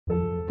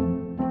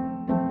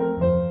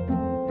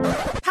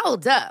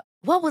Hold up.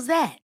 What was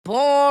that?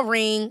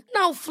 Boring.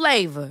 No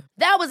flavor.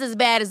 That was as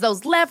bad as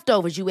those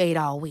leftovers you ate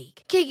all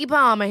week. Keke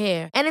Palmer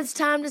here, and it's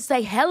time to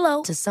say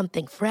hello to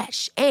something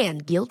fresh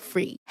and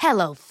guilt-free.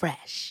 Hello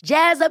Fresh.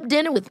 Jazz up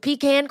dinner with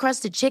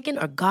pecan-crusted chicken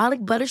or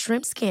garlic butter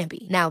shrimp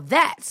scampi. Now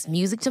that's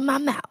music to my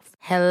mouth.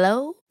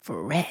 Hello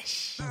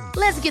Fresh.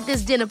 Let's get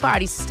this dinner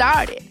party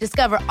started.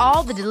 Discover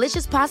all the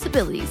delicious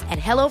possibilities at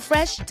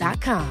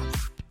hellofresh.com.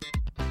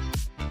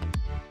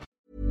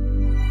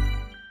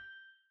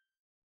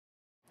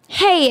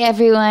 Hey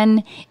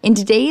everyone! In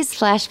today's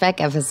flashback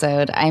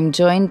episode, I'm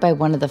joined by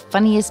one of the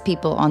funniest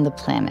people on the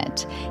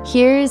planet.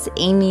 Here's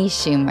Amy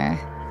Schumer.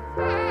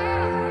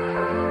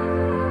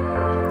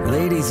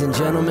 Ladies and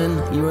gentlemen,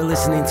 you are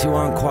listening to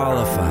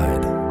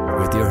Unqualified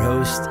with your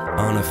host,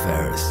 Anna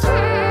Faris.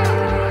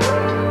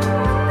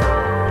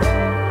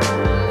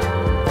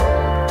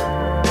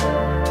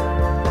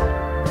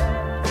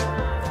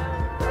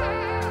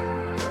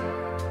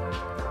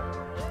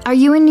 Are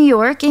you in New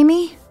York,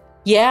 Amy?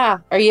 Yeah.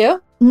 Are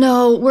you?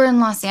 No, we're in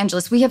Los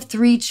Angeles. We have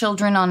 3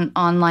 children on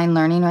online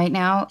learning right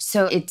now.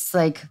 So it's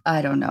like,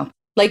 I don't know.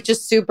 Like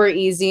just super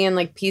easy and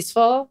like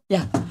peaceful?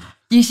 Yeah.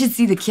 You should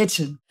see the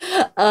kitchen.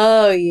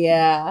 Oh,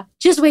 yeah.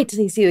 Just wait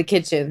till you see the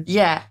kitchen.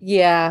 Yeah.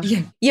 Yeah.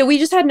 Yeah, we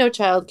just had no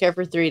childcare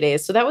for 3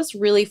 days. So that was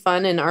really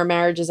fun. And our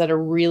marriage is at a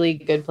really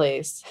good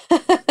place.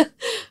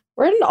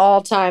 We're at an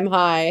all-time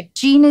high.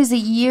 Gene is 1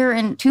 year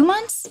and 2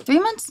 months? 3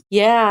 months?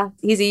 Yeah.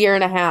 He's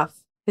 1.5 years.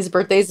 His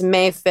birthday's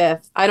May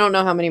 5th. I don't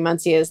know how many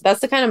months he is. That's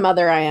the kind of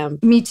mother I am.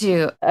 Me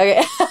too.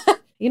 Okay.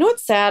 You know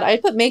what's sad? I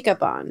put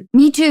makeup on.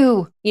 Me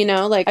too. You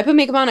know, like I put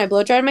makeup on, I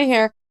blow dried my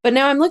hair. But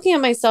now I'm looking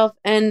at myself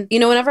and, you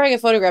know, whenever I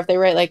get photographed, they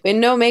write like, in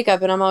no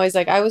makeup. And I'm always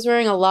like, I was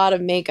wearing a lot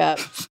of makeup.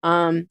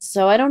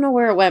 So I don't know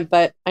where it went,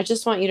 but I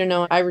just want you to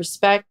know I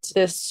respect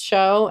this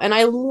show and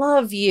I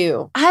love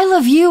you. I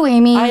love you,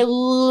 Amy. I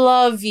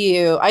love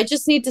you. I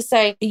just need to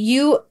say,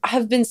 you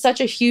have been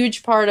such a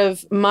huge part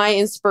of my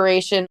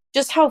inspiration.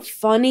 Just how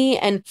funny.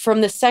 And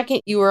from the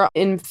second you were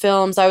in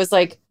films, I was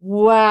like,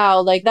 wow,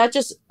 like that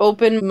just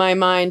opened my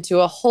mind to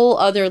a whole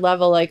other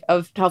level, like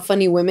of how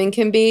funny women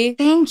can be.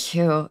 Thank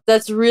you.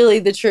 That's really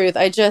the truth.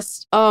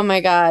 Oh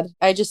my God.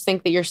 I just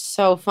think that you're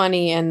so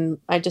funny and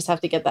I just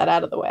have to get that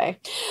out of the way.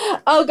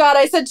 Oh God,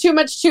 I said too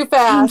much too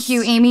fast. Thank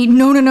you, Amy.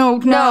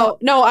 No.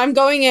 No, I'm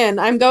going in.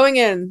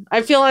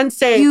 I feel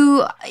unsafe.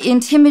 You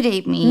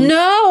intimidate me.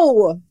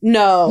 No.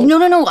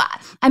 No.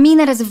 I mean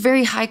that as a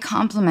very high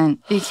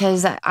compliment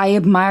because I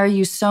admire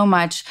you so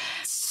much.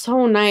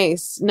 So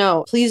nice.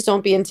 No, please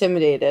don't be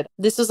intimidated.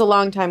 This is a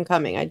long time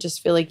coming. I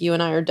just feel like you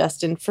and I are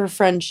destined for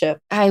friendship.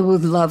 I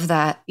would love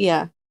that.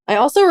 Yeah. I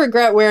also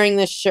regret wearing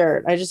this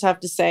shirt. I just have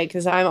to say,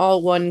 because I'm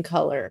all one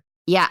color.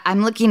 Yeah,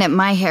 I'm looking at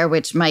my hair,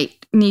 which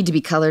might need to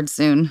be colored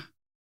soon.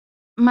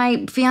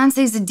 My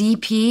fiance's a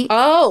DP.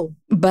 Oh.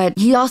 But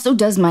he also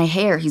does my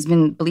hair. He's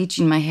been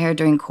bleaching my hair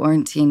during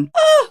quarantine.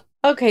 Oh,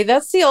 okay,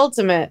 that's the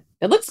ultimate.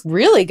 It looks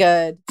really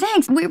good.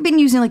 Thanks. We've been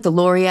using like the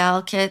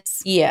L'Oreal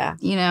kits. Yeah.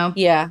 You know?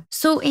 Yeah.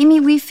 So,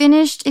 Amy, we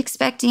finished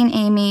expecting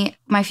Amy.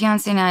 My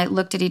fiance and I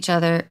looked at each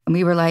other and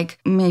we were like,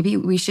 maybe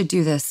we should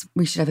do this.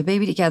 We should have a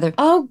baby together.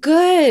 Oh,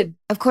 good.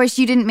 Of course,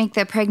 you didn't make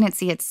the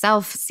pregnancy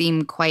itself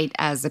seem quite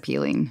as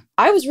appealing.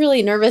 I was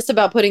really nervous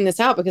about putting this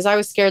out because I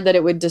was scared that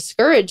it would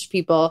discourage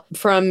people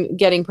from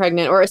getting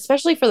pregnant, or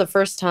especially for the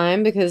first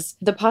time, because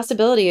the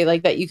possibility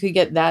like that you could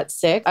get that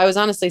sick. I was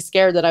honestly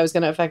scared that I was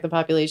going to affect the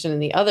population in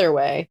the other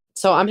way.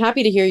 So I'm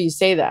happy to hear you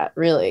say that,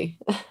 really.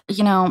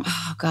 You know,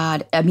 oh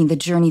God, I mean, the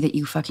journey that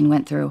you fucking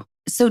went through.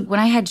 So when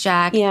I had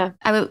Jack,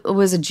 I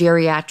was a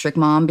geriatric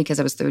mom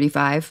because I was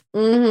 35.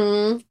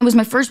 Mm-hmm. It was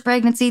my first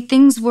pregnancy.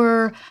 Things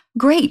were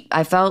great.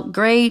 I felt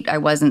great. I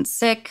wasn't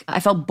sick. I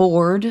felt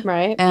bored.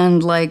 Right.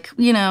 And like,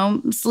 you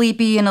know,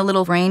 sleepy and a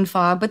little brain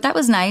fog, but that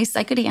was nice.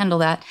 I could handle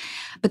that.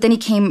 But then he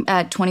came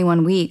at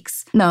 31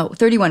 weeks. No,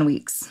 31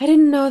 weeks. I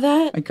didn't know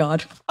that. My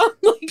God. I'm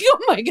like,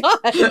 oh my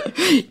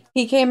God.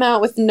 He came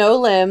out with no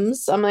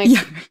limbs. I'm like.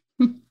 Yeah.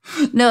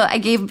 No, I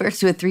gave birth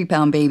to a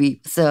 3-pound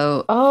baby.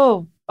 So.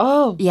 Oh.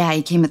 Yeah,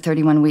 he came at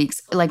 31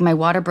 weeks. Like my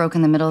water broke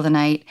in the middle of the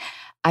night.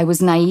 I was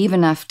naive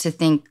enough to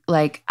think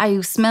like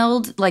I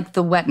smelled like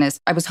the wetness.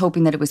 I was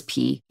hoping that it was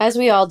pee. As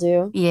we all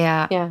do.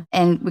 Yeah. Yeah.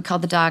 And we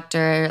called the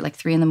doctor like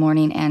 3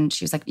 a.m. and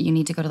she was like, you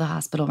need to go to the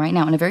hospital right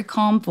now in a very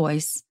calm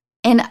voice.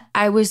 And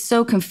I was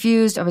so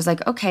confused. I was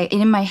like, okay.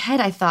 And in my head,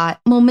 I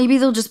thought, well, maybe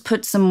they'll just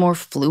put some more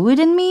fluid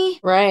in me.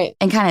 Right.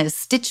 And kind of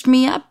stitch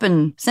me up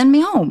and send me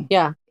home.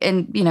 Yeah.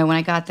 And, you know, when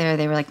I got there,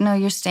 they were like, no,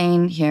 you're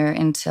staying here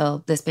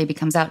until this baby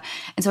comes out.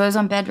 And so I was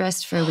on bed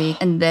rest for a week.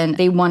 And then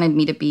they wanted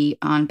me to be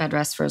on bed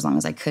rest for as long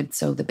as I could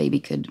so the baby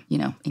could, you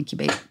know,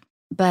 incubate.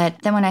 But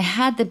then when I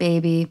had the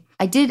baby,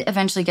 I did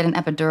eventually get an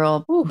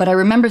epidural. Ooh. But I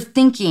remember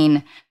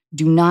thinking,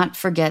 do not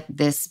forget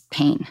this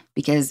pain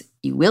because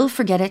you will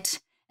forget it.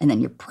 And then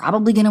you're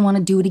probably going to want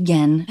to do it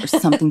again or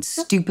something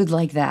stupid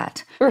like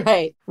that.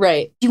 Right.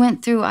 You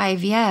went through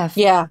IVF.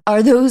 Yeah.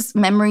 Are those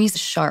memories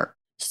sharp?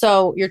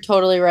 So you're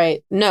totally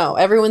right. No,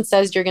 everyone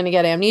says you're going to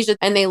get amnesia.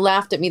 And they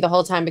laughed at me the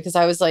whole time because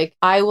I was like,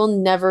 I will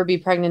never be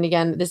pregnant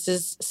again. This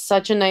is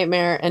such a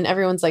nightmare. And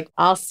everyone's like,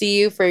 I'll see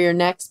you for your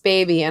next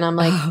baby. And I'm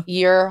like,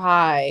 you're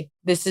high.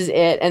 This is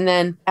it. And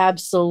then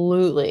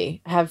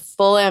absolutely have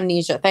full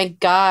amnesia. Thank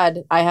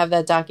God I have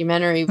that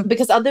documentary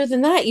because other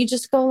than that, you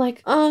just go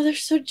like, oh, they're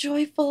so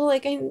joyful.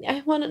 Like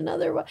I want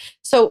another one.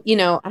 So,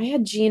 I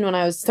had Jean when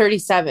I was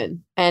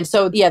 37. And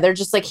so, yeah, they're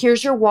just like,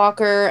 here's your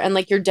walker and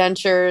like your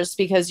dentures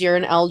because you're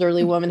an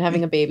elderly woman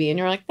having a baby. And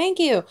you're like, thank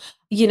you.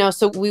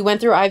 So we went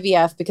through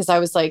IVF because I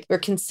was like, we're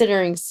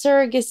considering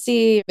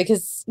surrogacy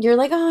because you're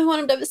like, oh, I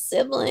want him to have a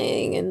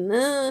sibling.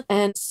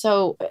 And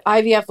so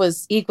IVF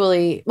was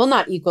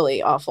not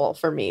equally awful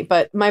for me,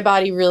 but my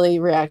body really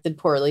reacted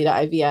poorly to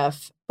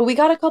IVF. But we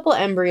got a couple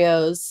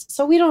embryos.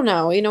 So we don't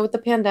know. With the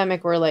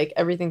pandemic, we're like,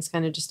 everything's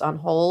kind of just on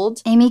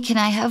hold. Amy, can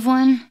I have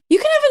one? You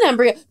can have an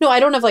embryo. No,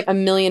 I don't have like a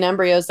million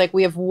embryos. Like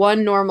we have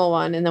one normal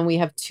one and then we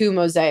have 2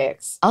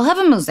 mosaics. I'll have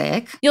a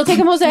mosaic. You'll take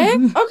a mosaic?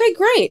 Okay,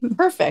 great.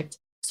 Perfect.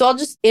 So I'll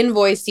just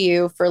invoice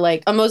you for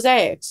like a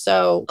mosaic.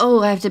 So,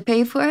 I have to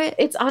pay for it?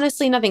 It's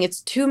honestly nothing.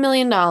 It's $2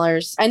 million.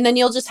 And then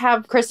you'll just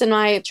have Chris and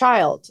my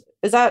child.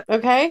 Is that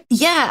okay?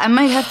 Yeah, I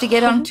might have to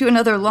get on to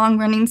another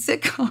long-running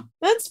sitcom.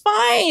 That's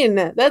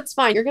fine. That's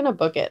fine. You're going to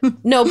book it.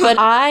 No, but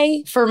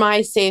I, for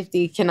my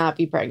safety, cannot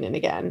be pregnant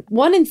again.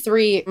 1 in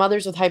 3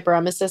 mothers with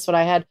hyperemesis, what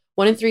I had,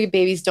 1 in 3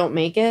 babies don't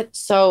make it.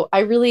 So I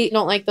really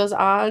don't like those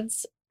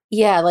odds.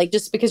 Yeah, like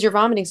just because you're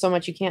vomiting so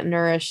much, you can't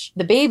nourish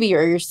the baby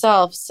or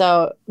yourself.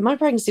 So my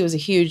pregnancy was a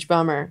huge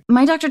bummer.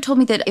 My doctor told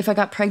me that if I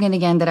got pregnant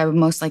again, that I would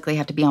most likely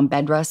have to be on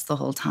bed rest the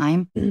whole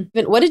time.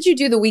 What did you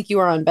do the week you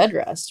were on bed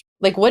rest?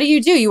 Like, what do?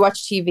 You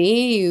watch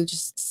TV? You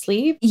just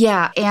sleep?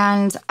 Yeah,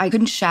 and I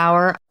couldn't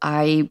shower.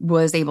 I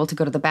was able to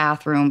go to the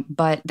bathroom,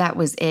 but that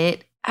was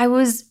it. I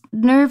was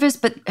nervous,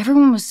 but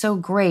everyone was so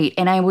great.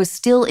 And I was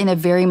still in a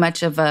very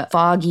much of a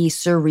foggy,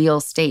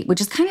 surreal state,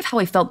 which is kind of how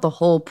I felt the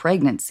whole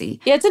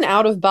pregnancy. Yeah, it's an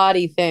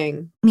out-of-body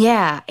thing.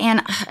 Yeah.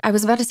 And I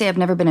was about to say I've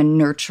never been a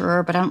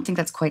nurturer, but I don't think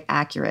that's quite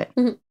accurate.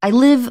 Mm-hmm. I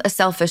live a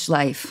selfish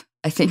life,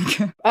 I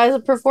think.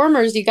 As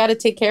performers, you got to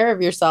take care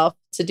of yourself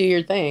to do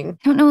your thing.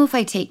 I don't know if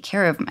I take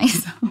care of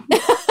myself.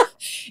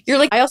 You're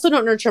like, I also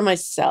don't nurture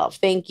myself.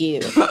 Thank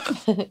you.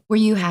 Were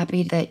you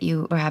happy that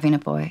you were having a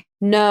boy?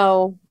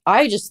 No,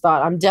 I just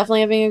thought I'm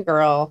definitely having a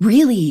girl.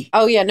 Really?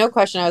 Oh, yeah, no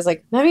question. I was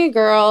like, I'm having a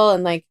girl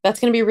and like, that's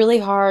going to be really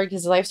hard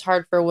because life's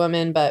hard for a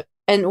woman.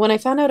 And when I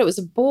found out it was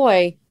a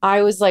boy,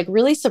 I was like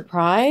really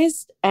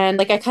surprised. And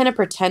like, I kind of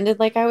pretended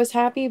like I was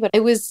happy, but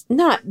it was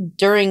not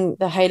during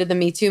the height of the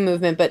Me Too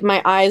movement. But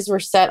my eyes were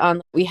set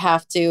on, we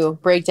have to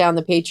break down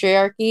the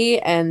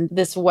patriarchy and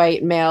this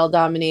white male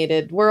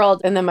dominated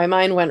world. And then my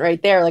mind went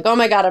right there like, oh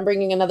my God, I'm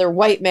bringing another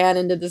white man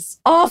into this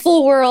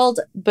awful world.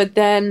 But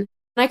then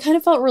I kind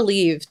of felt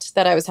relieved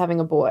that I was having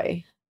a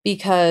boy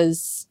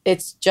because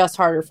it's just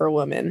harder for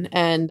women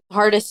and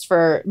hardest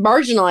for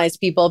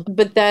marginalized people.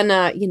 But then,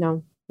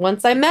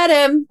 once I met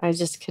him, I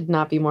just could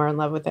not be more in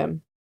love with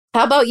him.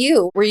 How about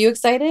you? Were you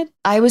excited?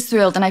 I was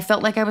thrilled and I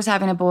felt like I was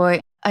having a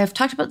boy. I've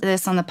talked about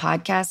this on the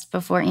podcast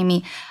before,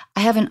 Amy. I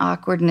have an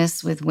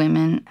awkwardness with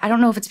women. I don't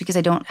know if it's because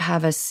I don't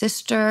have a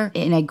sister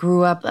and I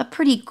grew up a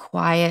pretty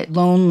quiet,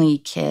 lonely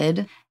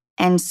kid.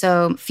 And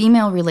so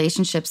female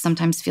relationships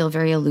sometimes feel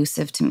very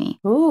elusive to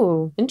me.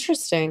 Ooh,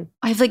 interesting.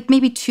 I have like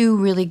maybe 2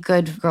 really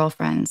good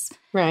girlfriends.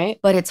 Right.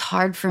 But it's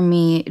hard for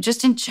me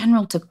just in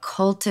general to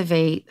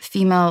cultivate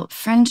female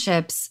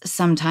friendships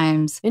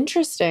sometimes.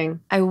 Interesting.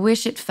 I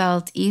wish it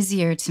felt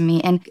easier to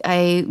me. And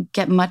I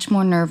get much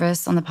more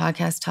nervous on the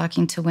podcast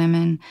talking to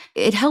women.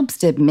 It helps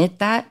to admit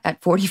that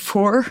at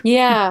 44.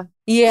 Yeah.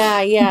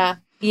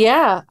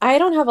 Yeah, I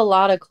don't have a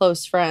lot of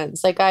close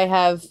friends. Like I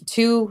have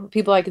 2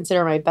 people I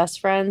consider my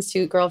best friends,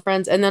 2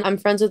 girlfriends. And then I'm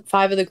friends with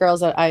 5 of the girls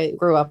that I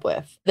grew up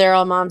with. They're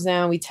all moms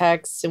now. We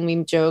text and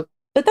we joke.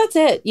 But that's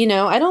it.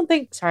 I don't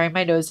think, sorry,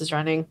 my nose is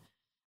running.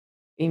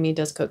 Amy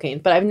does cocaine,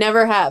 but I've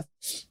never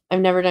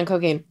done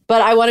cocaine,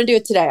 but I want to do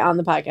it today on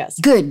the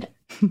podcast. Good.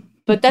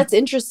 But that's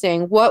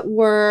interesting. What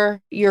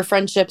were your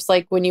friendships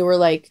like when you were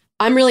like,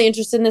 I'm really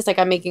interested in this. Like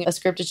I'm making a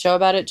scripted show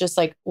about it. Just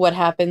like what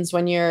happens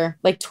when you're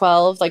like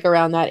 12, like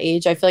around that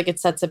age. I feel like it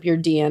sets up your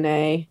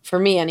DNA. For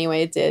me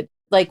anyway, it did.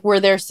 Like, were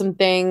there some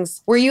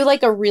things, were you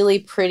like a really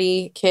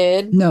pretty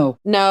kid? No.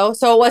 No?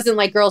 So it wasn't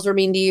like girls were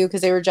mean to you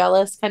because they were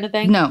jealous kind of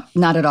thing? No,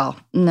 not at all.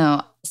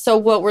 No. So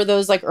what were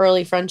those like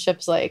early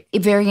friendships like?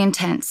 Very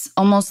intense,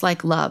 almost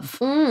like love.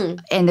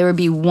 Mm. And there would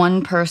be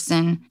one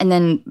person. And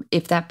then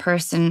if that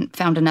person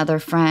found another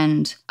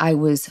friend, I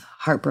was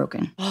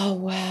heartbroken. Oh,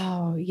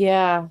 wow.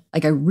 Yeah.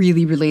 Like I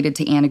really related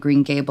to Anna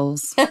Green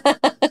Gables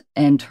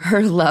and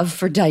her love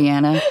for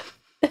Diana.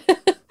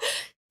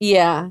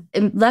 Yeah.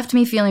 It left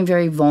me feeling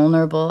very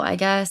vulnerable, I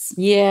guess.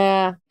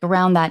 Yeah.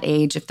 Around that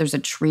age, if there's a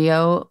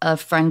trio of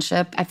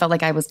friendship, I felt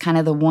like I was kind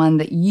of the one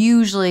that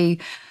usually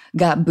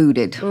got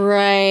booted.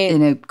 Right.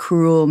 In a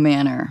cruel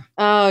manner.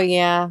 Oh,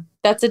 yeah.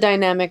 That's a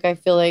dynamic I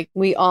feel like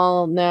we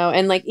all know.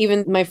 And like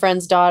even my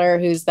friend's daughter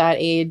who's that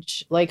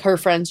age, like her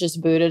friends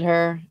just booted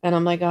her. And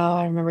I'm like, oh,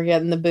 I remember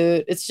getting the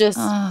boot. It's just,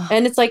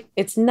 and it's like,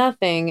 it's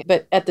nothing.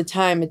 But at the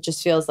time, it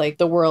just feels like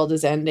the world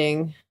is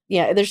ending.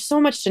 Yeah, there's so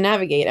much to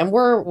navigate. And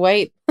we're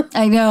white.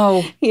 I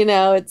know.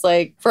 It's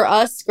like for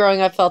us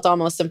growing up felt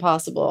almost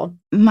impossible.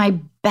 My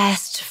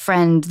best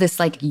friend, this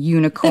like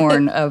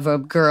unicorn of a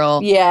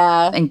girl.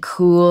 Yeah. And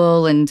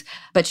cool.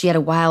 But she had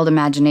a wild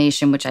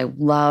imagination, which I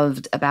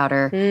loved about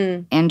her.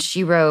 And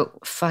she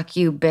wrote, "Fuck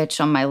you, bitch,"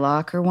 on my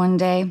locker one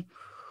day.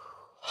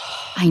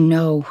 I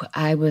know.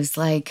 I was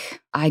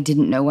like, I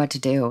didn't know what to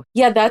do.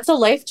 Yeah, that's a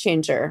life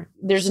changer.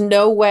 There's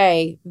no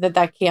way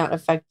that can't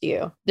affect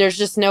you. There's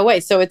just no way.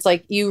 So it's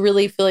like you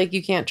really feel like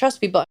you can't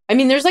trust people. I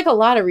mean, there's like a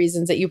lot of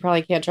reasons that you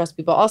probably can't trust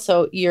people.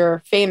 Also, you're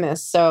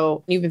famous.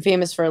 So you've been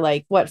famous for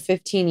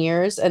 15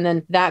 years. And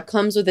then that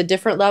comes with a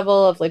different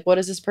level of like, what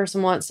does this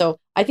person want? So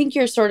I think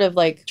your sort of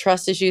like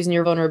trust issues and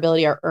your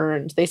vulnerability are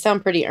earned. They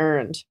sound pretty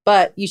earned,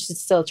 but you should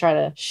still try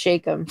to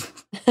shake them.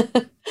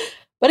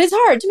 But it's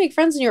hard to make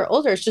friends when you're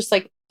older. It's just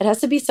like, it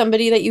has to be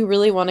somebody that you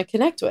really want to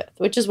connect with,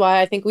 which is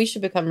why I think we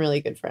should become really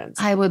good friends.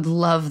 I would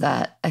love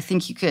that. I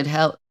think you could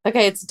help.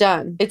 Okay, it's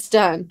done. It's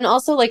done. And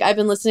also, I've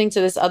been listening to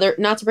this other,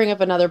 not to bring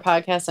up another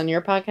podcast on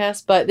your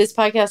podcast, but this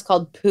podcast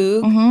called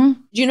Poog. Mm-hmm.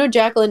 Do you know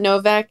Jacqueline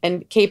Novak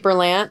and Kate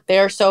Berlant? They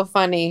are so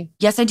funny.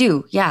 Yes, I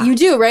do. Yeah. You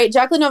do, right?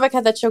 Jacqueline Novak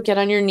had that show, Get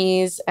on Your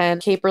Knees,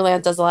 and Kate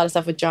Berlant does a lot of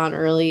stuff with John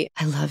Early.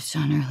 I love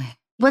John Early.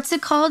 What's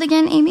it called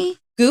again, Amy?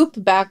 Goop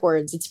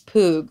backwards. It's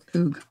Poog.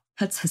 Poog.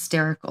 That's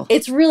hysterical.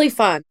 It's really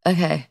fun.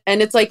 Okay.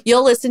 And it's like,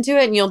 you'll listen to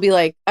it and you'll be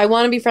like, I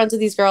want to be friends with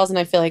these girls. And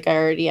I feel like I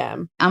already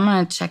am. I'm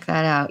going to check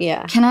that out.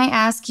 Yeah. Can I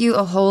ask you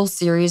a whole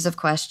series of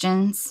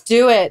questions?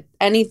 Do it.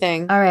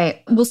 Anything. All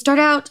right. We'll start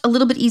out a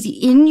little bit easy.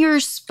 In your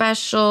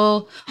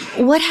special,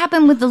 what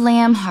happened with the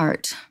lamb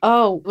heart?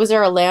 Oh, was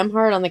there a lamb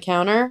heart on the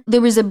counter?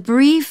 There was a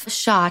brief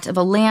shot of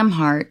a lamb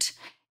heart.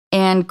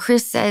 And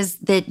Chris says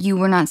that you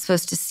were not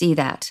supposed to see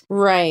that.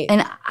 Right.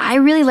 And I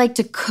really like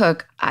to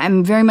cook.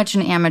 I'm very much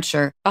an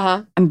amateur.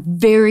 Uh-huh. I'm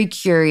very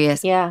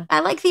curious. Yeah.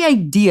 I like the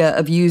idea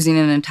of using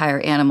an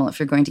entire animal if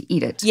you're going to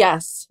eat it.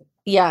 Yes.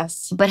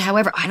 Yes. But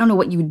however, I don't know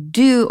what you would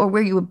do or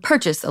where you would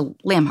purchase a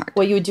lamb heart.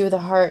 What you would do with the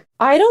heart.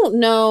 I don't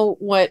know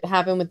what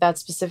happened with that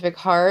specific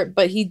heart,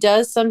 but he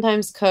does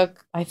sometimes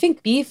cook, I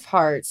think, beef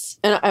hearts.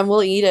 And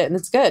we'll eat it and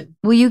it's good.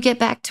 Will you get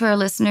back to our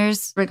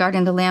listeners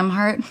regarding the lamb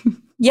heart?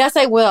 Yes,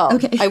 I will.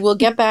 Okay. I will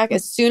get back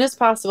as soon as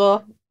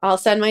possible. I'll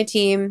send my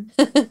team.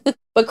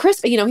 But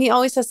Chris, he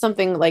always has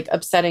something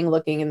upsetting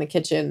looking in the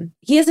kitchen.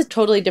 He has a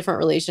totally different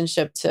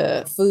relationship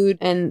to food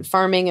and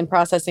farming and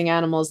processing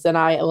animals than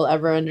I will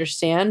ever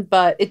understand.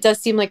 But it does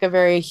seem like a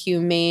very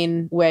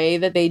humane way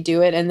that they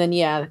do it. And then,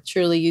 yeah,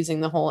 truly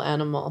using the whole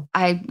animal.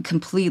 I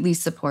completely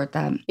support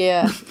that.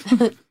 Yeah.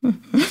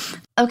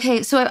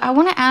 Okay, so I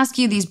want to ask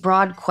you these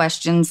broad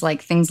questions,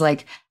 like things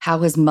like how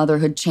has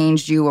motherhood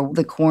changed you or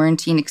the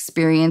quarantine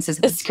experiences.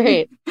 It's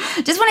great.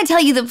 Just want to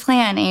tell you the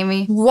plan,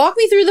 Amy. Walk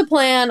me through the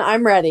plan.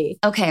 I'm ready.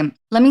 Okay,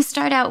 let me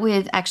start out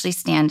with actually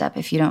stand up,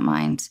 if you don't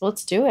mind.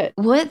 Let's do it.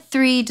 What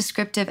 3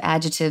 descriptive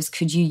adjectives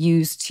could you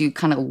use to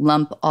kind of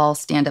lump all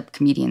stand-up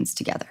comedians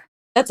together?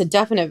 That's a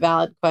definite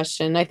valid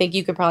question. I think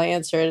you could probably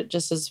answer it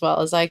just as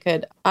well as I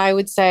could. I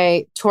would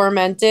say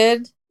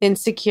tormented,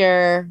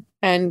 insecure,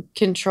 and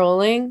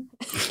controlling.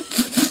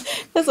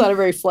 That's not a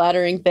very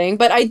flattering thing.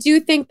 But I do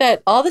think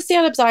that all the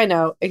stand-ups I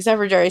know, except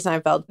for Jerry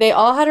Seinfeld, they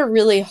all had a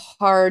really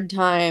hard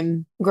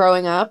time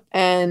growing up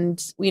and,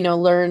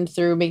 learned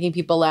through making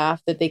people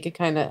laugh that they could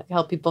kind of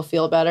help people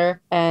feel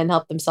better and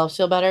help themselves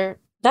feel better.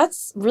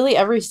 That's really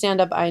every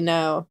stand-up I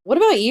know. What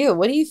about you?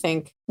 What do you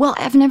think? Well,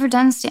 I've never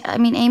done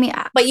Amy.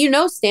 But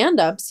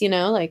stand-ups,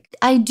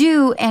 I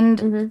do,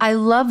 and I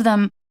love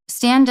them.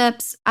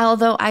 Stand-ups,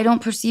 although I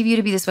don't perceive you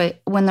to be this way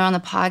when they're on the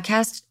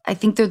podcast, I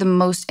think they're the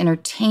most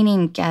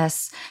entertaining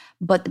guests,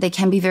 but they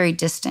can be very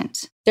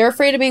distant. They're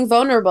afraid of being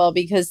vulnerable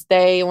because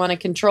they want to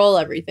control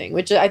everything,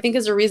 which I think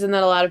is a reason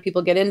that a lot of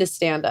people get into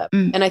stand-up.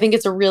 And I think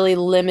it's a really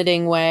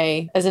limiting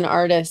way as an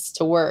artist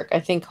to work. I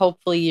think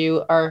hopefully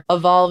you are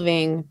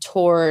evolving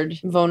toward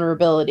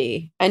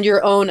vulnerability and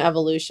your own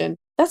evolution.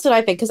 That's what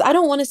I think, because I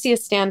don't want to see a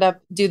stand-up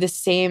do the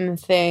same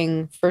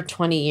thing for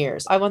 20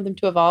 years. I want them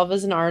to evolve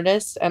as an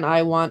artist, and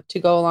I want to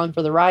go along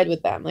for the ride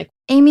with them.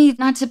 Amy,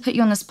 not to put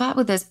you on the spot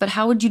with this, but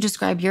how would you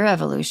describe your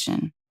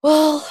evolution?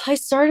 Well, I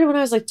started when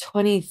I was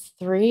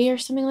 23 or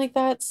something like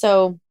that.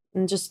 So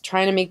I'm just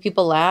trying to make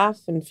people laugh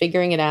and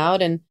figuring it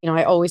out. And,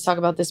 I always talk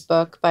about this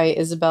book by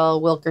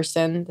Isabel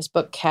Wilkerson, this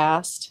book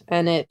Cast.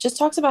 And it just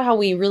talks about how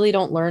we really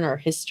don't learn our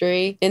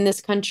history in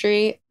this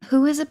country.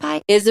 Who is it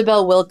by?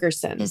 Isabel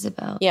Wilkerson.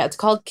 Isabel. Yeah, it's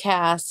called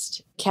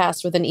Cast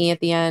with an E at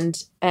the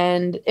end.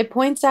 And it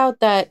points out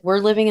that we're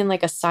living in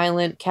a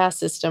silent caste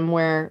system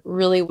where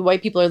really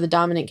white people are the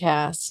dominant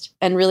caste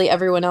and really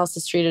everyone else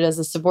is treated as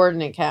a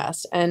subordinate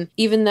caste. And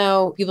even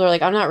though people are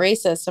like, I'm not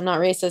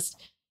racist,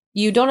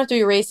 you don't have to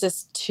be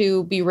racist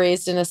to be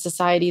raised in a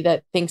society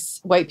that thinks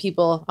white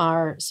people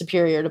are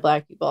superior to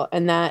Black people.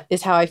 And that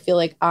is how I feel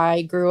like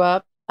I grew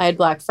up. I had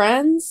Black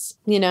friends.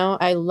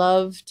 I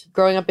loved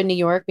growing up in New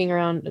York, being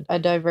around a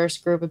diverse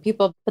group of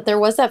people. But there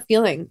was that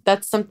feeling.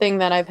 That's something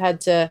that I've had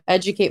to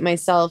educate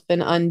myself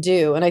and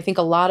undo. And I think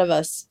a lot of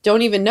us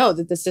don't even know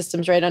that the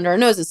system's right under our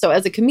noses. So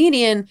as a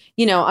comedian,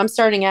 I'm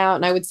starting out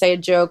and I would say a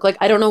joke. Like,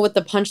 I don't know what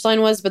the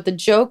punchline was, but the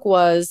joke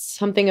was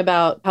something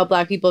about how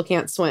Black people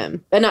can't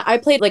swim. And I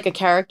played like a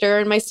character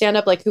in my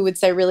stand-up, like who would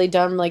say really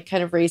dumb, like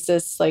kind of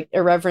racist, like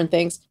irreverent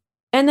things.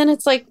 And then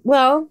it's like,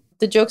 well,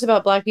 the jokes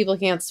about Black people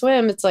can't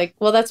swim. It's like,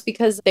 well, that's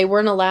because they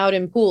weren't allowed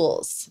in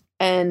pools.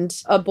 And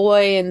a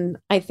boy in,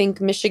 I think,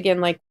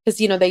 Michigan, like, because,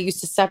 they used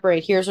to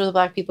separate. Here's where the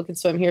Black people can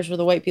swim. Here's where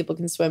the white people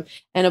can swim.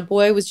 And a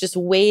boy was just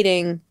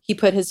waiting. He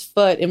put his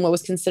foot in what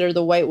was considered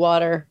the white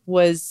water,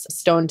 was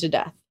stoned to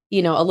death.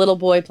 A little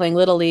boy playing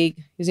Little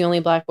League, who's the only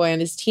Black boy on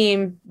his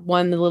team,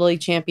 won the Little League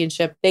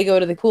championship. They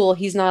go to the pool.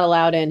 He's not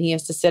allowed in. He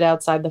has to sit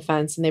outside the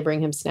fence and they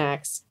bring him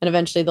snacks. And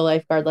eventually the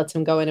lifeguard lets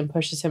him go in and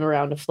pushes him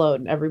around to float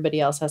and everybody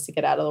else has to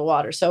get out of the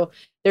water. So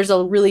there's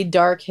a really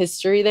dark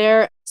history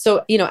there.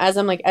 So, as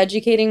I'm like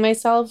educating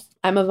myself,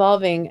 I'm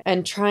evolving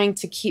and trying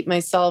to keep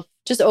myself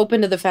just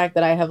open to the fact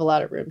that I have a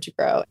lot of room to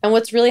grow. And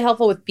what's really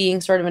helpful with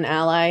being sort of an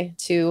ally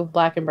to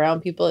Black and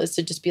brown people is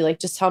to just be like,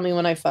 just tell me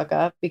when I fuck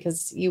up,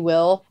 because you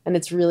will. And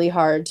it's really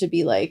hard to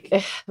be like,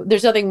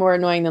 there's nothing more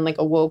annoying than like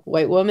a woke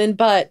white woman,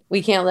 but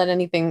we can't let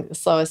anything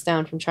slow us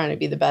down from trying to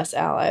be the best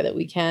ally that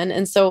we can.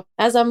 And so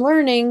as I'm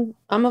learning,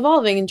 I'm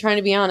evolving and trying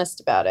to be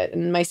honest about it.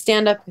 And my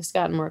stand-up has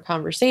gotten more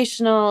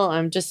conversational.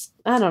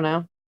 I don't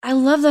know. I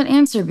love that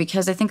answer,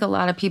 because I think a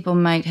lot of people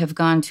might have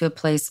gone to a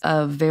place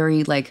of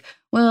very like,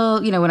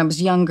 well, when I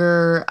was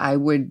younger, I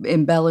would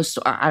embellish,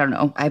 or I don't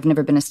know, I've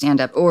never been a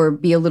stand-up, or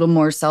be a little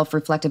more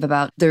self-reflective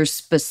about their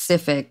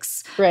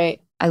specifics.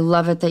 Right. I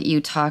love it that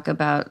you talk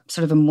about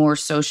sort of a more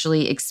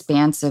socially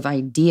expansive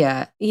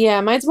idea.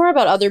 Yeah, mine's more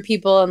about other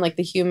people and like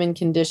the human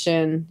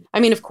condition. I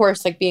mean, of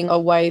course, like being a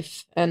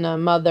wife and a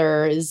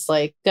mother is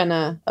like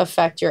gonna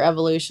affect your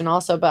evolution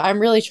also, but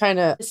I'm really trying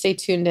to stay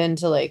tuned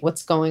into like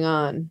what's going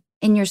on.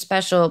 In your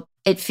special,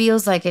 it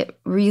feels like it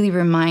really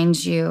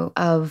reminds you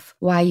of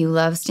why you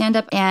love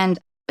stand-up. And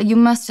you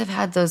must have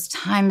had those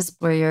times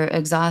where you're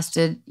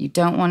exhausted, you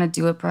don't want to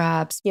do it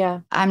perhaps. Yeah.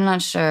 I'm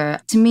not sure.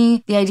 To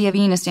me, the idea of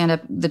being a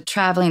stand-up, the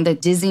traveling, the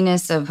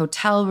dizziness of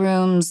hotel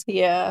rooms,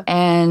 yeah,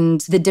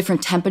 and the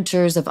different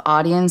temperatures of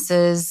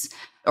audiences,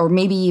 or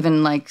maybe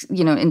even like,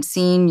 in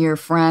seeing your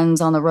friends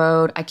on the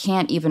road, I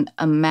can't even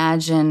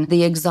imagine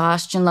the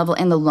exhaustion level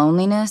and the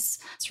loneliness.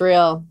 It's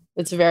real.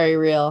 It's very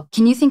real.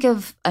 Can you think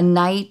of a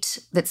night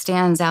that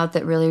stands out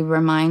that really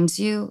reminds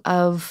you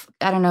of,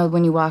 I don't know,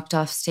 when you walked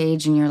off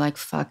stage and you're like,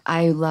 fuck,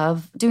 I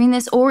love doing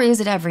this? Or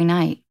is it every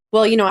night?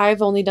 Well,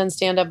 I've only done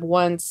stand-up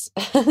once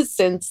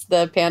since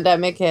the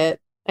pandemic hit.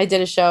 I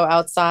did a show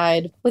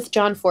outside with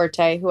John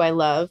Forte, who I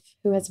love,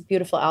 who has a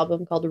beautiful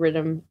album called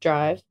Rhythm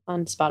Drive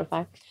on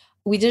Spotify.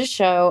 We did a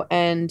show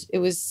and it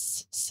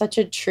was such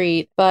a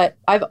treat, but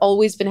I've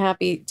always been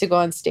happy to go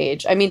on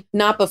stage. I mean,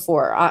 not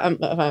before. I'm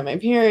on my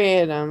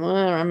period,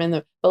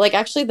 but like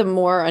actually the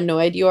more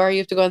annoyed you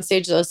have to go on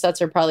stage, those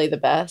sets are probably the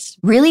best.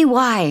 Really?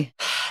 Why?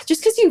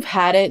 Just because you've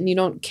had it and you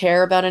don't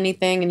care about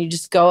anything and you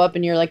just go up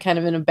and you're like kind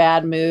of in a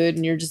bad mood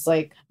and you're just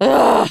like,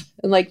 ugh.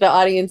 And like the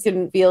audience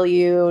can feel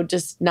you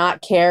just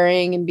not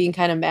caring and being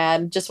kind of mad.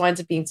 It just winds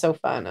up being so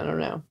fun. I don't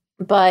know.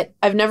 But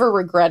I've never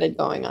regretted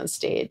going on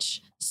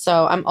stage.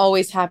 So I'm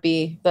always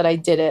happy that I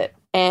did it.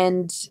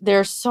 And there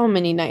are so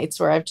many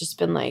nights where I've just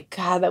been like,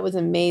 God, that was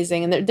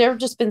amazing. And there have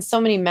just been so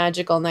many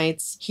magical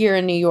nights here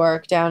in New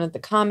York, down at the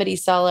Comedy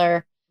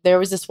Cellar. There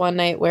was this one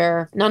night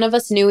where none of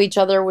us knew each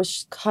other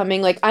was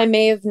coming. Like I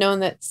may have known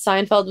that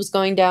Seinfeld was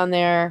going down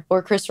there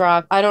or Chris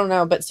Rock. I don't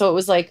know. But so it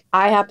was like,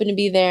 I happened to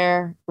be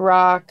there,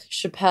 Rock,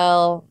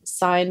 Chappelle,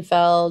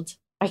 Seinfeld.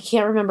 I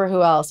can't remember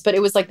who else, but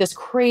it was like this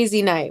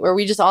crazy night where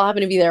we just all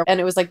happened to be there. And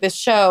it was like this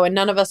show and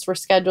none of us were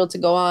scheduled to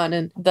go on.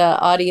 And the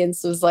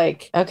audience was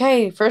like,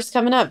 okay, first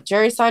coming up,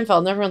 Jerry Seinfeld.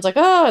 And everyone's like,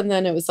 oh, and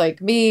then it was like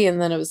me. And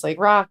then it was like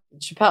Rock,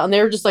 and Chappelle. And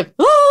they were just like,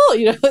 oh,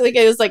 like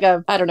it was like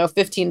a, I don't know,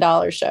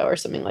 $15 show or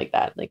something like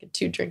that, like a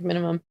 2-drink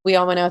minimum. We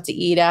all went out to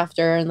eat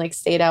after and like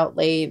stayed out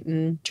late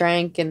and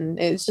drank. And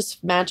it was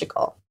just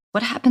magical.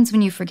 What happens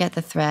when you forget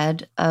the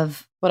thread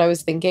of what I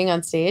was thinking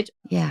on stage?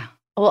 Yeah.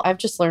 Well, I've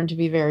just learned to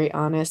be very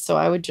honest. So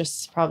I would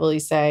just probably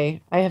say,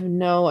 I have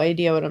no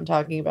idea what I'm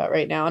talking about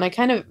right now. And I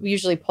kind of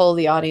usually poll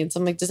the audience.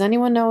 I'm like, does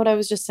anyone know what I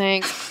was just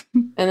saying?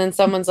 And then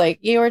someone's like,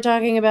 you were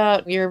talking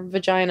about your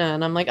vagina.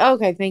 And I'm like, oh,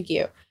 okay, thank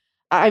you.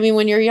 I mean,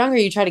 when you're younger,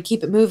 you try to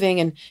keep it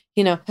moving and,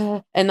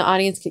 and the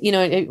audience,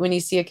 when you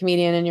see a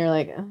comedian and you're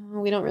like,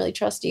 oh, we don't really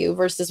trust you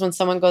versus when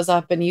someone goes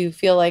up and you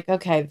feel like,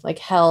 okay, like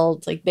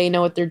held, like they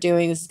know what they're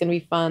doing. This is going to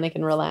be fun. They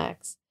can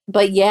relax.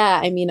 But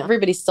yeah, I mean,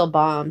 everybody still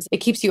bombs. It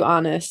keeps you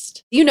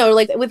honest.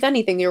 Like with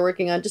anything you're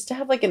working on, just to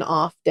have like an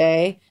off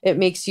day, it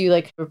makes you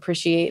like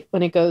appreciate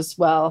when it goes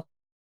well.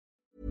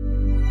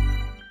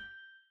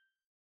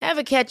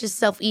 Ever catch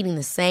yourself eating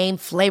the same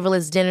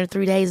flavorless dinner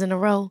 3 days in a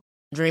row?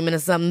 Dreaming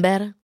of something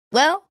better?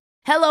 Well,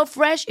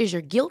 HelloFresh is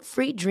your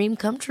guilt-free dream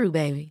come true,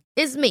 baby.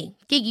 It's me,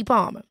 Keke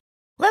Palmer.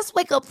 Let's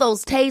wake up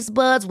those taste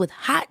buds with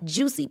hot,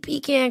 juicy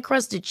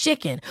pecan-crusted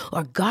chicken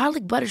or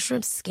garlic butter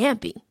shrimp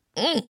scampi.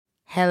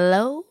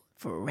 Hello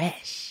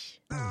Fresh.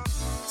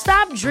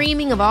 Stop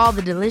dreaming of all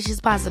the delicious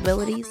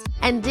possibilities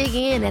and dig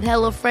in at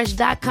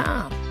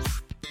HelloFresh.com.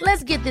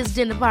 Let's get this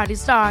dinner party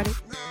started.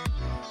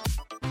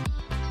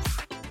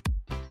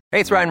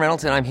 Hey, it's Ryan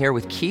Reynolds, and I'm here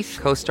with Keith,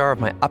 co-star of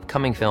my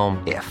upcoming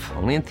film, If,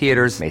 only in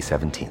theaters May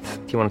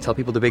 17th. Do you want to tell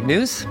people the big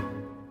news?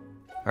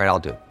 All right, I'll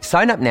do it.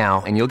 Sign up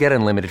now and you'll get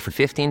unlimited for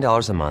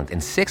 $15 a month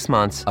and 6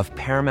 months of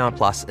Paramount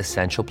Plus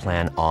Essential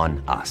Plan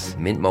on us.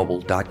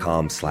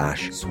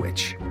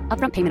 MintMobile.com/switch.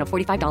 Upfront payment of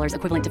 $45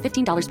 equivalent to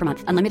 $15 per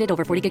month. Unlimited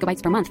over 40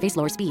 gigabytes per month. Face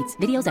lower speeds.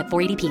 Videos at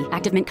 480p.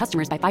 Active Mint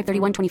customers by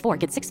 531.24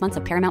 get 6 months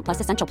of Paramount Plus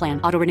Essential Plan.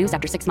 Auto renews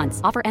after 6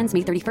 months. Offer ends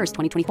May 31st,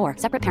 2024.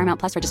 Separate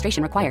Paramount Plus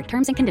registration required.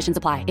 Terms and conditions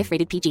apply if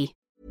rated PG.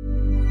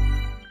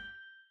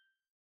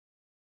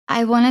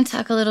 I want to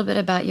talk a little bit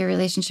about your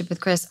relationship with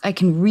Chris. I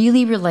can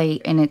really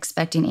relate in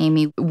expecting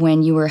Amy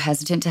when you were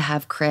hesitant to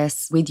have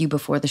Chris with you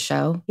before the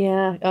show.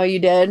 Yeah. Oh, you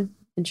did?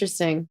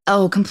 Interesting.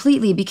 Oh,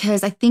 completely.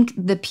 Because I think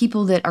the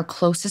people that are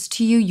closest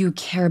to you, you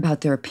care about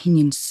their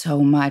opinion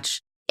so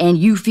much. And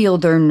you feel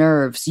their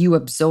nerves. You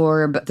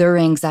absorb their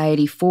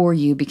anxiety for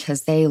you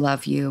because they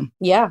love you.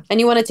 Yeah. And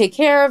you want to take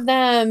care of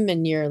them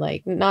and you're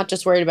like not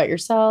just worried about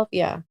yourself.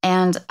 Yeah.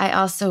 And I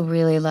also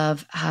really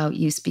love how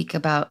you speak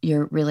about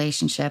your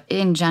relationship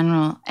in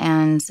general.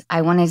 And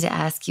I wanted to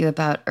ask you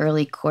about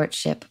early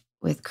courtship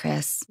with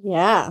Chris.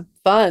 Yeah.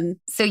 Fun.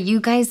 So you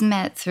guys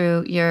met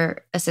through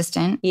your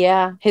assistant.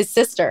 Yeah. His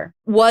sister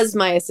was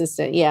my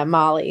assistant. Yeah.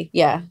 Molly.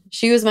 Yeah.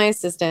 She was my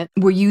assistant.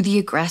 Were you the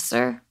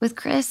aggressor with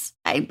Chris?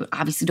 I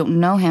obviously don't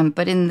know him,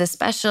 but in the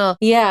special,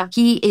 yeah,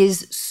 he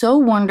is so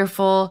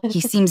wonderful. He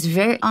seems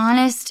very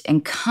honest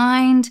and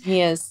kind.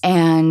 He is.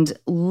 And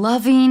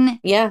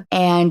loving. Yeah.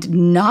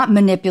 And not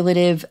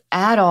manipulative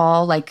at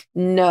all. Like,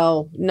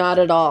 no, not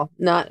at all.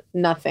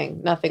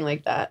 Nothing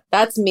like that.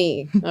 That's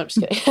me. No, I'm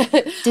just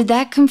kidding. Did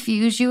that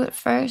confuse you at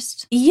first?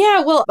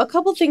 Yeah, well, a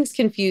couple things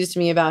confused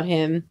me about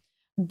him,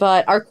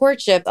 but our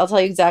courtship, I'll tell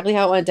you exactly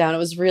how it went down. It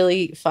was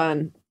really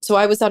fun. So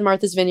I was on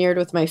Martha's Vineyard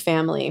with my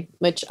family,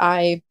 which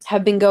I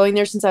have been going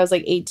there since I was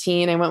like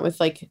 18. I went with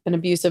like an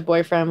abusive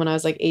boyfriend when I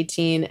was like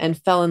 18 and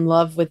fell in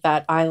love with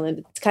that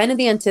island. It's kind of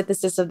the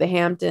antithesis of the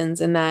Hamptons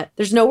in that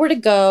there's nowhere to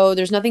go.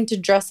 There's nothing to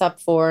dress up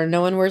for.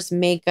 No one wears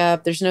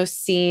makeup. There's no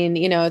scene.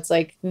 You know, it's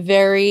like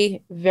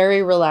very,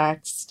 very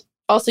relaxed.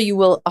 Also, you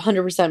will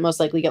 100% most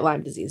likely get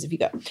Lyme disease if you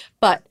go.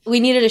 But we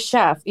needed a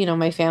chef. You know,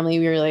 my family,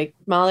 we were like,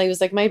 Molly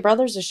was like, my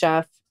brother's a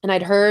chef. And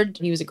I'd heard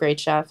he was a great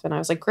chef. And I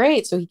was like,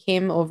 great. So he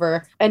came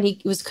over and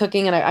he was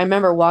cooking. And I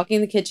remember walking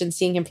in the kitchen,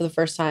 seeing him for the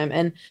first time.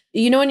 And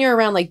you know, when you're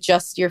around like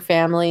just your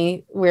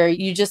family where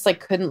you just like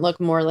couldn't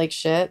look more like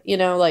shit, you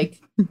know, like,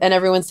 and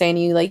everyone's saying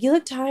to you, like, you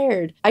look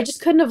tired. I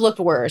just couldn't have looked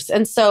worse.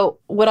 And so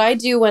what I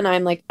do when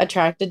I'm like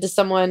attracted to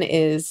someone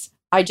is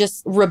I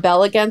just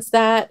rebel against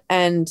that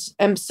and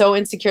am so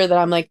insecure that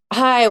I'm like,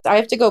 hi, I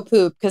have to go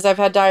poop because I've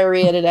had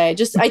diarrhea today.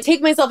 I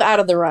take myself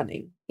out of the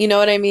running. You know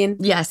what I mean?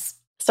 Yes.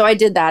 So I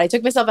did that. I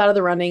took myself out of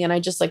the running and I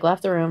just like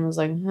left the room. I was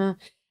like, huh.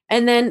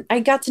 And then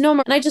I got to know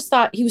him and I just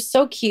thought he was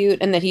so cute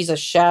and that he's a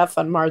chef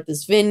on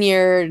Martha's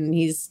Vineyard and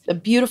he's a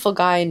beautiful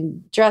guy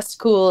and dressed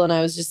cool. And I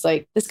was just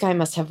like, this guy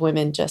must have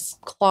women just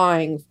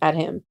clawing at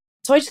him.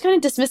 So I just kind of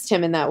dismissed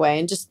him in that way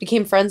and just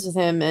became friends with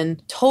him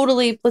and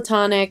totally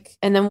platonic.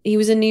 And then he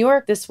was in New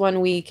York this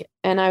one week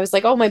and I was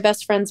like, oh, my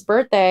best friend's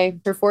birthday,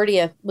 her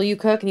 40th. Will you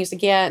cook? And he was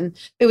like, yeah. And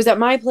it was at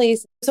my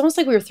place. It's almost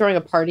like we were throwing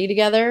a party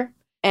together.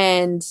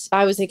 And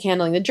I was like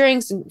handling the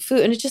drinks and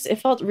food. And it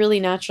felt really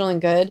natural and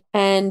good.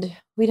 And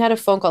we'd had a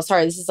phone call.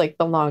 Sorry, this is like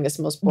the longest,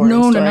 most boring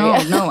story.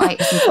 No. I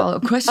have some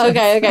follow-up questions.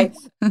 Okay.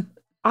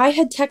 I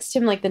had texted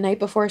him like the night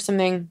before or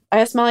something. I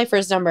asked Molly for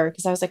his number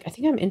because I was like, I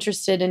think I'm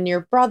interested in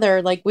your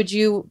brother. Like, would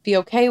you be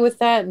okay with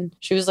that? And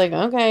she was like,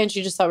 okay. And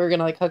she just thought we were going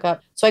to like hook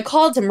up. So I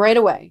called him right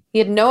away. He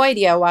had no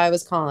idea why I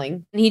was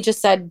calling. And he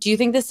just said, do you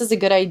think this is a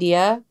good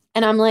idea?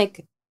 And I'm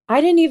like, I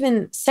didn't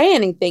even say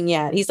anything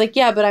yet. He's like,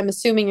 yeah, but I'm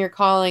assuming you're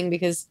calling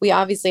because we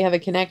obviously have a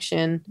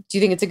connection. Do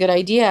you think it's a good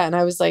idea? And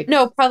I was like,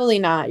 no, probably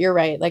not. You're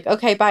right. Like,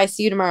 okay, bye.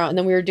 See you tomorrow. And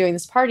then we were doing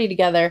this party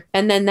together.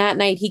 And then that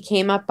night he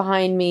came up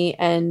behind me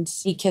and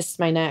he kissed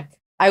my neck.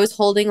 I was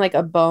holding like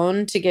a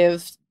bone to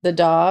give the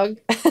dog.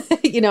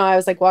 You know, I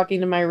was like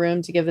walking to my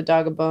room to give the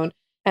dog a bone.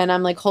 And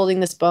I'm like holding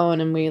this bone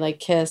and we like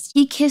kissed.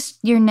 He kissed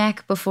your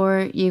neck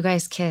before you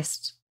guys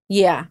kissed.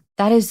 Yeah.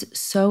 That is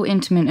so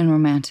intimate and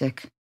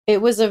romantic. It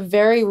was a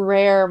very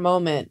rare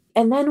moment.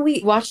 And then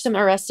we watched some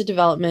Arrested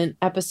Development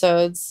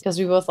episodes because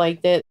we both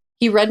liked it.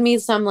 He read me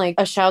some like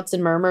a Shouts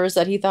and Murmurs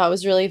that he thought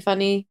was really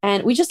funny.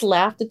 And we just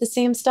laughed at the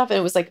same stuff. And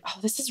it was like, oh,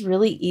 this is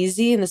really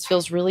easy and this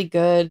feels really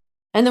good.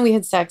 And then we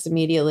had sex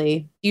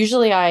immediately.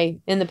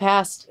 Usually in the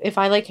past, if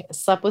I like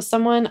slept with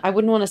someone, I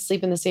wouldn't want to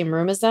sleep in the same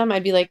room as them.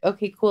 I'd be like,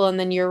 okay, cool. And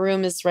then your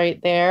room is right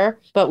there.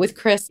 But with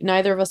Chris,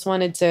 neither of us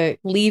wanted to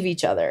leave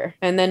each other.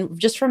 And then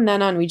just from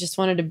then on, we just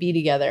wanted to be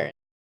together.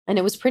 And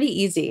it was pretty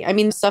easy. I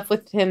mean, stuff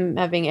with him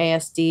having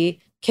ASD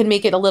can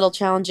make it a little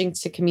challenging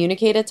to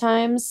communicate at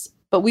times.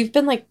 But we've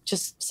been like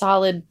just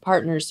solid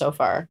partners so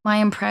far. My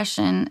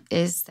impression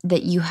is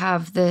that you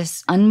have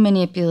this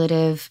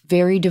unmanipulative,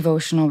 very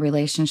devotional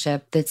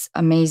relationship that's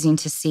amazing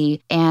to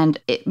see. And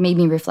it made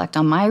me reflect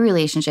on my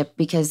relationship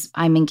because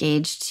I'm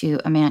engaged to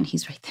a man.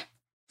 He's right there.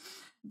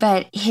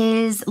 But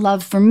his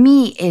love for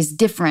me is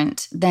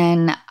different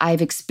than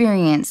I've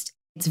experienced.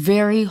 It's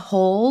very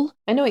whole.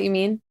 I know what you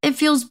mean. It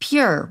feels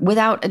pure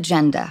without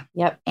agenda.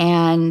 Yep.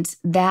 And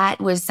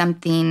that was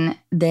something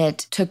that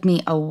took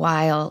me a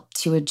while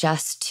to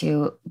adjust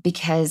to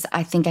because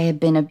I think I had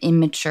been an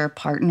immature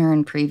partner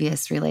in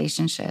previous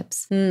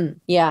relationships.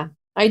 Yeah.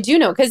 I do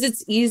know because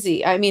it's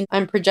easy. I mean,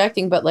 I'm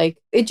projecting, but like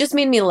it just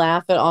made me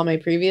laugh at all my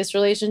previous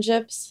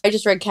relationships. I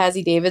just read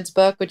Cassie David's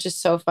book, which is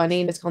so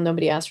funny. It's called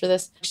Nobody Asked for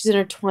This. She's in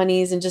her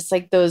 20s and just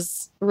like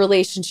those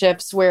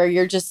relationships where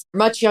you're just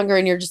much younger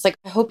and you're just like,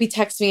 I hope he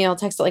texts me. I'll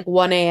text at like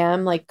 1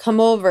 a.m. like come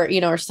over,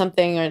 or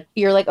something. Or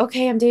you're like,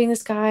 okay, I'm dating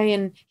this guy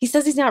and he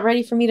says he's not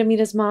ready for me to meet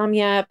his mom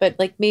yet, but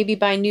like maybe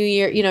by New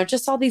Year,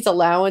 just all these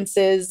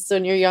allowances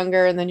when you're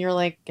younger. And then you're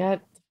like,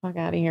 get the fuck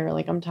out of here.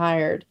 Like I'm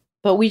tired.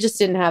 But we just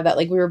didn't have that.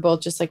 Like we were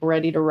both just like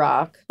ready to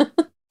rock.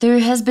 There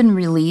has been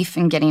relief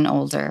in getting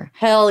older.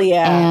 Hell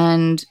yeah.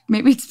 And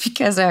maybe it's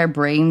because our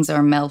brains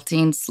are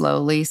melting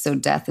slowly, so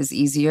death is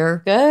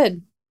easier.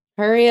 Good.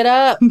 Hurry it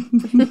up.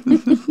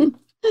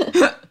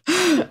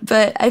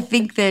 But I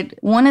think that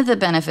one of the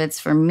benefits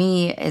for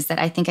me is that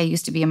I think I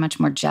used to be a much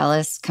more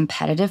jealous,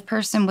 competitive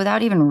person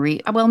without even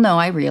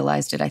I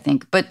realized it, I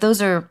think. But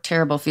those are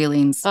terrible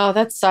feelings. Oh,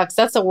 that sucks.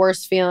 That's the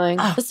worst feeling.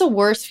 That's the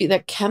worst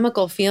that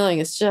chemical feeling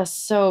is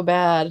just so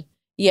bad.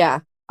 Yeah.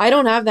 I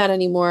don't have that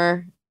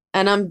anymore.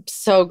 And I'm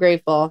so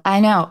grateful. I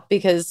know.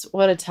 Because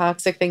what a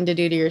toxic thing to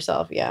do to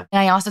yourself. Yeah. And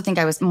I also think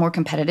I was more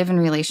competitive in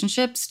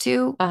relationships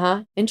too.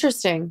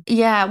 Interesting.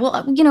 Yeah.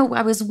 Well,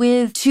 I was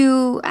with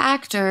 2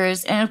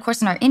 actors. And of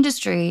course, in our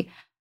industry,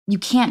 you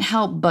can't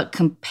help but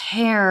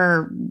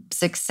compare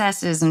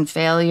successes and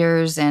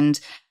failures. And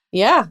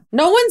yeah,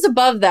 no one's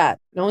above that.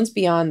 No one's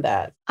beyond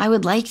that. I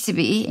would like to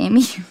be,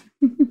 Amy.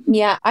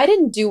 Yeah, I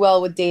didn't do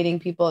well with dating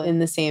people in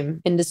the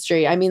same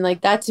industry. I mean,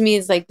 like that to me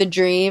is like the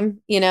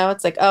dream,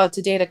 it's like, oh,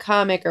 to date a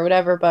comic or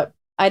whatever, but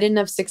I didn't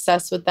have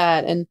success with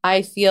that. And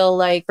I feel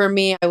like for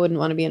me, I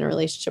wouldn't want to be in a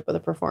relationship with a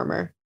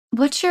performer.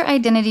 What's your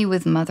identity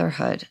with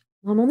motherhood?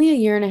 I'm only a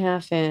year and a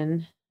half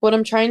in. What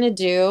I'm trying to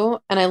do,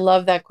 and I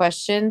love that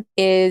question,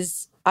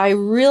 is I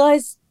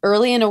realized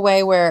early in a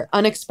way where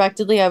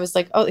unexpectedly I was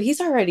like, oh, he's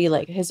already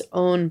like his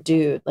own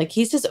dude. Like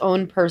he's his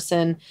own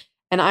person.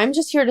 And I'm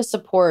just here to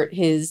support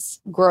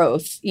his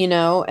growth,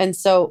 And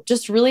so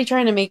just really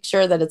trying to make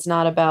sure that it's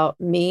not about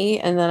me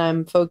and that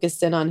I'm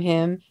focused in on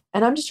him.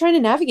 And I'm just trying to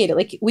navigate it.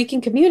 Like we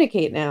can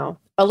communicate now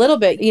a little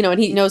bit, and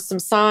he knows some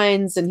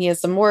signs and he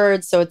has some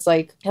words. So it's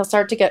like, he'll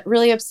start to get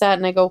really upset.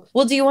 And I go,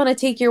 well, do you want to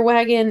take your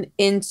wagon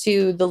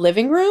into the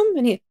living room?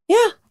 And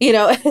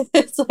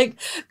it's like,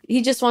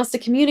 he just wants to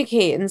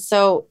communicate. And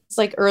so it's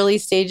like early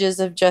stages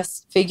of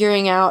just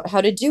figuring out how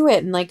to do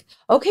it. And like,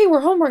 okay, we're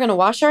home. We're going to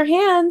wash our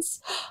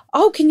hands.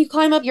 Oh, can you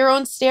climb up your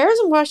own stairs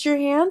and wash your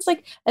hands?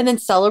 Like, and then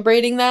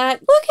celebrating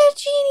that. Look at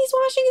Gene. He's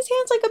washing his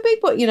hands like a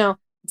big boy,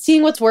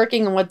 seeing what's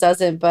working and what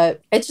doesn't, but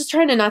it's just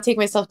trying to not take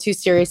myself too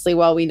seriously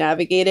while we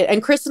navigate it.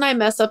 And Chris and I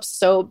mess up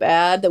so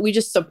bad that we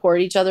just support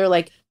each other.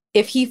 Like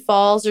if he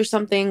falls or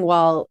something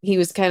while he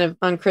was kind of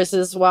on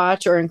Chris's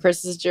watch or in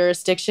Chris's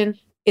jurisdiction,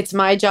 it's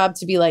my job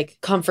to be like,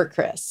 comfort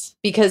Chris.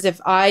 Because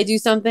if I do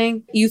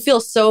something, you feel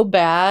so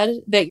bad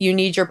that you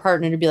need your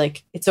partner to be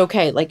like, it's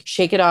okay, like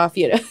shake it off,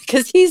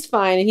 because he's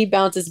fine and he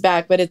bounces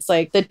back. But it's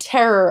like the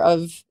terror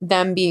of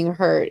them being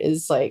hurt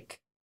is like,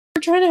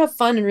 we're trying to have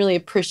fun and really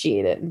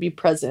appreciate it and be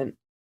present.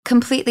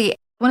 Completely.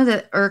 One of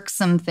the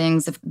irksome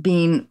things of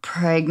being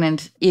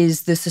pregnant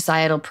is the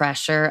societal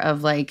pressure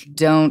of like,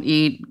 don't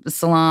eat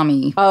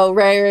salami. Oh,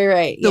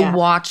 right. The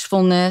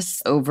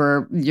watchfulness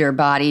over your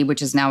body,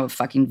 which is now a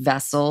fucking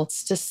vessel.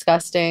 It's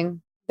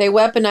disgusting. They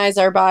weaponize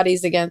our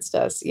bodies against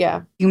us.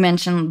 Yeah. You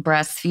mentioned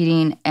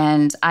breastfeeding,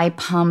 and I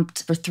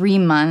pumped for 3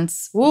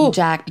 months. Ooh.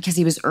 Jack, because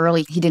he was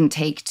early, he didn't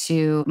take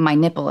to my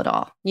nipple at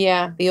all.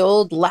 Yeah. The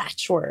old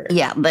latch word.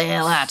 Yeah, the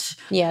latch.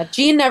 Yeah.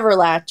 Gene never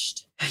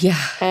latched.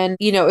 Yeah. And,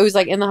 it was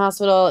like in the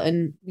hospital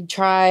and we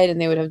tried and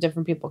they would have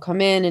different people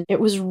come in. And it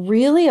was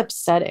really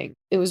upsetting.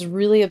 It was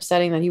really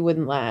upsetting that he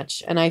wouldn't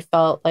latch. And I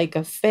felt like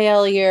a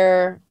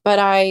failure. But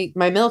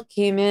my milk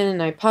came in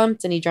and I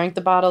pumped and he drank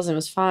the bottles and it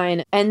was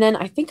fine. And then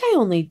I think I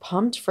only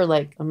pumped for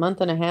like a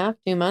month and a half,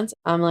 2 months.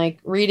 I'm like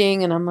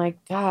reading and I'm like,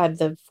 God,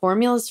 the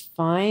formula's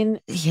fine.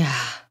 Yeah.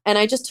 And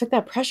I just took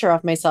that pressure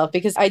off myself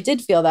because I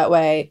did feel that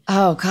way.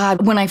 Oh,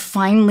 God. When I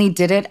finally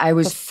did it, I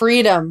was... The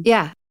freedom.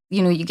 Yeah.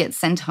 You get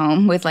sent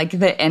home with like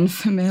the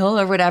Enfamil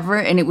or whatever,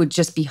 and it would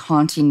just be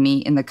haunting me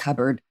in the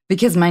cupboard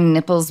because my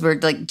nipples were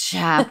like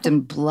chapped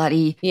and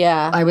bloody.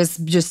 Yeah. I was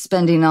just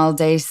spending all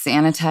day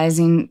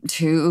sanitizing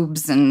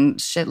tubes and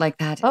shit like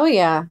that. Oh,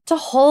 yeah. It's a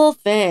whole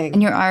thing.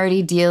 And you're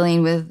already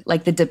dealing with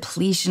like the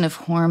depletion of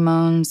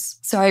hormones.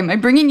 Sorry, am I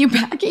bringing you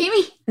back,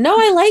 Amy? No,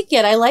 I like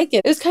it. I like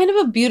it. It was kind of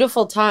a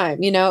beautiful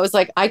time. You know, it was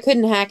like I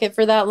couldn't hack it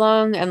for that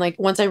long. And like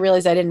once I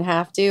realized I didn't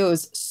have to, it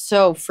was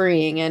so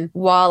freeing. And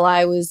while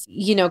I was,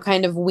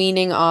 kind of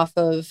weaning off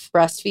of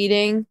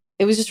breastfeeding,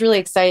 it was just really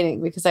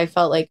exciting because I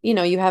felt like,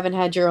 you haven't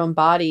had your own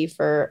body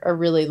for a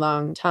really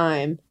long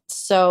time.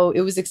 So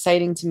it was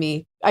exciting to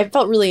me. I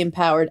felt really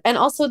empowered. And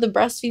also the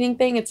breastfeeding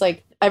thing, it's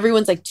like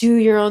everyone's like, do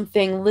your own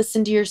thing,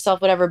 listen to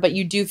yourself, whatever. But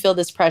you do feel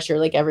this pressure,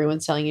 like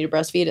everyone's telling you to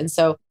breastfeed. And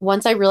so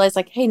once I realized,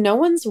 like, hey, no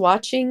one's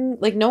watching,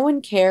 like, no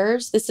one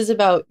cares. This is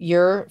about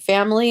your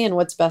family and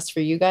what's best for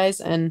you guys.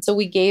 And so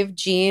we gave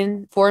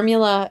Jean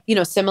formula,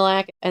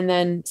 Similac, and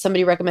then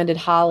somebody recommended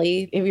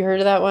Holly. Have you heard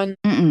of that one?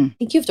 Mm-mm. I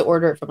think you have to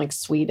order it from like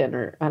Sweden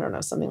or I don't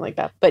know, something like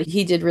that. But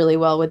he did really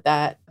well with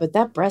that. But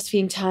that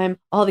breastfeeding time,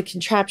 all the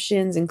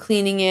contraptions and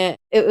cleaning it,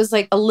 it was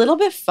like a little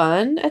bit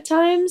fun at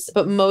times,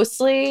 but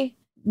mostly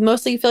you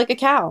feel like a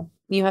cow.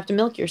 You have to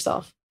milk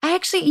yourself. I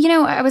actually,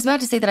 I was about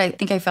to say that I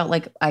think I felt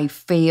like I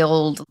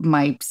failed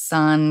my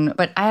son,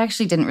 but I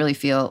actually didn't really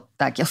feel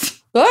that guilty.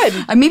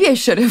 Good. Maybe I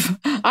should have.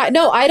 I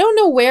don't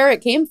know where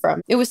it came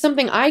from. It was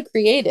something I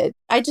created.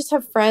 I just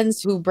have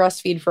friends who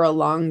breastfeed for a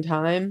long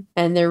time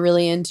and they're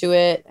really into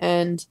it.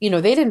 And,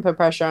 they didn't put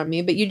pressure on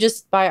me, but you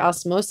just by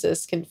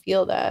osmosis can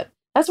feel that.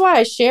 That's why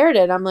I shared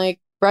it. I'm like,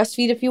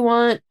 breastfeed if you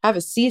want, have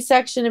a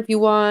C-section if you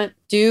want,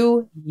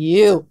 do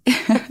you.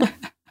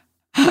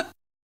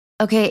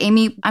 Okay,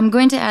 Amy, I'm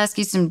going to ask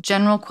you some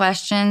general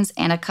questions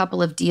and a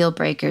couple of deal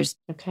breakers.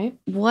 Okay.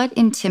 What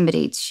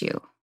intimidates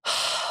you?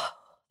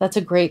 That's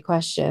a great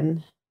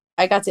question.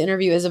 I got to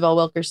interview Isabel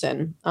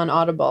Wilkerson on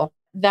Audible.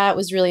 That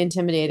was really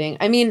intimidating.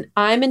 I mean,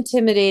 I'm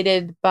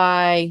intimidated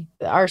by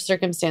our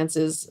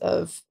circumstances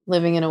of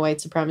living in a white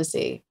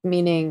supremacy,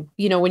 meaning,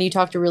 when you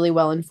talk to really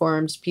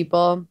well-informed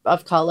people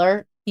of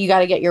color, you got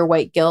to get your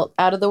white guilt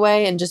out of the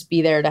way and just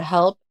be there to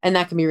help. And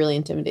that can be really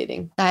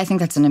intimidating. I think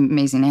that's an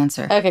amazing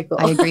answer. Okay, cool.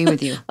 I agree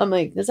with you. I'm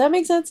like, does that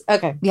make sense?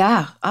 Okay.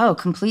 Yeah. Oh,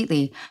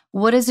 completely.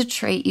 What is a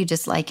trait you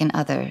dislike in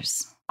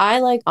others? I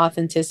like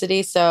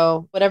authenticity.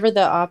 So whatever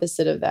the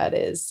opposite of that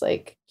is,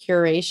 like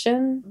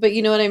curation. But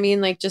you know what I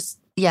mean? Like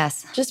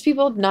Yes. Just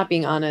people not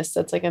being honest.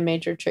 That's like a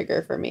major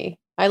trigger for me.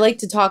 I like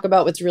to talk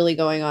about what's really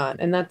going on.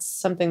 And that's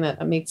something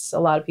that makes a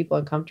lot of people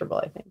uncomfortable,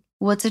 I think.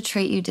 What's a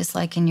trait you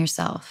dislike in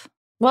yourself?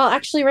 Well,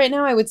 actually, right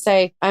now, I would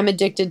say I'm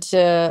addicted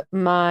to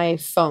my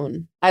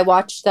phone. I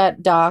watched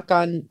that doc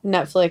on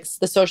Netflix,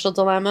 The Social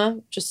Dilemma,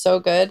 which is so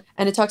good.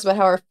 And it talks about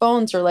how our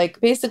phones are like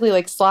basically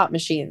like slot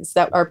machines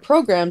that are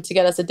programmed to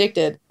get us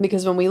addicted.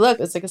 Because when we look,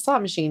 it's like a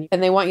slot machine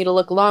and they want you to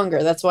look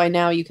longer. That's why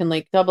now you can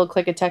like double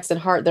click a text and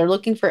heart. They're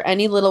looking for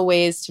any little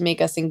ways to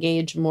make us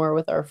engage more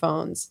with our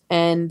phones.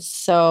 And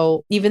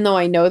so even though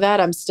I know that,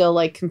 I'm still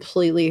like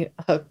completely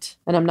hooked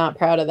and I'm not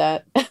proud of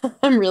that.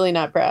 I'm really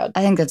not proud.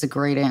 I think that's a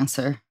great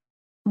answer.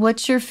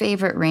 What's your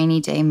favorite rainy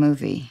day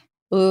movie?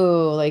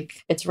 Ooh,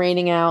 like it's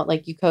raining out,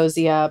 like you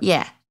cozy up.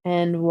 Yeah.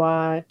 And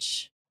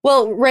watch.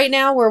 Well, right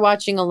now we're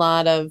watching a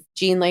lot of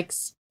Gene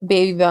likes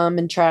Baby Bum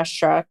and Trash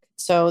Truck.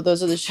 So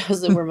those are the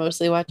shows that we're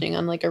mostly watching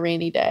on like a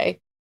rainy day.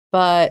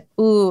 But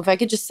ooh, if I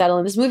could just settle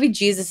in this movie,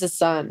 Jesus'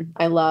 Son,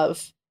 I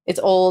love. It's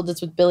old.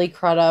 It's with Billy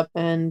Crudup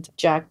and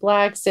Jack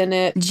Black's in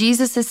it.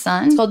 Jesus'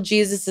 Son? It's called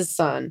Jesus'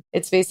 Son.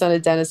 It's based on a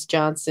Dennis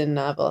Johnson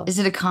novel. Is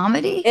it a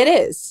comedy? It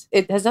is.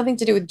 It has nothing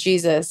to do with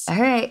Jesus. All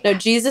right. No,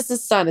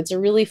 Jesus' Son. It's a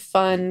really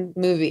fun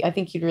movie. I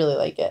think you'd really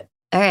like it.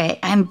 All right.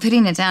 I'm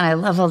putting it down. I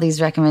love all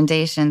these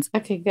recommendations.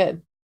 Okay,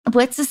 good.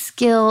 What's a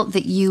skill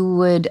that you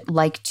would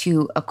like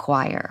to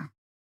acquire?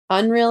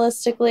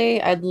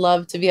 Unrealistically, I'd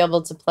love to be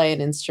able to play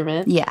an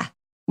instrument. Yeah.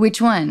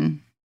 Which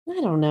one? I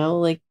don't know,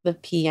 like the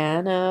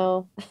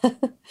piano.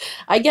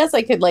 I guess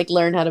I could like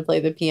learn how to play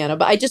the piano,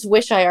 but I just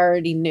wish I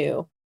already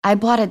knew. I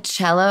bought a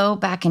cello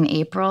back in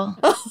April.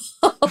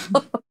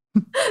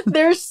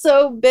 They're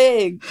so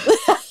big.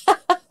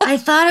 I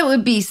thought it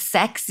would be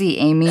sexy,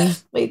 Amy.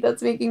 Wait,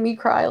 that's making me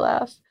cry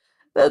laugh.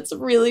 That's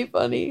really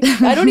funny.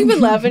 I don't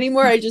even laugh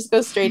anymore. I just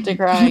go straight to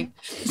crying.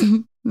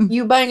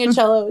 You buying a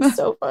cello is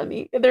so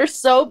funny. They're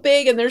so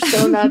big and they're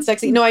so not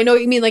sexy. No, I know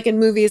what you mean. Like in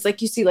movies,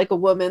 like you see like a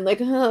woman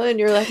like, and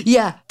you're like,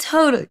 yeah,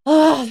 totally.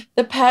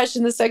 The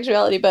passion, the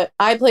sexuality. But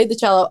I played the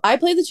cello. I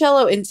played the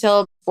cello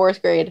until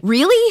 4th grade.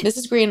 Really?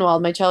 Mrs.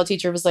 Greenwald, my cello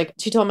teacher, was like,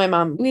 she told my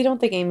mom, we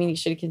don't think Amy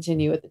should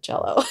continue with the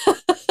cello.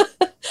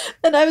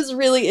 And I was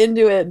really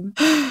into it.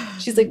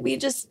 She's like, we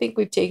just think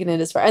we've taken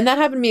it as far. And that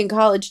happened to me in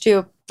college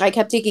too. I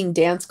kept taking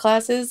dance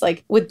classes,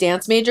 like with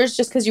dance majors,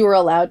 just because you were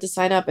allowed to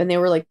sign up. And they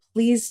were like,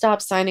 please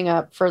stop signing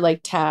up for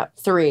like TAP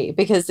 3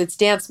 because it's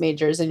dance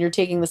majors and you're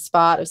taking the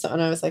spot of someone.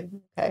 And I was like,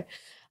 okay.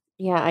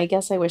 Yeah, I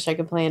guess I wish I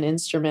could play an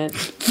instrument.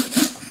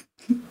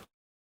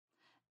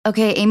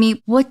 Okay,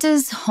 Amy, what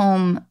does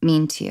home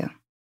mean to you?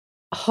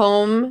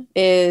 Home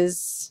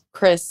is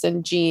Chris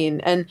and Jean.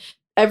 And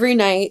every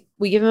night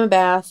we give him a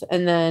bath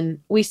and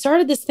then we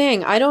started this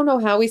thing. I don't know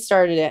how we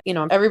started it. You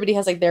know, everybody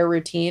has like their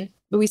routine.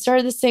 But we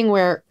started this thing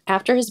where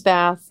after his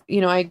bath,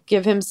 I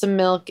give him some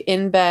milk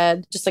in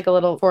bed, just like a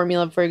little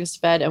formula before he goes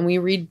to bed. And we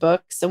read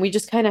books and we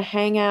just kind of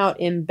hang out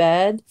in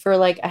bed for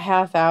like a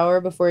half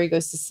hour before he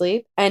goes to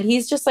sleep. And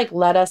he's just like,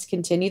 let us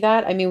continue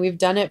that. I mean, we've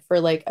done it for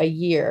like a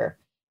year.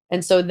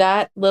 And so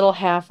that little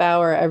half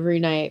hour every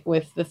night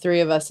with the three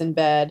of us in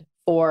bed,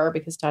 4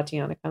 because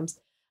Tatiana comes.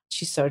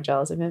 She's so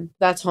jealous of him.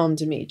 That's home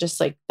to me. Just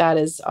like that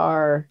is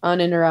our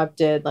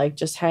uninterrupted, like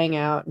just hang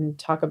out and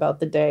talk about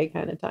the day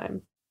kind of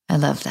time. I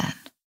love that.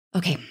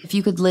 Okay. If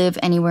you could live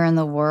anywhere in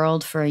the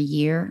world for a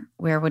year,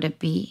 where would it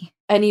be?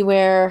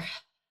 Anywhere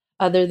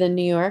other than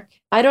New York?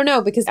 I don't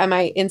know, because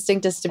my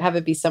instinct is to have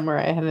it be somewhere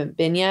I haven't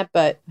been yet,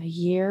 but a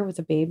year with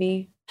a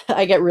baby,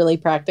 I get really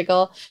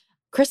practical.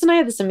 Chris and I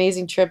had this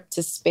amazing trip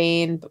to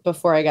Spain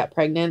before I got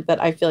pregnant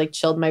that I feel like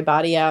chilled my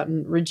body out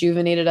and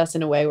rejuvenated us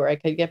in a way where I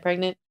could get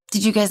pregnant.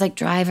 Did you guys like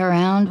drive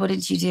around? What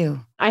did you do?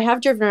 I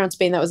have driven around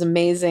Spain. That was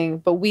amazing.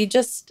 But we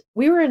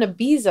were in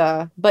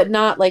Ibiza, but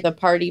not like the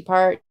party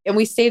part. And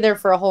we stayed there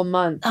for a whole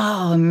month.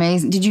 Oh,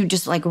 amazing. Did you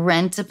just like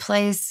rent a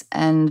place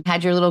and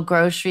had your little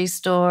grocery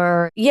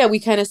store? Yeah, we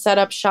kind of set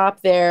up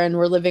shop there and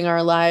we're living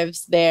our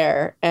lives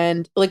there.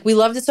 And like, we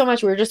loved it so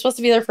much. We were just supposed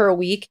to be there for a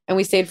week and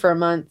we stayed for a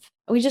month.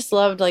 We just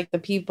loved like the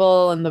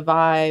people and the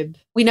vibe.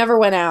 We never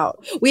went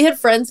out. We had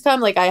friends come.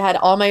 Like I had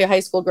all my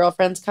high school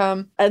girlfriends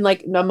come and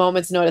like a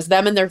moment's notice,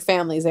 them and their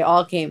families, they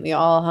all came. We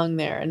all hung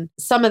there. And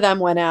some of them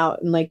went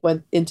out and like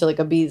went into like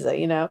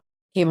Ibiza,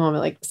 came home at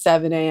like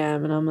 7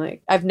 a.m. And I'm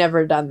like, I've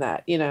never done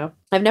that,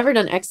 I've never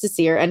done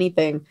ecstasy or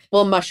anything.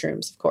 Well,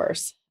 mushrooms, of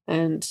course.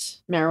 And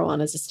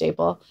marijuana is a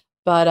staple.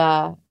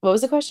 But what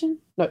was the question?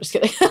 No, just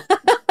kidding.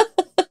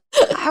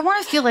 I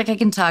want to feel like I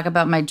can talk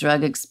about my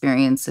drug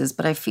experiences,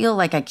 but I feel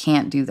like I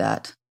can't do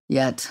that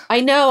yet. I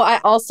know. I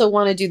also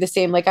want to do the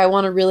same. Like I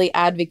want to really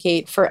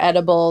advocate for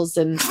edibles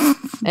and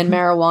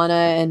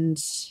marijuana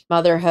and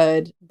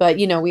motherhood. But,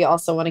 we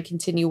also want to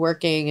continue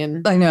working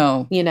and I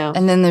know.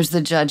 And then there's the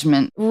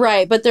judgment.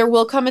 Right. But there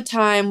will come a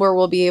time where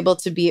we'll be able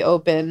to be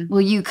open. Will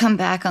you come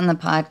back on the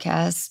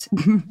podcast?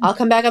 I'll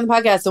come back on the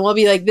podcast and we'll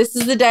be like, this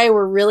is the day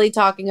we're really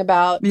talking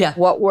about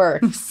what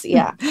works.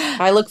 Yeah.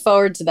 I look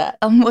forward to that.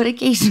 On what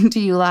occasion do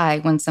you lie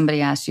when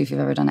somebody asks you if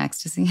you've ever done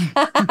ecstasy?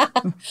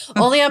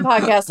 Only on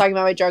podcasts talking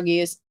about my drug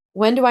use.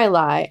 When do I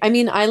lie? I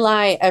mean, I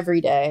lie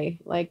every day,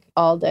 like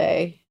all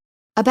day.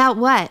 About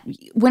what?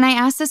 When I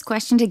ask this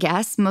question to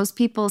guests, most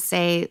people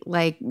say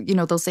like,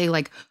 they'll say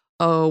like,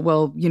 oh,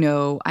 well,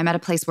 I'm at a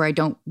place where I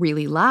don't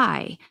really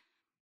lie.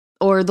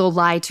 Or they'll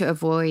lie to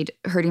avoid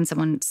hurting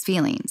someone's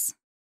feelings.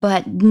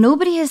 But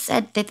nobody has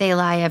said that they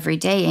lie every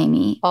day,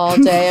 Amy. All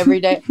day, every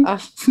day.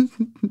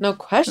 No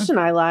question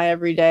I lie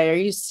every day. Are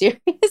you serious?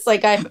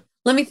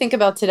 Let me think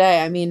about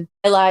today. I mean,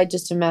 I lied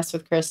just to mess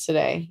with Chris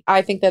today.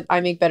 I think that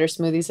I make better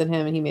smoothies than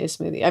him and he made a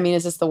smoothie. I mean,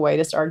 is this the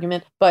whitest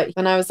argument? But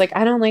when I was like,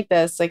 I don't like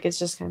this. Like, it's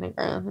just kind of,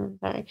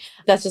 sorry.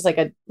 That's just like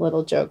a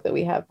little joke that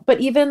we have. But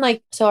even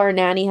like, so our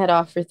nanny had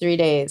off for 3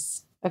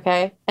 days.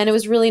 Okay. And it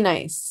was really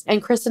nice.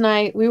 And Chris and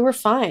I, we were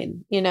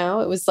fine. It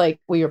was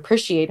like, we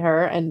appreciate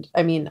her. And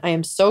I mean, I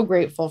am so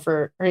grateful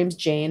for her name's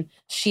Jane.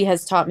 She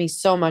has taught me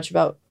so much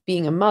about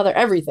being a mother,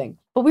 everything.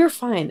 But we were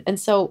fine. And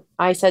so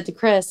I said to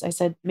Chris,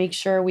 make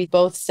sure we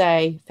both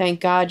say, thank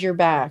God you're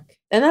back.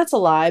 And that's a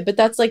lie, but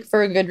that's like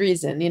for a good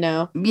reason,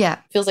 Yeah.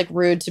 Feels like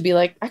rude to be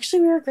like,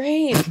 actually, we were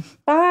great.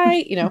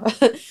 Bye.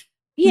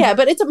 Yeah,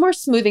 but it's more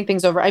smoothing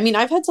things over. I mean,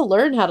 I've had to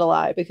learn how to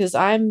lie because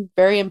I'm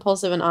very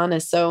impulsive and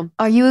honest. So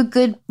are you a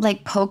good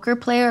like poker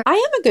player? I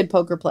am a good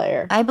poker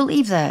player. I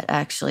believe that,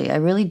 actually. I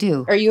really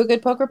do. Are you a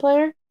good poker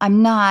player?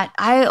 I'm not.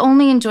 I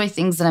only enjoy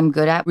things that I'm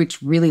good at,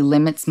 which really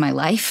limits my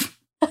life.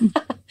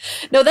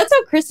 No, that's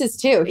how Chris is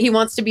too. He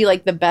wants to be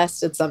like the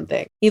best at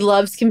something. He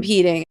loves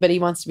competing, but he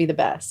wants to be the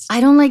best. I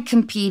don't like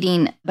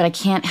competing, but I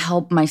can't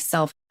help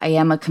myself. I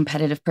am a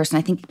competitive person.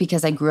 I think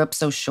because I grew up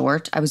so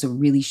short, I was a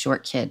really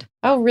short kid.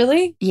 Oh,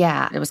 really?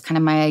 Yeah, it was kind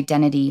of my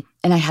identity.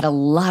 And I had a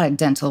lot of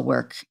dental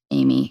work,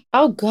 Amy.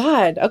 Oh,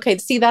 God. Okay.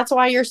 See, that's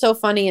why you're so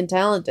funny and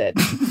talented.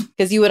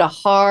 Because you had a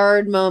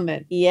hard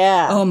moment.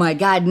 Yeah. Oh, my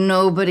God.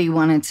 Nobody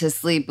wanted to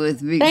sleep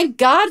with me. Thank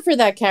God for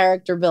that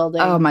character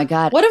building. Oh, my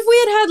God. What if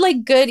we had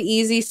like good,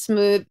 easy,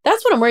 smooth?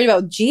 That's what I'm worried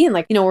about Gene.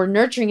 Like, we're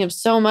nurturing him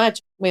so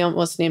much. We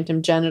almost named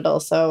him Genital.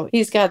 So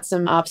he's got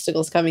some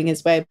obstacles coming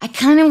his way. I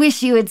kind of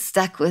wish you had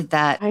stuck with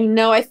that. I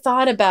know. I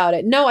thought about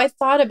it. No, I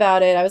thought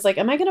about it. I was like,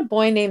 am I going to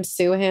boy name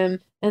Sue him?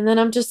 And then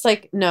I'm just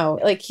like, no,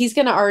 like he's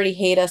going to already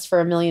hate us for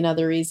a million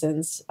other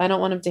reasons. I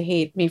don't want him to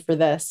hate me for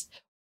this.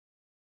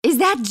 Is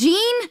that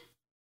Gene?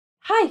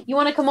 Hi, you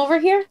want to come over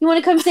here? You want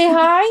to come say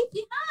hi?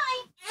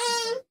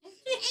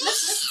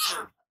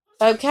 Hi.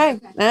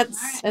 Okay, that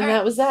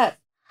was that.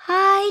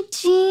 Hi,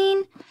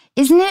 Gene.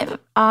 Isn't it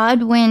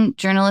odd when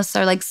journalists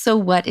are like, so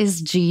what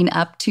is Gene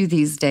up to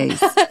these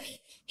days?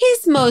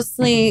 He's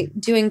mostly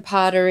doing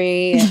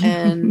pottery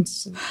and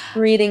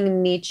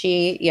reading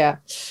Nietzsche. Yeah.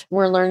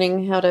 We're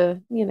learning how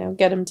to,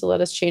 get him to let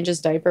us change his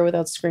diaper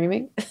without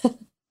screaming.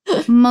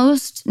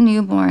 Most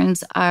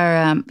newborns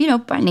are,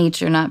 by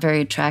nature, not very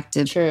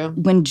attractive. True.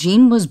 When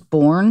Gene was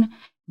born,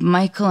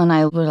 Michael and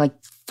I were like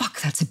fuck,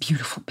 that's a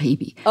beautiful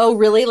baby. Oh,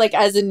 really? Like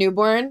as a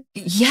newborn?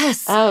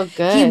 Yes. Oh,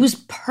 good. He was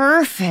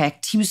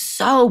perfect. He was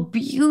so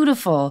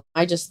beautiful.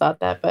 I just thought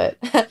that, but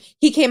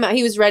he came out.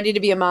 He was ready to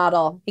be a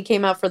model. He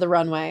came out for the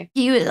runway.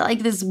 He was like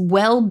this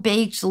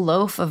well-baked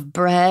loaf of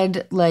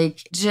bread,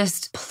 like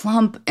just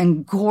plump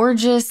and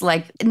gorgeous,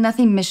 like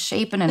nothing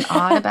misshapen and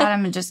odd about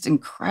him, and just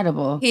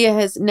incredible. He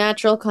has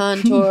natural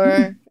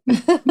contour.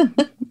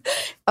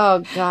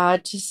 Oh,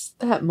 God, just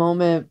that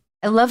moment.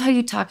 I love how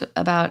you talk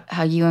about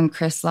how you and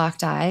Chris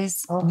locked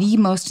eyes. Oh. The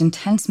most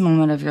intense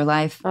moment of your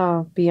life.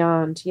 Oh,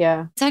 beyond.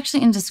 Yeah, It's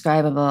actually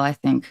indescribable, I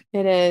think.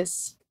 it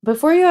is.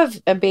 Before you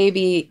have a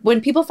baby,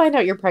 when people find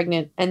out you're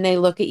pregnant and they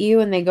look at you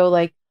and they go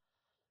like,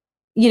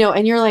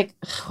 and you're like,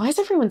 why is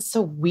everyone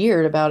so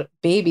weird about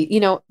baby?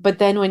 But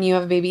then when you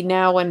have a baby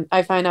now, when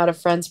I find out a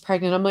friend's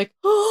pregnant, I'm like,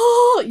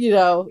 oh,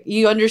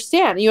 you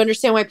understand. You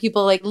understand why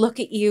people like look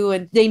at you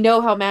and they know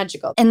how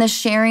magical. And the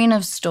sharing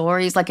of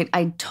stories, like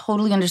I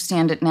totally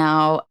understand it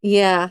now.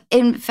 Yeah.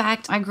 In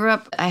fact,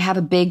 I have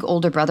a big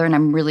older brother and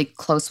I'm really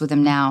close with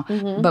him now,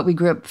 but we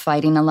grew up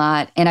fighting a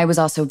lot. And I was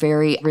also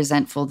very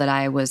resentful that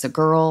I was a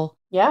girl.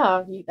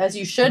 Yeah, as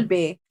you should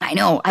be. I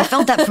know. I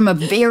felt that from a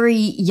very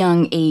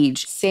young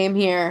age. Same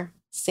here.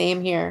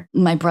 Same here.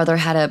 My brother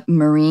had a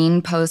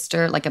Marine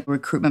poster, like a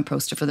recruitment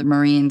poster for the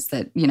Marines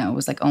that,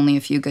 was like only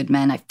a few good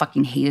men. I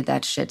fucking hated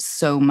that shit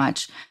so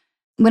much.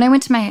 When I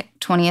went to my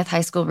 20th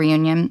high school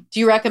reunion.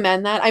 Do you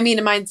recommend that? I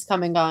mean, mine's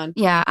come and gone.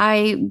 Yeah,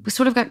 I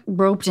sort of got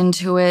roped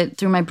into it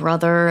through my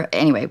brother.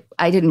 Anyway,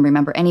 I didn't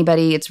remember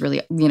anybody. It's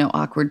really,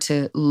 awkward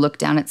to look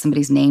down at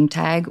somebody's name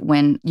tag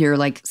when you're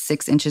like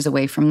 6 inches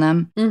away from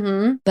them.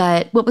 Mm-hmm.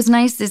 But what was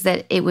nice is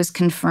that it was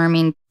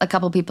confirming. A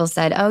couple people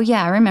said, oh,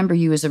 yeah, I remember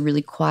you as a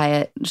really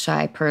quiet,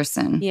 shy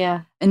person.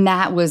 Yeah. And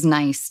that was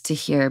nice to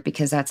hear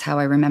because that's how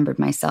I remembered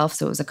myself.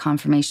 So it was a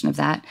confirmation of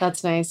that.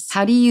 That's nice.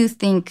 How do you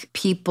think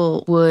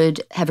people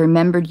would have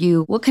remembered you?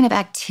 What kind of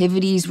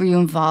activities were you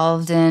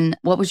involved in?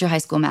 What was your high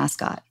school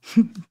mascot?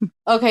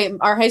 Okay,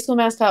 our high school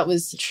mascot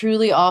was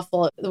truly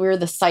awful. We were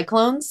the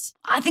Cyclones.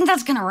 I think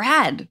that's kind of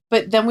rad.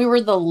 But then we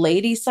were the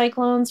Lady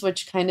Cyclones,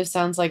 which kind of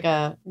sounds like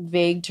a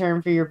vague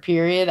term for your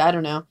period. I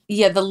don't know.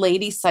 Yeah, the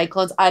Lady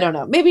Cyclones. I don't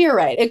know. Maybe you're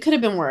right. It could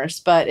have been worse,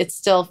 but it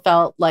still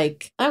felt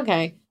like,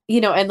 okay.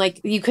 And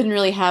like you couldn't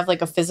really have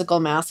like a physical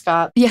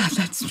mascot. Yeah,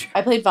 that's true.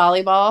 I played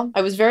volleyball.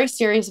 I was very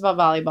serious about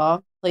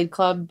volleyball. Played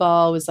club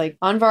ball, was like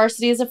on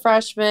varsity as a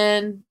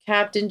freshman,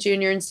 captain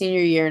junior and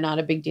senior year, not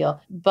a big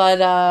deal.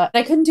 But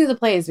I couldn't do the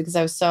plays because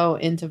I was so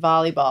into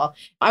volleyball.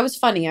 I was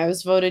funny. I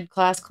was voted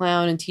class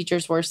clown and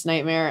teacher's worst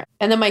nightmare.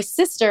 And then my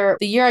sister,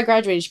 the year I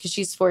graduated, because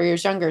she's 4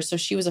 years younger, so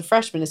she was a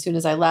freshman as soon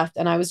as I left.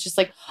 And I was just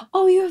like,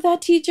 oh, you have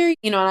that teacher?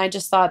 And I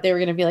just thought they were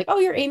going to be like, oh,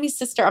 you're Amy's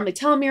sister. I'm like,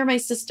 tell them you're my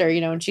sister,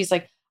 and she's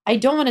like, I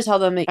don't want to tell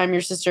them I'm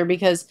your sister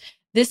because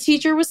this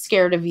teacher was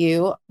scared of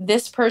you.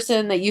 This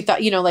person that you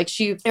thought,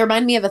 it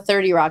reminded me of a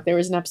 30 Rock. There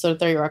was an episode of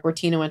 30 Rock where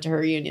Tina went to her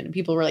reunion and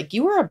people were like,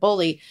 you were a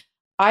bully.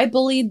 I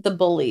bullied the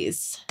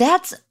bullies.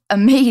 That's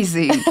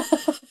amazing.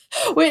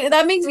 Wait,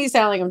 that makes me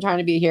sound like I'm trying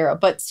to be a hero.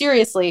 But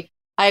seriously,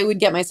 I would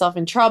get myself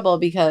in trouble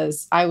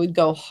because I would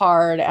go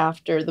hard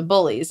after the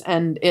bullies.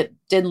 And it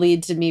did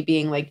lead to me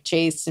being like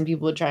chased and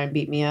people would try and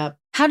beat me up.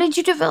 How did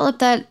you develop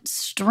that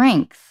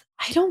strength?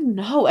 I don't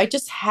know. I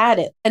just had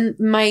it. And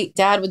my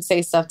dad would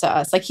say stuff to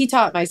us. Like he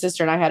taught my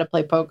sister and I how to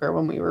play poker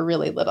when we were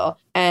really little.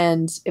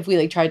 And if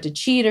we tried to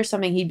cheat or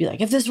something, he'd be like,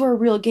 if this were a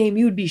real game,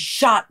 you would be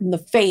shot in the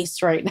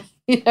face right now.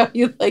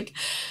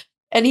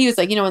 And he was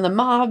like, in the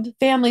mob,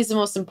 family is the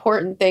most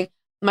important thing.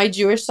 My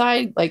Jewish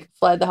side,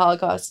 fled the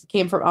Holocaust,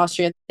 came from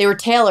Austria. They were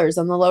tailors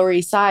on the Lower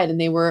East Side and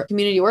they were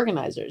community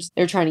organizers.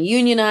 They were trying to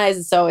unionize.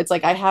 And so it's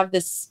like, I have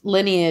this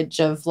lineage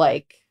of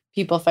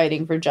people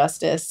fighting for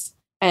justice.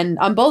 And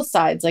on both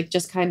sides,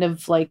 just kind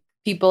of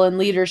people in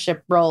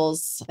leadership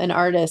roles and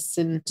artists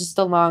and just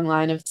a long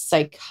line of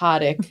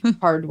psychotic,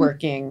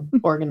 hardworking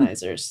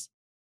organizers.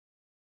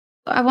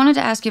 I wanted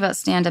to ask you about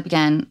stand-up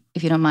again,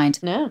 if you don't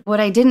mind. No. What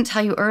I didn't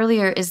tell you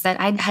earlier is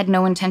that I had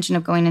no intention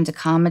of going into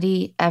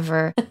comedy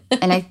ever.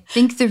 And I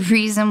think the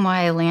reason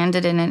why I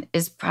landed in it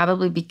is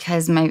probably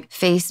because my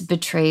face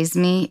betrays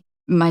me.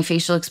 My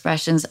facial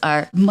expressions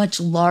are much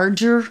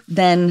larger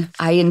than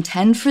I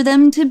intend for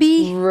them to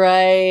be.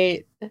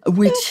 Right.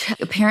 Which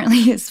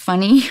apparently is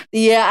funny.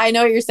 Yeah, I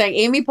know what you're saying.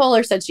 Amy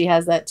Poehler said she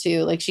has that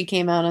too. She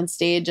came out on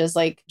stage as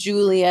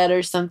Juliet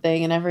or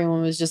something and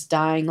everyone was just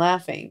dying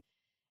laughing.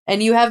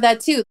 And you have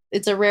that too.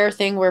 It's a rare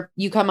thing where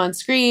you come on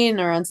screen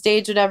or on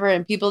stage, whatever,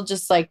 and people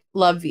just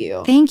love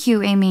you. Thank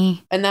you,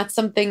 Amy. And that's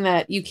something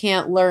that you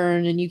can't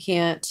learn and you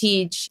can't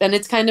teach. And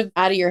it's kind of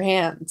out of your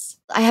hands.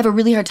 I have a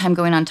really hard time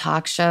going on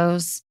talk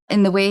shows.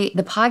 And the way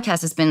the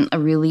podcast has been a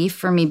relief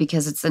for me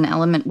because it's an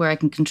element where I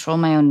can control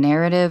my own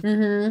narrative.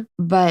 Mm-hmm.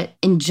 But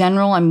in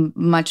general, I'm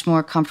much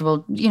more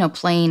comfortable,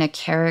 playing a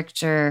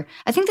character.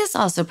 I think this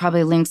also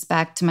probably links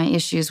back to my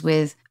issues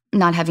with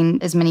not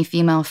having as many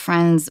female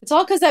friends. It's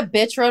all because that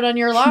bitch wrote on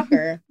your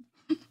locker.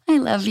 I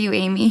love you,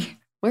 Amy.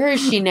 Where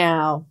is she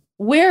now?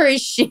 Where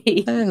is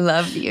she? I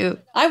love you.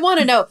 I want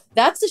to know.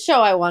 That's the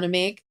show I want to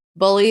make.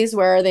 Bullies,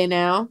 where are they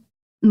now?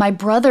 My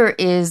brother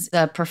is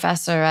a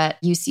professor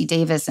at UC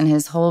Davis, and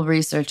his whole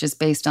research is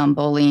based on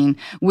bullying,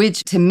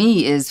 which to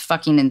me is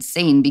fucking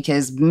insane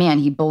because, man,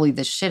 he bullied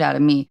the shit out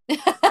of me.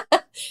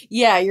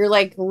 Yeah, you're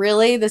like,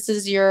 really? This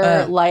is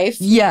your life?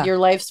 Yeah. Your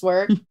life's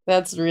work?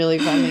 That's really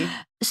funny.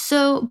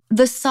 So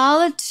the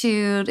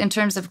solitude in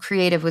terms of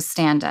creative was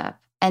stand-up,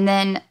 and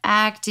then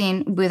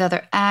acting with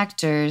other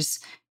actors.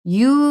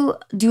 You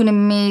do an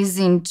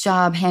amazing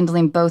job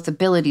handling both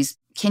abilities.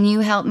 Can you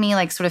help me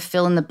like sort of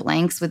fill in the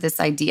blanks with this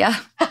idea?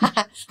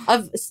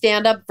 Of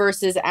stand-up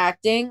versus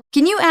acting?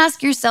 Can you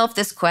ask yourself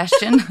this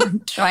question?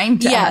 I'm trying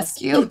to ask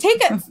you.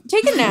 Take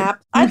a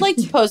nap. I'd like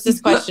to pose this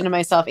question to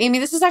myself. Amy,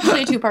 this is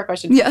actually a two-part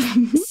question. Yeah.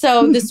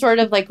 So this sort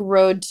of like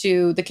road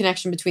to the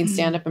connection between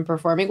stand-up and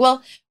performing.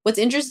 Well, what's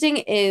interesting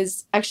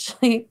is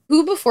actually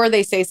who before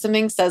they say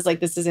something says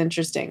like, this is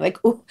interesting.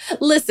 Like, ooh,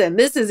 listen,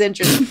 this is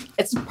interesting.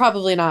 It's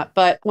probably not.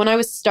 But when I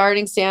was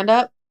starting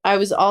stand-up, I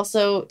was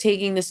also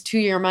taking this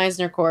 2-year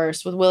Meisner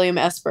course with William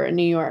Esper in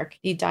New York.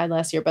 He died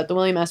last year, but the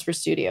William Esper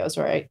Studios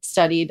where I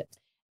studied.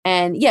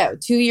 And yeah,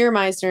 2-year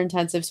Meisner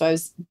intensive. So I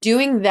was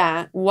doing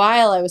that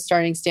while I was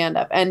starting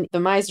stand-up. And the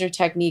Meisner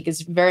technique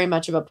is very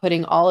much about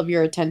putting all of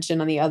your attention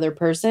on the other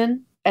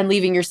person and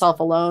leaving yourself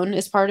alone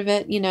is part of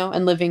it, you know,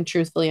 and living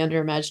truthfully under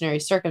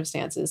imaginary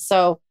circumstances.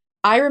 So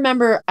I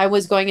remember I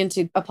was going in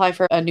to apply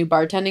for a new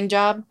bartending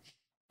job.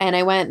 And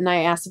I went and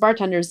I asked the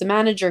bartender, is the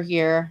manager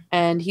here?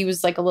 And he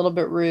was like a little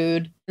bit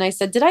rude. And I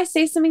said, did I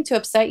say something to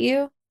upset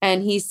you?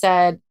 And he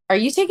said, are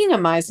you taking a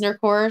Meisner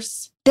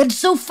course? That's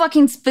so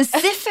fucking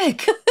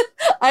specific.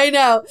 I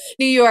know.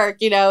 New York,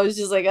 you know, it was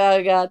just like,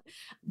 oh God.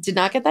 Did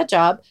not get that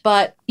job.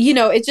 But, you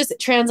know, it just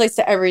translates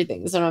to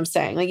everything is what I'm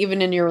saying. Like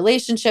even in your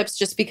relationships,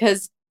 just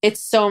because it's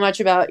so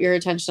much about your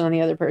attention on the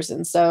other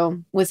person.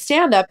 So with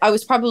stand-up, I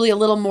was probably a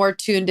little more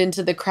tuned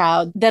into the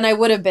crowd than I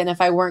would have been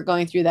if I weren't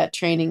going through that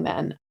training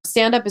then.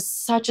 Stand-up is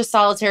such a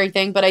solitary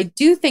thing, but I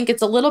do think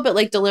it's a little bit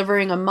like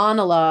delivering a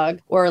monologue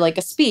or like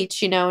a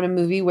speech, you know, in a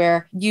movie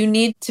where you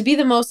need to be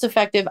the most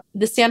effective.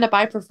 The stand-up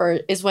I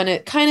prefer is when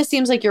it kind of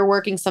seems like you're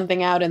working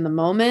something out in the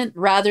moment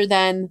rather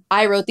than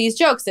I wrote these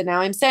jokes and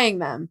now I'm saying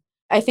them.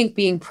 I think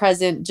being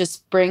present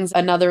just brings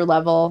another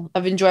level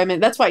of enjoyment.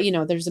 That's why, you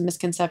know, there's a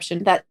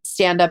misconception that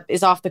stand-up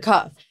is off the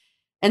cuff.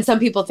 And some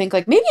people think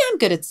like, maybe I'm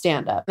good at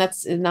stand-up.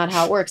 That's not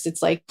how it works.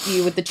 It's like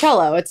you with the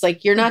cello. It's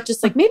like, you're not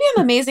just like, maybe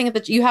I'm amazing at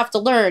that. You have to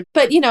learn.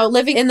 But, you know,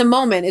 living in the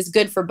moment is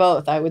good for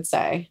both, I would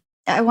say.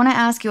 I want to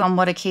ask you on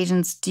what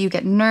occasions do you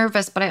get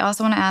nervous? But I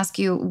also want to ask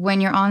you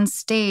when you're on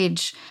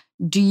stage,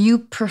 do you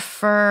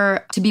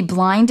prefer to be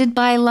blinded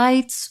by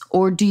lights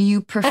or do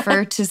you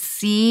prefer to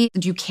see?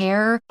 Do you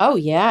care? Oh,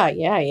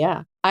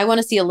 yeah. I want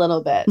to see a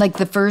little bit. Like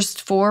the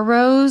first 4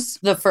 rows?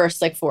 The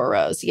first like 4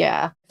 rows,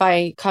 yeah. If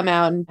I come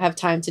out and have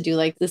time to do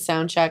like the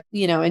sound check,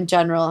 you know, in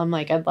general, I'm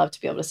like, I'd love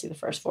to be able to see the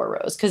first 4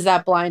 rows because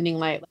that blinding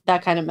light,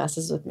 that kind of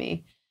messes with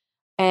me.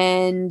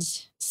 And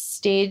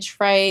stage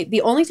fright,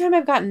 the only time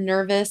I've gotten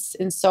nervous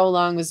in so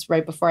long was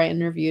right before I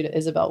interviewed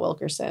Isabel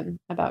Wilkerson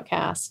about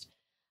Cast.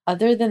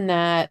 Other than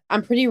that,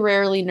 I'm pretty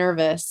rarely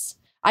nervous.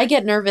 I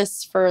get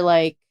nervous for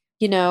like,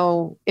 you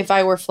know, if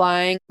I were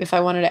flying, if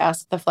I wanted to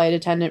ask the flight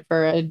attendant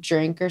for a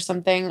drink or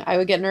something, I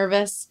would get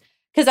nervous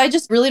because I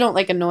just really don't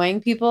like annoying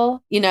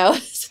people, you know?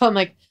 So I'm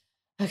like,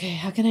 okay,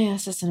 how can I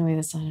ask this in a way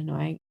that's not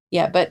annoying?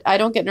 Yeah, but I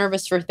don't get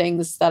nervous for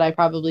things that I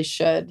probably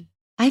should.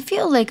 I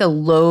feel like a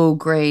low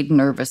grade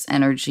nervous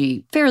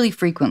energy fairly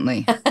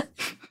frequently.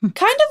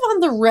 Kind of on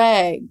the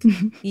reg.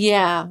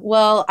 Yeah.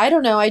 Well, I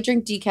don't know. I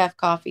drink decaf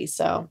coffee,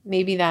 so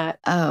maybe that.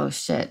 Oh,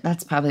 shit.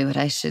 That's probably what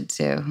I should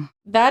do.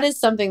 That is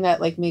something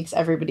that like makes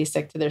everybody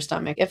sick to their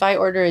stomach. If I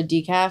order a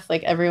decaf,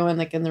 like everyone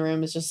like in the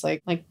room is just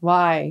like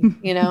why?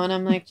 You know, and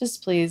I'm like,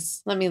 just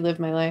please let me live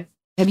my life.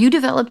 Have you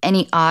developed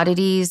any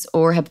oddities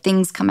or have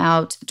things come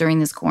out during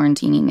this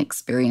quarantining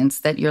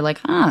experience that you're like,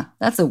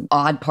 that's an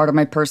odd part of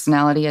my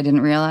personality I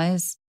didn't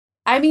realize?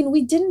 I mean,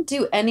 we didn't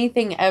do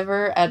anything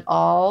ever at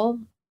all.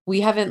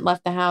 We haven't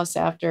left the house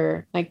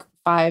after like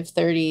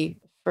 5:30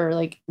 for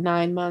like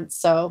 9 months.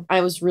 So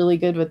I was really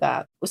good with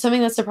that.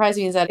 Something that surprised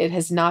me is that it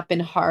has not been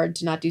hard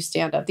to not do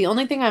stand-up. The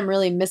only thing I'm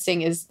really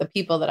missing is the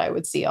people that I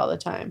would see all the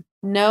time.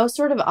 No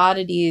sort of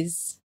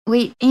oddities.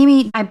 Wait,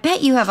 Amy, I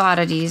bet you have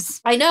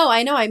oddities. I know,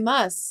 I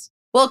must.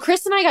 Well,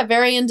 Chris and I got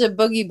very into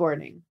boogie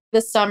boarding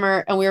this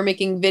summer and we were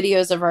making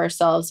videos of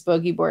ourselves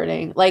boogie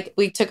boarding. Like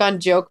we took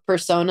on joke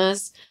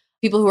personas.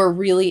 People who are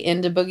really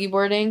into boogie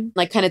boarding,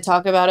 like kind of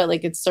talk about it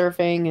like it's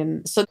surfing.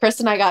 And so Chris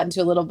and I got into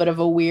a little bit of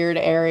a weird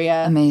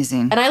area.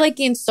 Amazing. And I like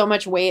gained so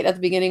much weight at the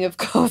beginning of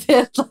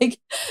COVID. Like,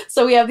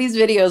 so we have these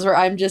videos where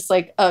I'm just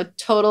like a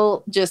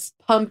total just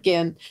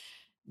pumpkin,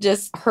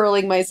 just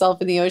hurling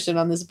myself in the ocean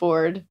on this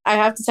board. I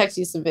have to text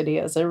you some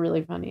videos. They're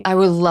really funny. I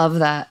would love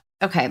that.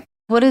 Okay.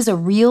 What is a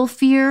real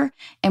fear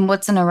and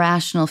what's an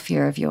irrational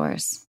fear of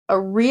yours? A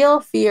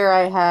real fear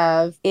I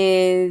have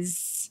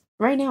is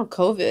right now,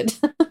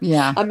 COVID.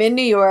 Yeah. I'm in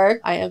New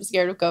York. I am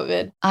scared of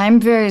COVID.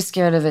 I'm very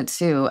scared of it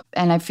too.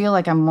 And I feel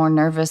like I'm more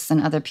nervous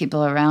than other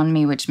people around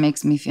me, which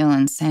makes me feel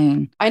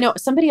insane. I know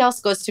somebody else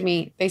goes to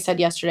me. They said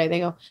yesterday, they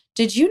go,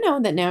 did you know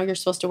that now you're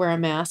supposed to wear a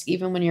mask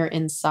even when you're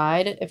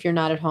inside if you're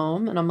not at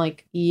home? And I'm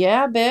like,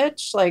 yeah,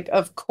 bitch. Like,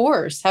 of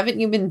course. Haven't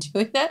you been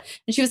doing that?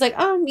 And she was like,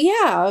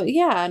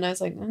 yeah. And I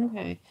was like,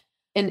 okay.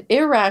 An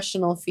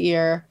irrational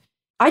fear.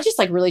 I just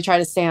like really try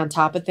to stay on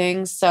top of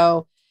things.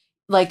 So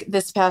like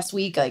this past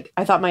week, like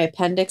I thought my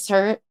appendix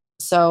hurt.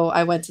 So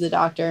I went to the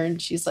doctor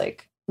and she's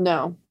like,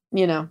 no,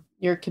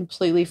 you're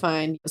completely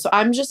fine. So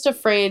I'm just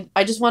afraid.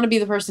 I just want to be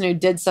the person who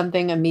did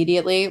something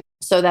immediately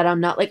so that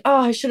I'm not like,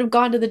 oh, I should have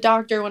gone to the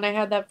doctor when I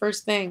had that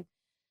first thing.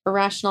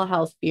 Irrational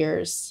health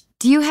fears.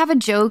 Do you have a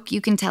joke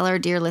you can tell our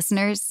dear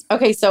listeners?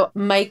 Okay, so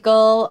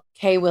Michael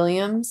K.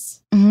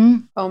 Williams,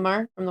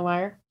 Omar from The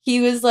Wire,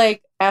 he was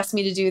like, asked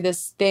me to do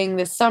this thing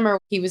this summer.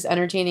 He was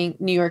entertaining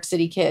New York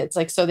City kids.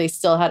 Like, so they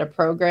still had a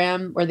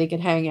program where they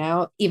could hang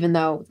out, even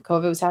though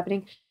COVID was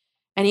happening.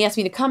 And he asked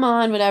me to come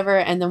on, whatever.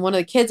 And then one of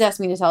the kids asked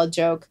me to tell a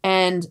joke.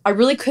 And I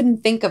really couldn't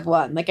think of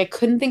one. Like, I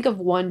couldn't think of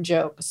one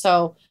joke.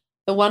 So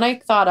the one I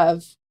thought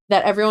of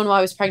that everyone while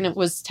I was pregnant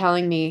was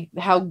telling me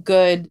how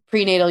good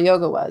prenatal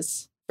yoga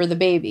was for the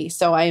baby.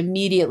 So I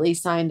immediately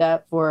signed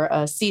up for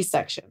a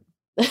C-section.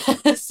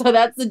 So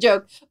that's the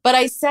joke. But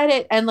I said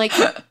it and like,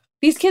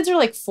 these kids are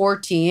like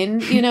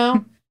 14,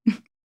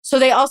 So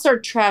they all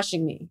start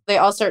trashing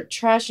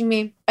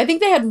me. I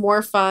think they had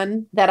more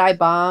fun that I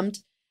bombed.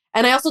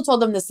 And I also told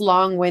them this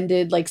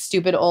long-winded, like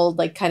stupid old,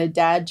 like kind of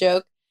dad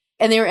joke.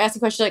 And they were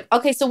asking questions like,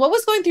 okay, so what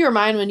was going through your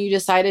mind when you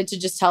decided to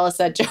just tell us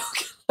that joke?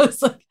 I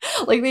was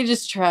like they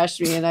just trashed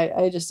me. And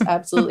I just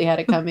absolutely had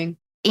it coming.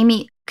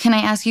 Amy, can I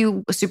ask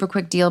you a super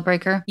quick deal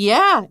breaker?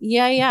 Yeah.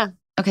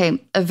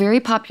 Okay, a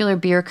very popular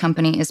beer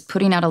company is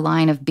putting out a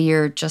line of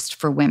beer just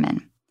for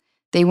women.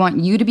 They want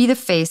you to be the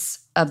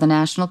face of the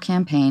national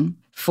campaign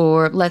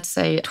for, let's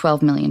say,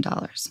 $12 million.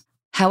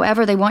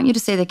 However, they want you to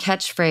say the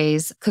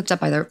catchphrase cooked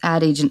up by their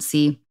ad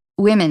agency,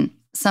 women,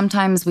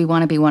 sometimes we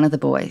want to be one of the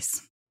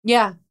boys.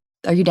 Yeah.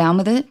 Are you down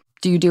with it?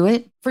 Do you do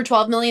it? For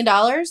 $12 million?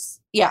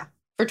 Yeah.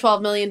 For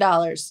 $12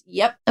 million.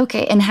 Yep.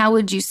 Okay, and how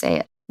would you say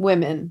it?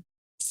 Women,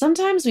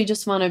 sometimes we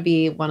just want to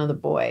be one of the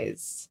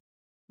boys.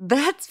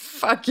 That's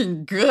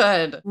fucking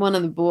good. One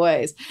of the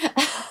boys.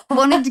 I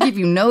wanted to give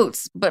you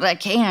notes, but I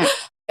can't.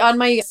 On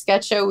my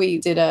sketch show, we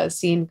did a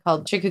scene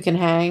called Chick Who Can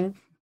Hang.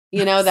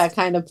 That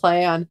kind of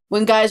play on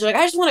when guys are like,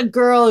 I just want a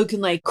girl who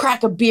can like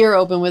crack a beer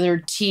open with her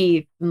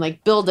teeth and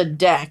like build a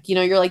deck.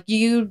 You're like,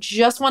 you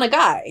just want a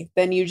guy.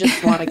 Then you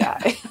just want a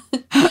guy.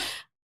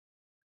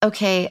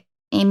 Okay,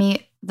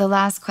 Amy, the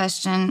last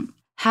question.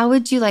 How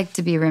would you like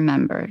to be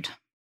remembered?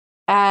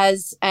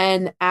 As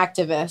an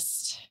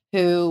activist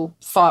who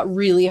fought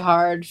really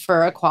hard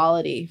for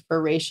equality,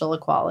 for racial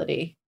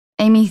equality.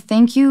 Amy,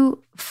 thank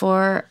you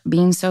for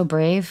being so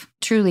brave,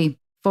 truly,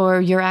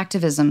 for your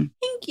activism.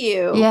 Thank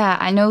you. Yeah,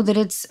 I know that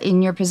it's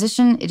in your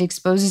position. It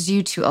exposes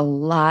you to a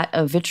lot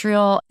of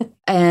vitriol,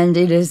 and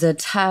it is a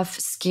tough,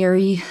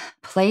 scary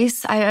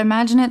place, I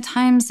imagine at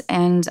times,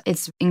 and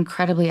it's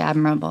incredibly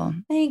admirable.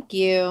 Thank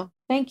you.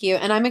 Thank you.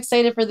 And I'm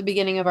excited for the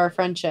beginning of our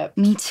friendship.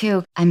 Me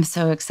too. I'm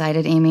so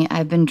excited, Amy.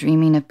 I've been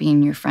dreaming of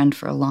being your friend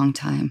for a long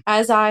time.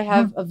 As I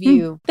have of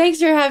you. Thanks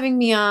for having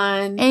me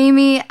on.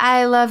 Amy,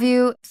 I love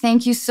you.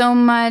 Thank you so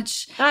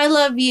much. I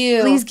love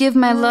you. Please give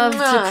my love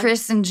to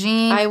Chris and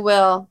Jean. I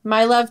will.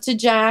 My love to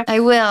Jack. I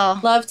will.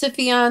 Love to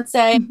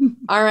fiance.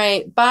 All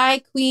right.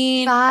 Bye,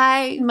 Queen.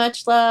 Bye.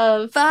 Much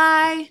love.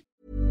 Bye.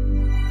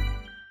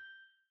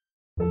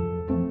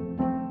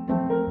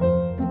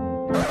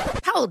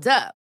 Hold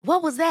up.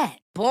 What was that?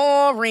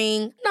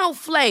 Boring. No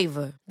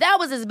flavor. That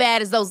was as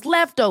bad as those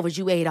leftovers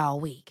you ate all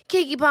week.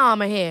 Keke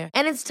Palmer here,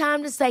 and it's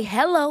time to say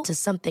hello to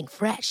something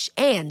fresh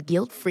and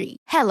guilt-free.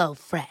 Hello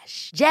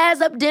Fresh. Jazz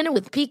up dinner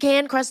with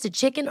pecan-crusted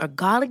chicken or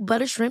garlic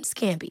butter shrimp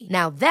scampi.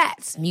 Now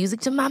that's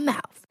music to my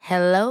mouth.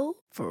 Hello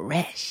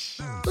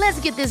Fresh. Let's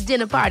get this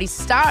dinner party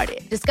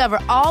started. Discover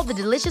all the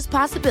delicious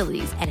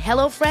possibilities at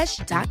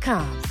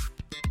hellofresh.com.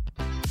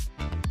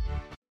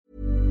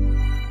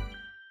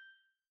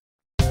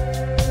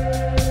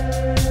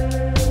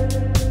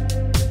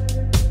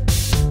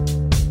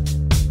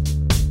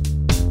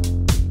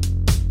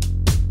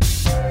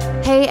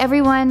 Hey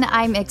everyone,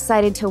 I'm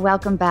excited to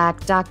welcome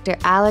back Dr.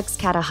 Alex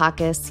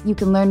Katahakis. You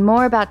can learn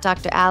more about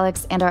Dr.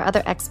 Alex and our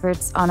other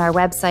experts on our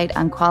website,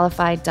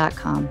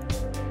 unqualified.com.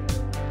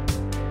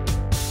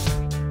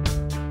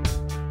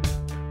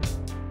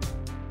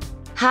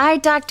 Hi,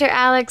 Dr.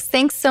 Alex.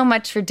 Thanks so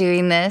much for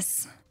doing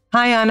this.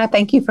 Hi, Anna.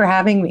 Thank you for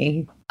having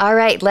me. All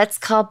right, let's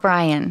call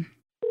Brian.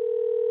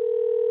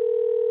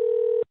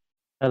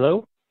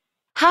 Hello?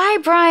 Hi,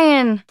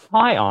 Brian.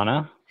 Hi,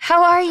 Anna.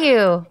 How are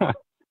you?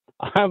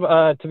 I'm,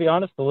 to be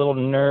honest, a little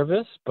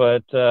nervous,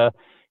 but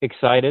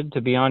excited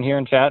to be on here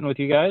and chatting with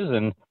you guys,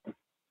 and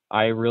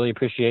I really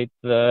appreciate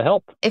the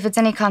help. If it's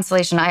any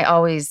consolation, I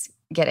always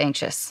get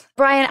anxious.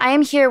 Brian, I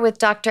am here with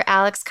Dr.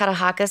 Alex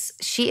Katahakis.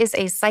 She is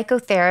a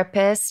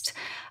psychotherapist.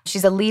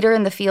 She's a leader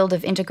in the field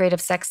of integrative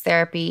sex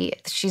therapy.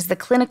 She's the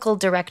clinical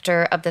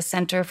director of the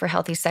Center for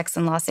Healthy Sex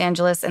in Los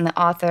Angeles and the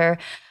author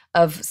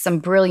of some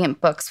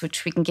brilliant books,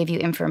 which we can give you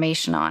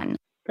information on.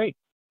 Great.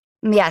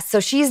 Yeah, so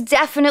she's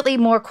definitely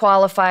more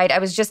qualified. I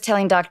was just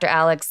telling Dr.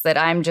 Alex that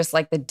I'm just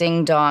like the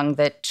ding-dong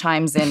that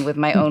chimes in with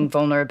my own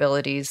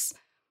vulnerabilities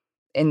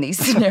in these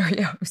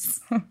scenarios.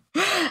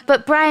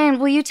 But Brian,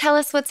 will you tell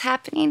us what's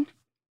happening?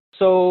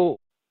 So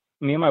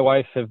me and my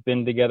wife have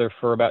been together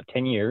for about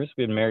 10 years.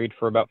 We've been married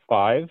for about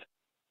 5.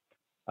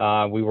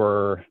 We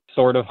were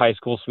sort of high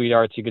school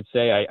sweethearts, you could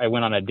say. I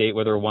went on a date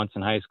with her once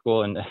in high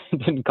school and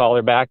didn't call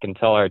her back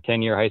until our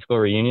 10-year high school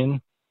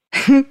reunion.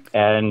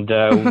 And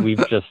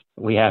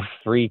we have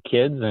 3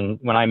 kids. And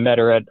when I met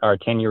her at our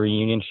 10-year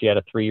reunion, she had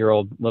a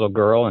 3-year-old little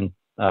girl, and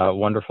a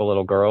wonderful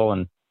little girl.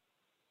 And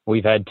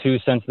we've had 2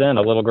 since then,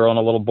 a little girl and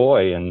a little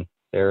boy. And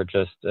they're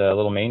just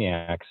little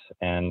maniacs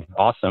and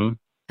awesome.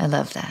 I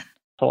love that.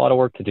 It's a lot of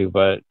work to do,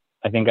 but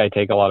I think I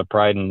take a lot of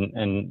pride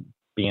in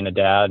being a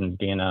dad and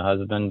being a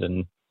husband.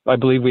 And I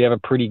believe we have a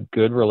pretty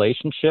good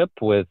relationship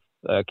with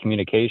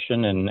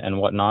communication and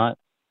whatnot.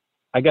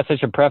 I guess I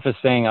should preface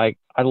saying I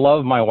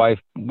love my wife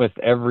with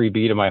every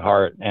beat of my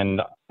heart,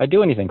 and I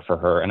do anything for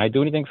her, and I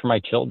do anything for my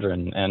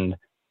children. And,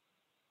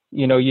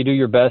 you know, you do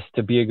your best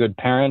to be a good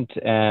parent,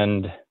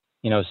 and,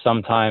 you know,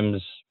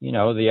 sometimes, you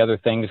know, the other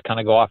things kind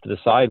of go off to the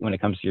side when it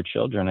comes to your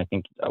children. I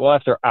think, well,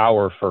 after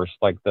our first,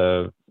 like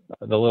the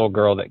little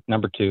girl, that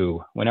number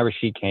 2, whenever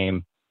she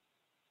came,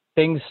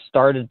 things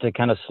started to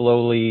kind of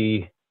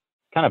slowly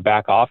kind of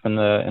back off in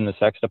the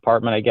sex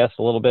department, I guess,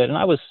 a little bit. And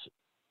I was,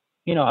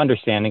 you know,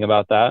 understanding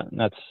about that. And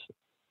that's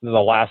the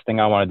last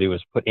thing I want to do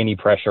is put any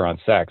pressure on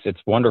sex.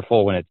 It's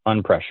wonderful when it's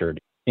unpressured.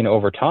 You know,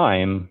 over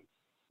time,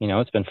 you know,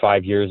 it's been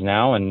 5 years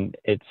now, and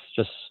it's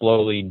just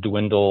slowly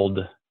dwindled.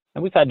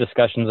 And we've had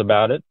discussions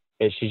about it.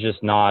 She's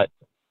just not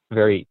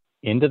very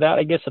into that,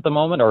 I guess, at the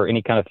moment, or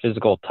any kind of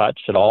physical touch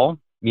at all.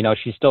 You know,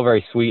 she's still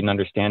very sweet and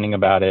understanding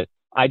about it.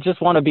 I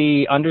just want to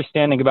be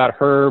understanding about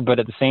her, but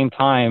at the same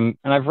time,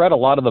 and I've read a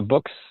lot of the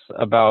books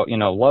about, you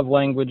know, love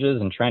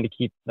languages and trying to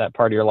keep that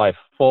part of your life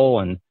full.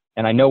 And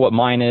I know what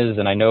mine is,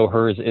 and I know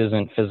hers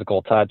isn't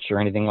physical touch or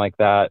anything like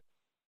that.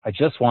 I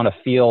just want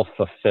to feel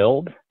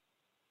fulfilled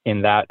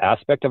in that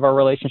aspect of our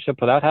relationship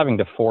without having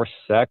to force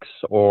sex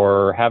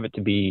or have it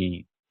to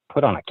be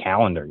put on a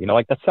calendar. You know,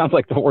 like that sounds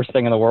like the worst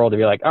thing in the world to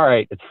be like, all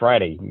right, it's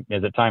Friday.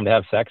 Is it time to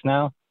have sex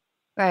now?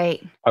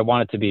 Right. I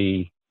want it to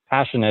be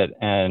passionate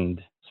and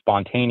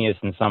spontaneous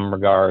in some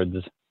regards,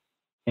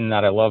 in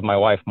that I love my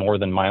wife more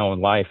than my own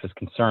life is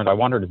concerned. I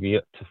want her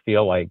to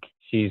feel like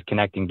she's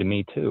connecting to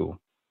me too.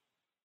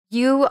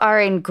 You are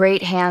in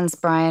great hands,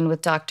 Brian,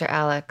 with Dr.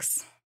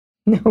 Alex.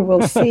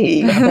 We'll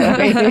see.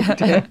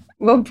 Right?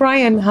 Well,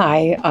 Brian,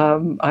 hi.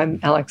 I'm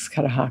Alex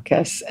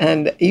Katahakis,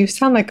 and you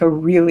sound like a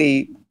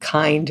really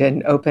kind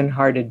and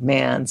open-hearted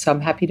man, so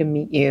I'm happy to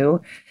meet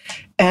you.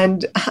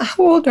 And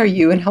how old are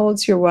you, and how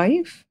old's your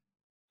wife?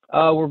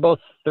 We're both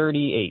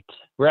 38.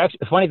 We're actually,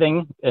 a funny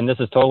thing, and this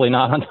is totally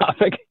not on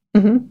topic,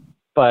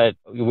 but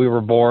we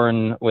were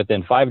born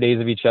within 5 days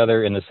of each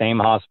other in the same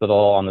hospital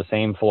on the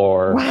same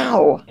floor.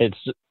 Wow. It's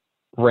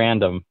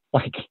random.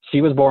 Like,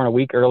 she was born a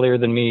week earlier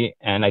than me,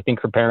 and I think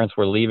her parents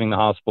were leaving the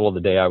hospital the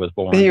day I was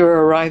born. You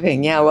were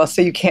arriving. Yeah. Well,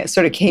 so you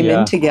sort of came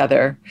in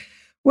together.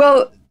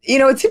 Well, you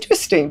know, it's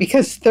interesting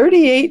because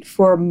 38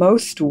 for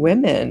most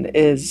women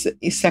is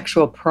a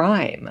sexual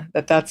prime,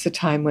 that's the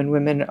time when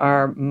women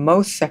are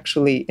most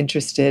sexually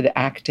interested,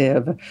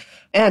 active.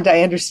 And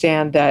I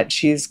understand that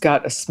she's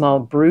got a small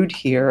brood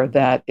here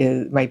that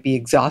might be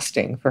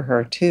exhausting for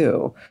her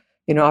too.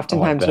 You know,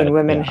 oftentimes when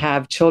women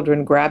have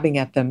children grabbing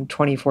at them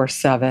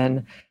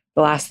 24/7,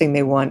 the last thing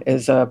they want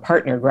is a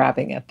partner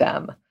grabbing at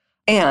them.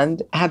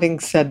 And having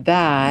said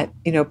that,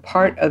 you know,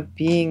 part of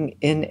being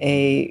in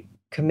a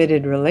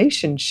committed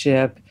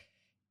relationship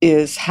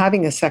is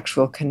having a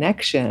sexual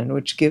connection,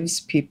 which gives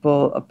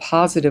people a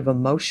positive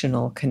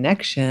emotional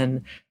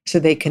connection so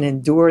they can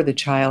endure the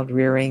child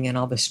rearing and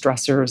all the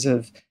stressors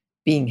of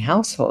being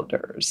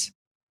householders.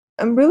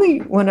 I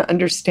really want to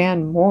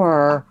understand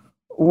more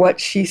what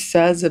she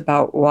says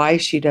about why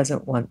she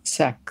doesn't want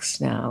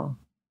sex now.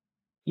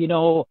 You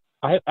know,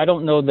 I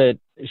don't know that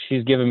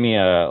she's given me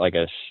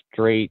a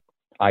straight,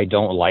 I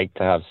don't like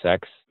to have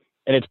sex.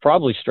 And it's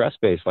probably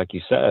stress-based, like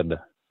you said.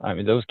 I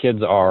mean, those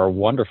kids are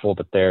wonderful,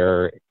 but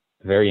they're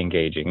very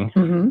engaging.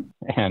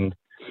 And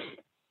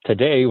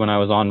today, when I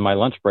was on my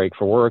lunch break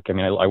for work, I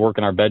mean, I work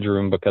in our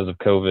bedroom because of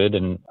COVID,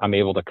 and I'm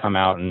able to come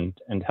out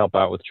and help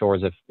out with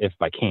chores if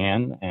I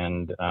can,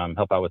 and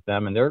help out with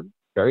them. And they're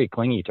very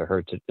clingy to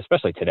her,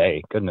 especially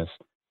today. Goodness,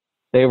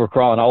 they were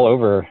crawling all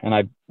over, and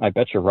I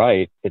bet you're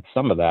right. It's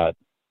some of that.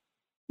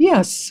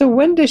 Yes. So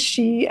when does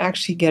she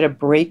actually get a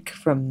break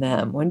from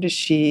them? When does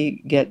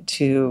she get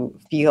to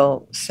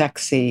feel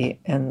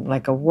sexy and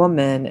like a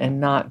woman and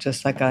not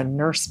just like a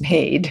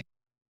nursemaid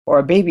or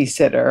a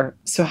babysitter.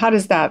 So how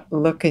does that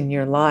look in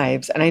your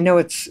lives? And I know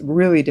it's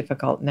really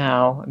difficult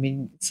now. I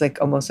mean, it's like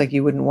almost like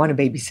you wouldn't want a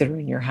babysitter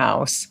in your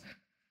house.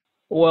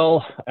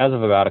 Well, as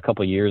of about a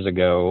couple of years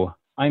ago,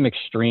 I'm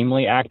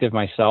extremely active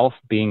myself,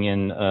 being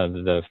in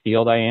the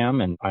field I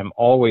am, and I'm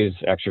always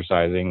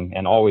exercising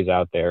and always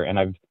out there. And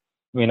as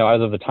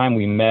of the time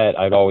we met,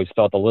 I'd always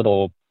felt a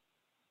little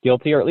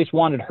guilty, or at least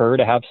wanted her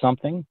to have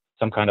something,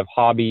 some kind of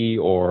hobby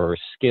or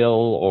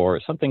skill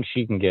or something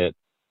she can get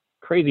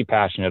crazy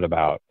passionate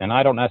about. And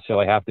I don't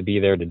necessarily have to be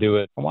there to do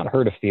it. I want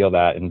her to feel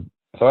that. And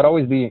so I'd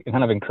always be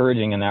kind of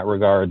encouraging in that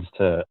regards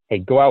to, hey,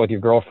 go out with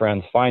your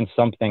girlfriends, find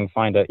something,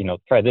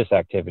 try this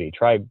activity,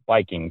 try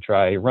biking,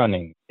 try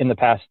running. In the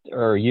past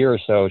year or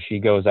so, she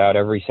goes out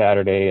every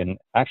Saturday, and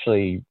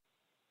actually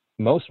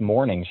most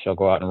mornings she'll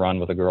go out and run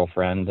with a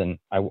girlfriend. And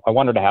I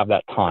want her to have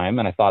that time.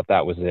 And I thought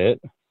that was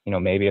it.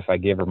 Maybe if I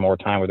give her more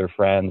time with her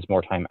friends,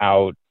 more time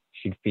out,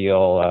 she'd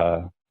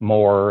feel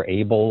more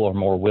able or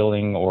more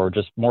willing or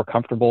just more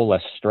comfortable,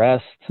 less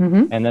stressed.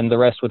 Mm-hmm. And then the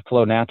rest would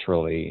flow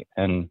naturally.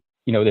 And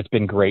it's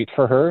been great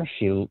for her.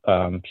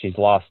 She's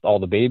lost all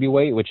the baby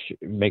weight, which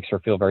makes her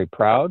feel very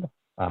proud.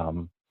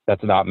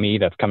 That's not me.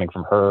 That's coming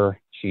from her.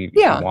 She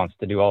wants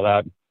to do all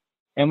that.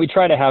 And we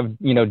try to have,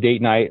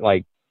 date night,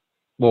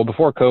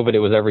 before COVID, it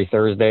was every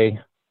Thursday.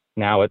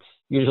 Now it's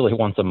usually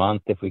once a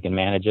month if we can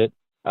manage it.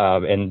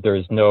 And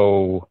there's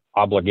no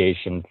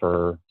obligation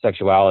for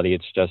sexuality.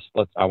 It's just,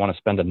 I want to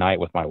spend a night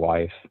with my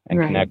wife and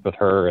connect with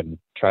her and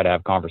try to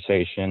have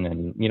conversation.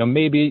 And,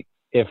 maybe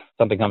if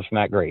something comes from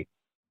that, great.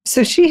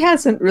 So she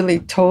hasn't really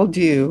told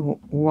you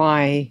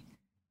why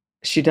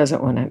she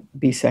doesn't want to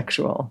be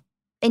sexual.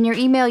 In your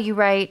email, you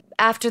write,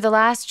 after the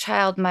last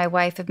child, my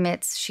wife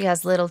admits she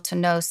has little to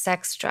no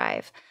sex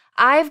drive.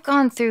 I've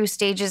gone through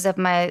stages of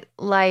my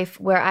life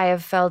where I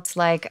have felt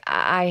like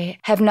I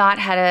have not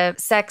had a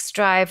sex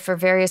drive for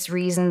various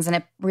reasons, and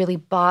it really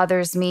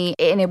bothers me.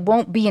 And it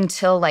won't be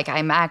until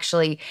I'm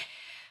actually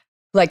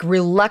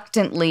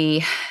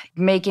reluctantly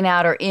making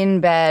out or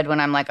in bed when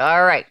I'm like,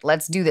 all right,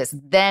 let's do this.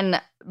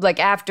 Then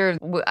after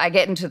I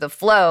get into the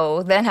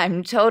flow, then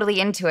I'm totally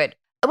into it.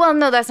 Well,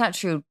 no, that's not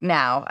true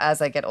now as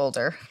I get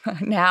older.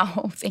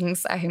 Now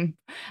I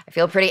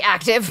feel pretty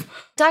active.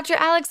 Dr.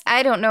 Alex,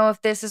 I don't know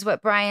if this is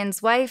what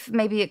Brian's wife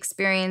maybe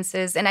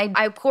experiences. And I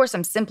of course,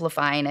 I'm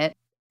simplifying it.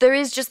 There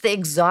is just the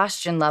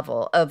exhaustion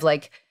level of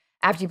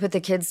after you put the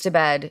kids to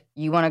bed,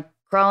 you want to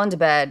crawl into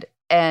bed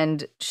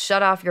and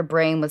shut off your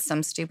brain with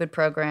some stupid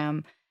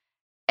program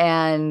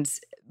and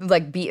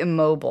be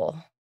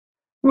immobile.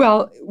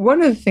 Well,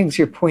 one of the things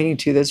you're pointing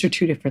to, those are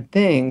two different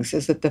things,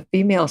 is that the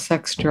female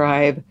sex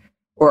drive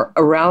or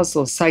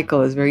arousal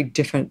cycle is very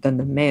different than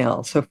the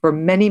male. So for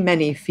many,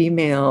 many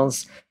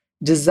females,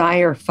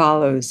 desire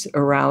follows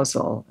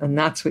arousal. And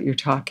that's what you're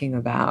talking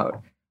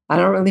about. I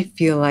don't really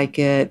feel like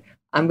it.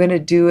 I'm going to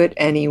do it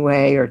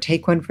anyway, or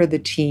take one for the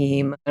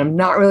team. I'm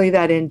not really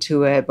that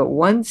into it. But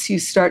once you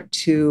start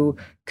to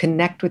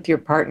connect with your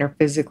partner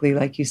physically,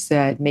 like you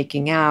said,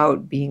 making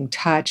out, being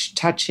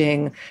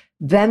touching,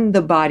 then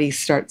the body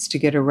starts to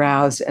get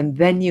aroused, and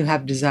then you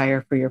have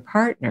desire for your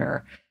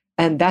partner.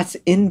 And that's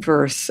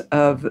inverse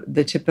of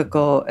the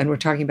typical, and we're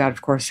talking about,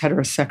 of course,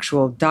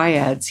 heterosexual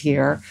dyads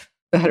here.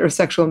 The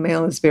heterosexual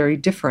male is very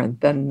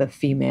different than the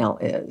female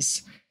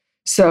is.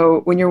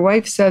 So when your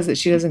wife says that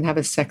she doesn't have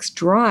a sex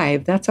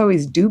drive, that's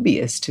always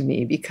dubious to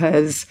me,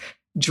 because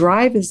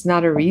drive is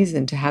not a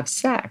reason to have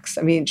sex.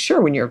 I mean, sure,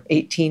 when you're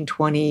 18,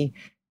 20,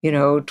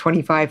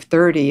 25,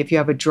 30, if you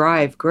have a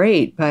drive,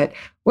 great. But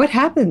what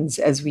happens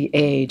as we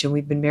age and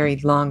we've been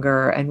married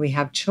longer and we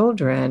have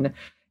children?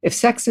 If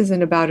sex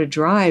isn't about a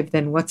drive,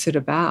 then what's it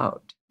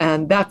about?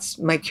 And that's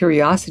my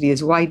curiosity,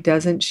 is why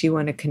doesn't she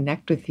want to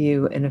connect with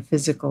you in a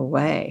physical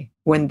way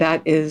when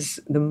that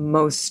is the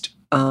most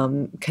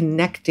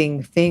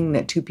connecting thing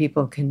that two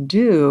people can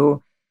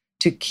do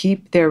to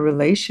keep their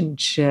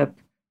relationship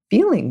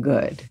feeling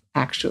good,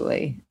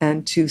 actually,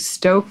 and to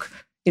stoke,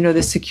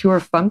 the secure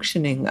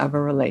functioning of a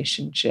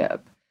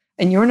relationship.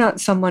 And you're not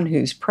someone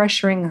who's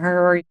pressuring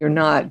her. You're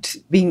not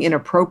being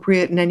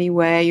inappropriate in any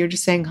way. You're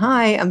just saying,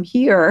 hi, I'm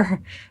here.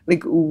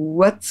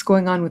 What's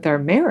going on with our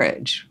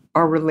marriage,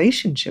 our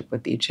relationship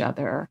with each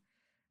other?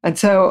 And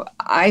so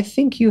I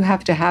think you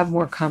have to have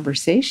more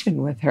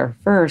conversation with her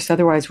first.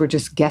 Otherwise, we're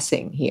just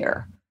guessing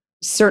here.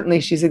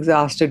 Certainly, she's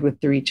exhausted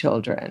with 3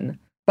 children,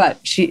 but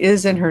she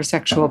is in her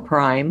sexual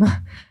prime.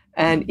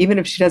 And even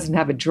if she doesn't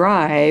have a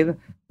drive,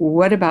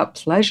 what about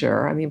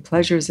pleasure? I mean,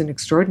 pleasure is an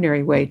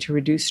extraordinary way to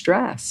reduce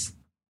stress.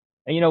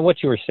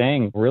 What you were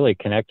saying really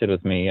connected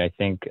with me. I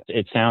think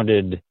it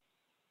sounded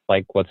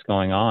like what's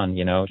going on.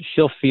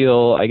 She'll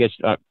feel, I guess,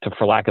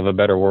 for lack of a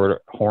better word,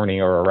 horny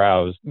or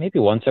aroused maybe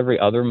once every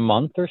other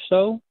month or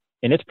so.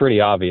 And it's pretty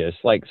obvious.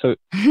 So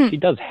she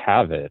does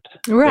have it.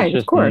 Right, it's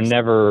just of course.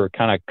 Never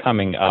kind of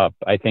coming up.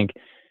 I think,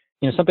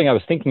 something I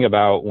was thinking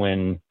about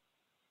when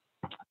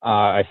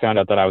I found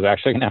out that I was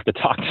actually going to have to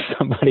talk to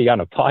somebody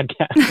on a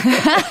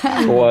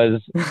podcast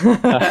was,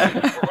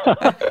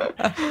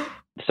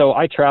 so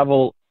I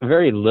travel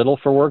very little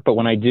for work, but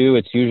when I do,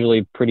 it's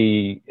usually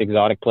pretty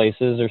exotic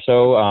places or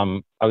so.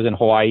 I was in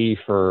Hawaii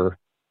for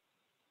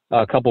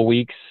a couple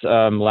weeks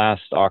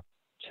last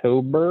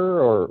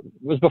October, or it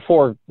was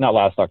before, not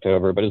last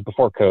October, but it was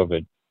before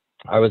COVID.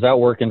 I was out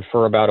working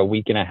for about a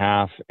week and a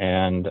half,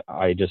 and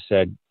I just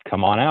said,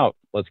 come on out.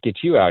 Let's get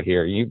you out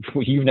here.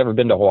 You've never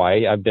been to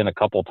Hawaii. I've been a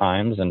couple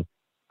times, and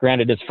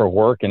granted, it's for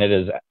work,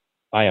 and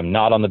I am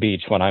not on the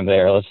beach when I'm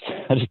there. Let's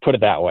just put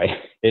it that way.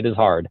 It is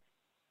hard.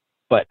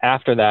 But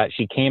after that,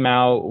 she came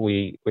out,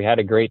 we had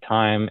a great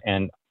time,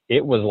 and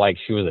it was like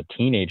she was a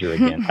teenager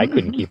again. I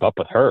couldn't keep up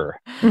with her.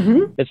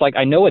 Mm-hmm. It's like,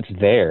 I know it's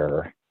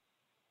there,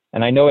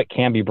 and I know it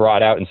can be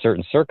brought out in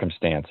certain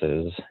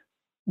circumstances.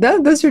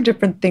 Those are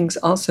different things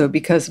also,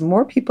 because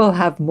more people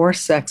have more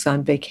sex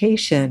on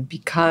vacation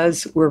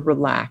because we're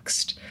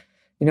relaxed.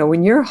 You know,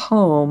 when you're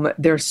home,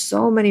 there's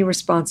so many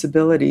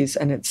responsibilities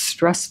and it's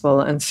stressful,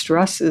 and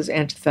stress is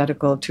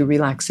antithetical to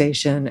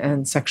relaxation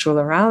and sexual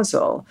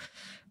arousal.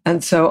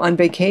 And so on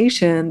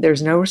vacation,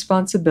 there's no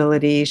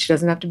responsibility. She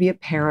doesn't have to be a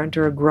parent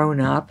or a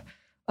grown-up.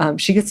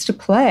 She gets to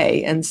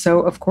play. And so,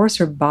 of course,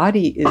 her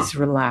body is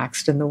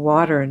relaxed in the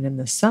water and in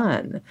the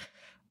sun.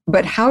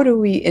 But how do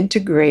we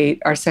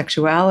integrate our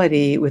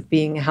sexuality with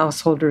being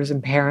householders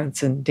and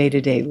parents and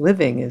day-to-day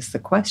living is the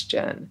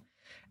question.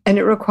 And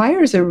it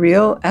requires a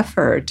real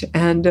effort.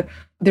 And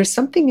there's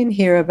something in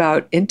here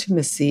about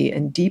intimacy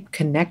and deep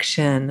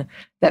connection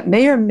that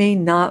may or may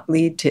not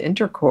lead to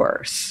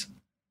intercourse.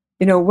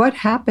 You know, what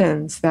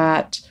happens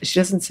that she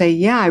doesn't say,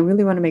 yeah, I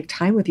really want to make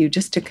time with you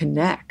just to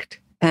connect.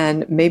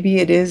 And maybe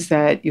it is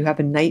that you have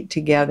a night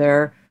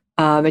together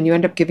and you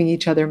end up giving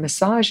each other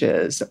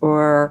massages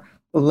or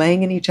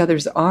laying in each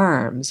other's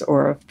arms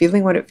or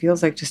feeling what it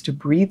feels like just to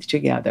breathe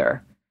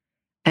together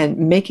and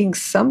making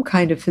some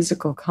kind of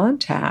physical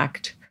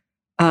contact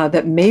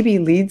that maybe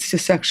leads to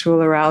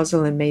sexual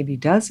arousal and maybe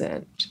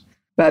doesn't.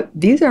 But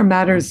these are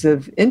matters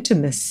of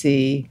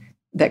intimacy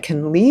that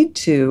can lead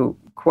to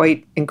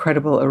quite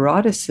incredible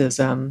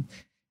eroticism,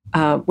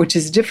 which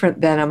is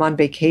different than I'm on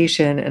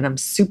vacation and I'm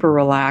super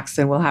relaxed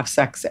and we'll have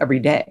sex every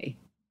day.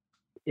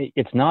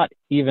 It's not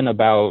even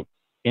about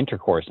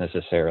intercourse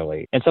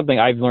necessarily. And something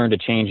I've learned to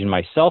change in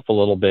myself a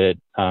little bit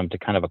to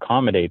kind of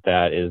accommodate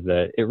that is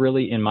that it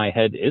really in my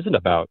head isn't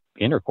about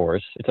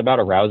intercourse. It's about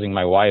arousing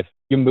my wife.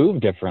 You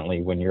move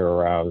differently when you're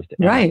aroused.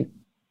 Right.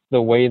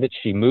 The way that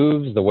she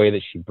moves, the way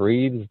that she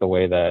breathes, the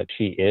way that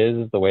she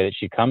is, the way that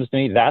she comes to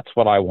me, that's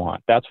what I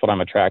want. That's what I'm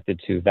attracted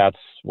to. That's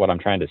what I'm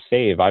trying to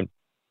save. I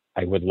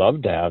would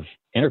love to have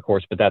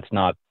intercourse, but that's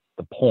not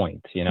the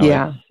point. You know,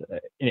 Yeah.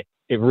 It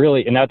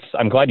really, and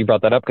I'm glad you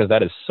brought that up because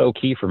that is so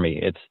key for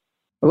me.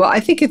 Well, I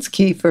think it's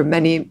key for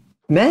many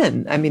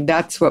men. I mean,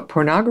 that's what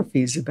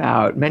pornography is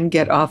about. Men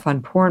get off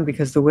on porn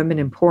because the women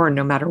in porn,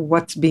 no matter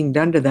what's being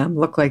done to them,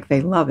 look like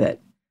they love it.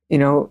 You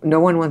know, no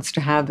one wants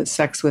to have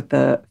sex with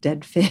a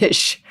dead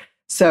fish.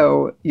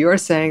 So you're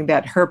saying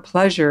that her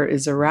pleasure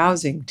is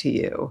arousing to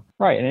you.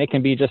 Right. And it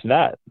can be just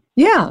that.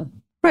 Yeah.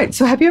 Right.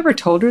 So have you ever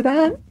told her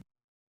that?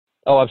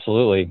 Oh,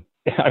 absolutely.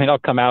 I mean, I'll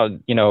come out,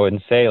 you know, and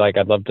say, like,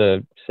 I'd love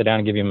to sit down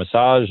and give you a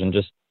massage and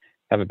just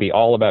have it be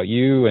all about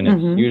you. And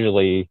it's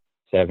usually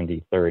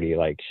 70-30.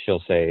 Like,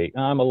 she'll say,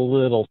 I'm a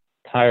little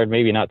tired,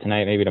 maybe not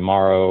tonight, maybe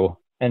tomorrow.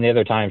 And the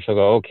other time she'll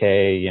go,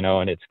 okay, you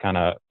know, and it's kind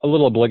of a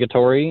little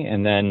obligatory.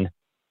 And then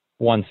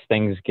once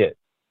things get,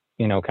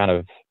 you know, kind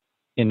of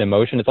into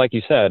motion, it's like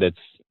you said,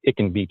 it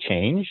can be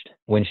changed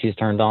when she's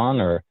turned on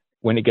or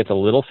when it gets a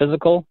little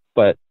physical.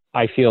 But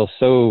I feel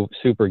so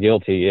super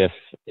guilty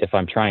if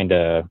I'm trying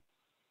to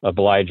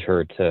oblige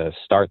her to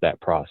start that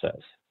process.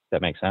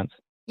 That makes sense?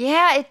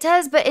 Yeah, it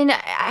does. But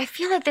I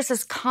feel like this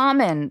is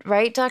common,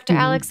 right, Dr.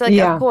 Alex? Like,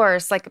 Yeah. of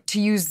course, like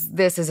to use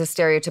this as a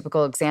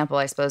stereotypical example,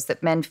 I suppose,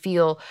 that men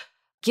feel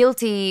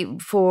guilty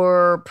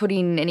for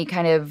putting any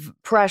kind of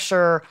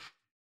pressure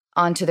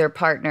onto their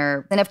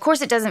partner. And of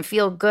course, it doesn't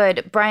feel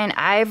good. Brian,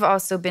 I've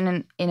also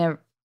been in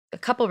a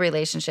couple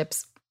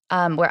relationships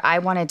where I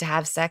wanted to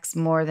have sex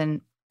more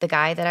than the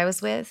guy that I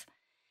was with.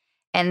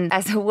 And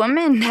as a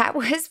woman, that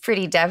was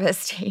pretty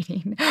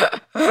devastating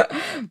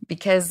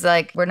because,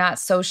 like, we're not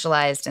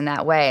socialized in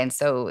that way. And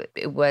so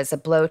it was a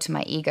blow to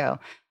my ego.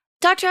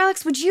 Dr.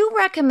 Alex, would you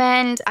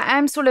recommend,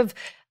 I'm sort of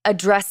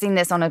addressing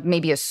this on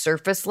maybe a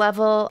surface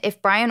level,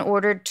 if Brian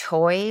ordered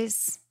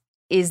toys,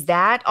 is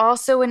that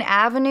also an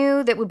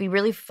avenue that would be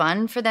really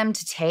fun for them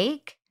to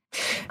take?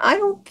 I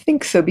don't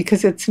think so,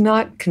 because it's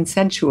not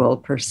consensual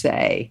per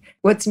se.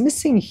 What's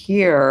missing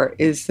here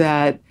is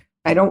that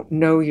I don't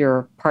know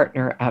your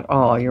partner at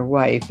all, your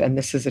wife, and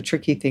this is a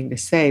tricky thing to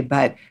say,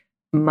 but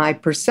my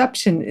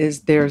perception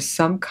is there's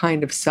some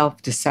kind of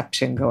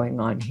self-deception going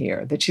on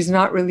here, that she's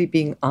not really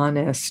being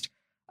honest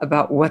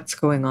about what's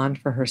going on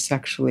for her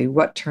sexually,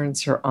 what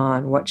turns her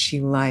on, what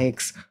she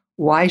likes,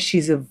 why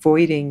she's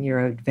avoiding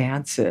your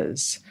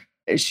advances.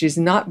 She's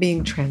not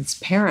being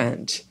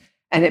transparent.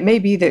 And it may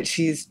be that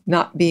she's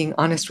not being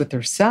honest with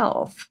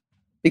herself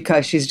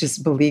because she's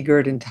just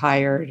beleaguered and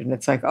tired. And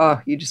it's like,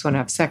 oh, you just want to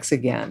have sex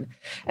again.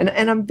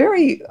 And I'm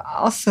very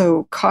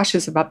also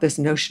cautious about this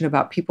notion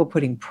about people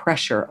putting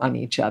pressure on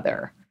each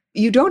other.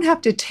 You don't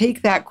have to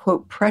take that,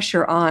 quote,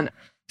 pressure on.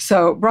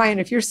 So, Brian,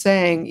 if you're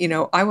saying,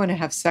 I want to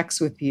have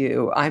sex with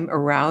you, I'm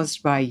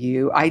aroused by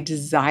you, I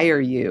desire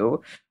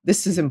you,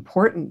 this is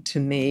important to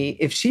me.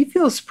 If she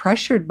feels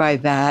pressured by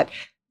that,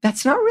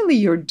 that's not really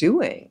your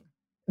doing.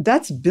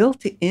 That's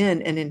built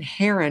in and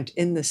inherent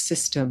in the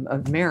system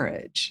of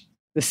marriage.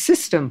 The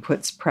system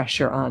puts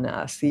pressure on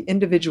us. The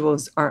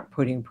individuals aren't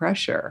putting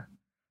pressure,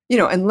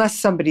 unless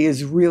somebody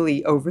is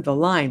really over the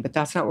line, but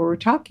that's not what we're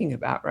talking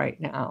about right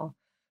now.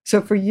 So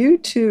for you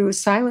to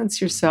silence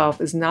yourself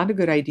is not a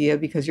good idea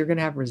because you're going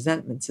to have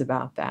resentments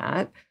about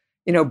that.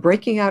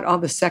 Breaking out all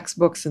the sex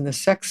books and the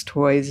sex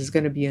toys is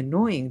going to be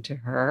annoying to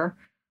her.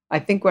 I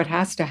think what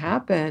has to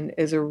happen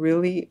is a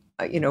really,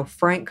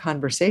 frank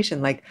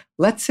conversation. Like,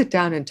 let's sit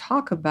down and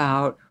talk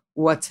about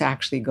what's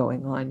actually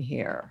going on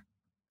here.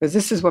 Because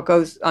this is what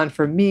goes on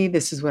for me.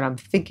 This is what I'm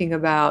thinking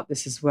about.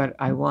 This is what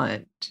I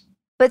want.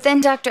 But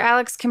then, Dr.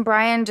 Alex, can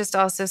Brian just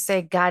also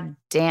say, God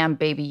damn,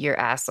 baby, your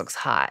ass looks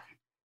hot?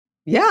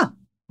 Yeah.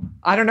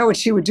 I don't know what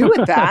she would do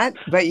with that,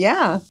 but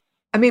yeah.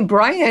 I mean,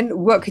 Brian,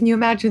 what can you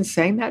imagine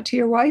saying that to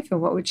your wife,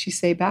 and what would she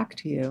say back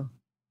to you?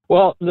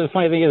 Well, the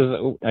funny thing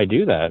is I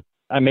do that.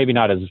 I'm maybe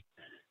not as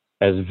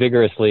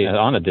vigorously as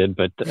Anna did,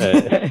 but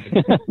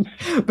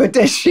but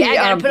does she? Yeah, I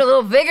gotta put a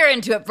little vigor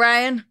into it,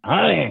 Brian.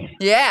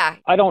 Yeah.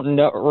 I don't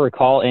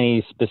recall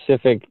any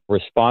specific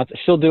response.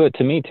 She'll do it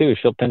to me too.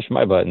 She'll pinch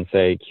my butt and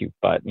say, "Cute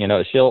butt."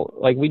 She'll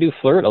we do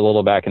flirt a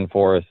little back and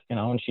forth.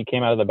 When she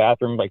came out of the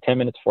bathroom like 10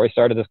 minutes before I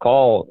started this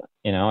call,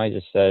 I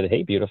just said,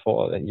 "Hey,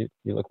 beautiful, you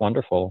look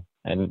wonderful."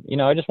 And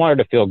I just wanted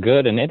her to feel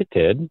good, and it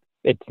did.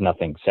 It's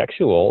nothing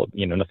sexual.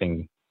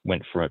 Nothing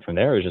went from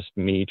there. It was just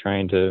me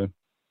trying to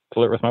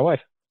flirt with my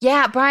wife.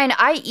 Yeah, Brian,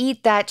 I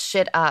eat that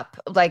shit up.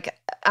 Like,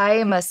 I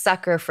am a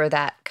sucker for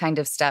that kind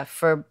of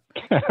stuff.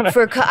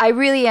 I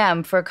really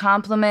am, for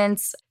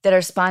compliments that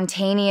are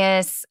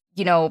spontaneous,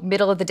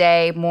 middle of the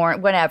day, more,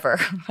 whatever.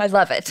 I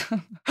love it.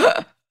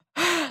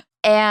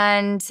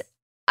 And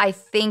I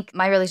think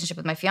my relationship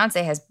with my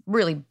fiance has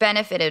really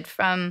benefited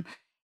from,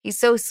 he's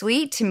so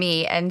sweet to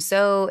me and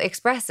so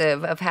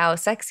expressive of how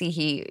sexy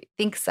he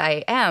thinks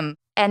I am.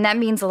 And that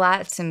means a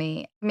lot to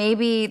me.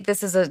 Maybe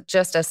this is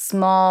just a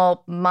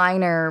small,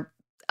 minor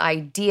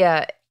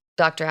idea.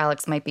 Dr.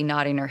 Alex might be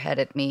nodding her head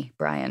at me,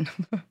 Brian.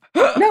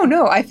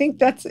 No, I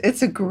think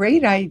it's a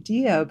great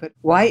idea, but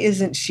why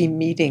isn't she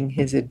meeting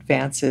his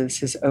advances,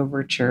 his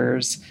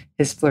overtures,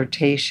 his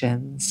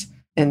flirtations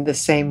in the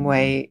same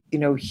way,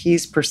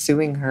 he's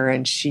pursuing her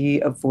and she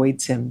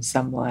avoids him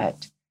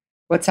somewhat?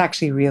 What's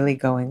actually really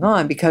going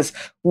on? Because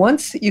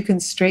once you can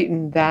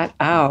straighten that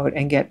out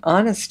and get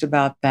honest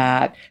about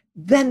that,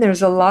 then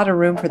there's a lot of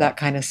room for that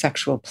kind of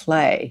sexual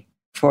play,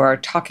 for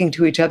talking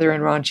to each other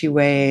in raunchy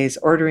ways,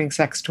 ordering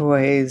sex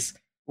toys,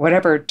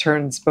 whatever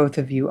turns both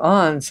of you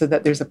on, so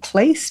that there's a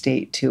play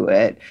state to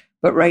it.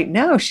 But right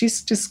now,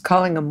 she's just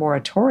calling a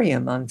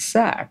moratorium on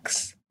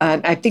sex.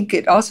 And I think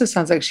it also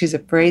sounds like she's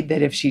afraid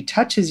that if she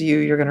touches you,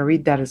 you're going to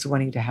read that as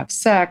wanting to have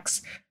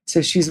sex.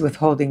 So she's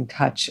withholding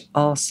touch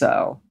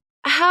also.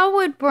 How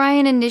would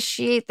Brian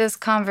initiate this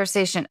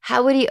conversation?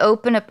 How would he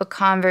open up a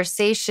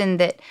conversation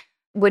that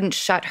wouldn't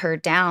shut her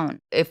down?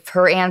 If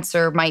her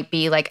answer might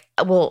be like,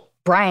 well,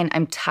 Brian,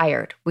 I'm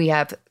tired. We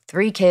have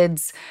 3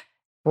 kids.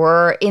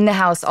 We're in the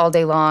house all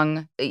day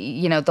long.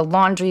 The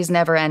laundry's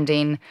never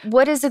ending.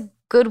 What is a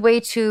good way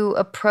to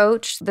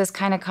approach this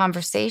kind of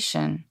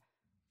conversation?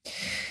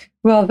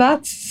 Well,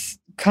 that's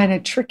kind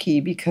of tricky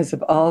because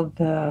of all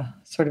the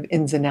sort of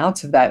ins and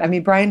outs of that. I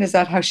mean, Brian, is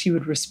that how she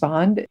would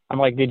respond? I'm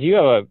like, did you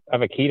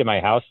have a key to my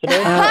house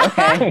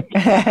today?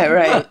 Okay.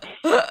 Right.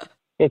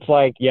 It's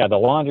like, yeah, the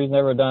laundry's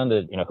never done.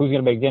 Who's going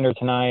to make dinner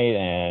tonight?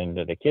 And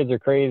the kids are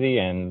crazy.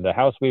 And the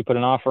house we put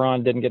an offer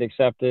on didn't get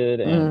accepted.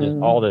 And just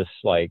all this,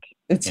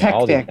 it's hectic.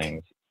 All these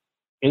things.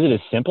 Is it as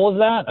simple as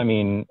that? I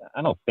mean,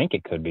 I don't think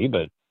it could be,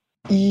 but.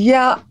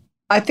 Yeah,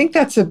 I think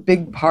that's a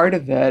big part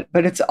of it.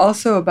 But it's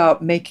also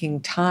about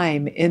making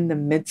time in the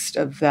midst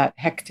of that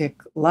hectic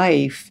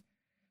life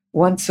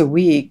once a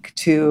week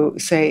to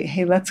say,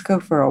 hey, let's go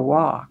for a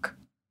walk.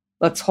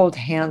 Let's hold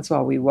hands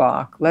while we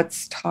walk.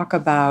 Let's talk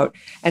about,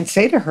 and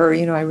say to her,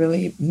 I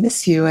really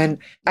miss you. And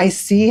I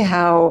see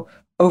how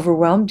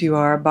overwhelmed you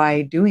are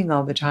by doing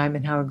all the time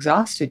and how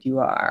exhausted you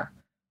are.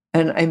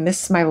 And I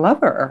miss my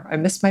lover. I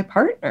miss my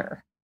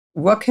partner.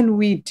 What can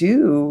we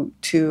do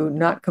to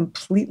not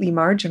completely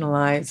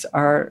marginalize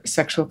our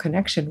sexual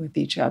connection with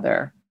each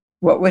other?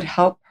 What would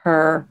help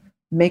her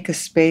make a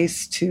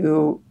space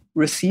to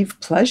receive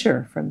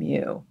pleasure from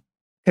you?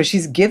 Because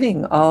she's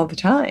giving all the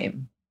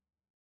time.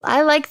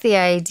 I like the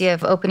idea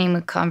of opening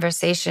the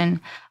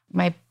conversation.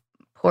 My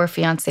poor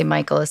fiance,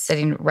 Michael, is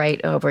sitting right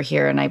over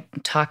here, and I'm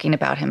talking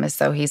about him as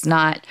though he's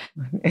not.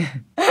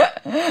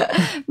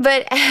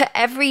 But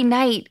every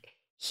night,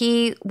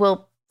 he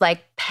will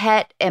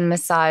pet and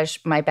massage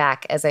my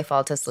back as I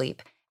fall to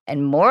sleep.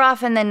 And more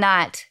often than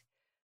not,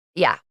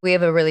 yeah, we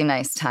have a really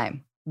nice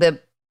time. The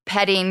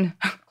petting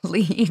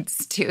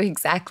leads to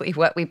exactly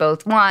what we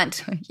both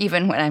want,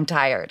 even when I'm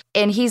tired.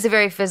 And he's a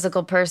very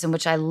physical person,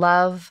 which I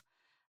love.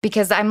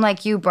 Because I'm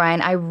like you,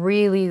 Brian. I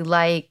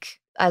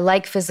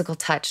like physical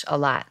touch a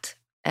lot.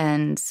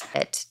 And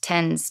it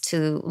tends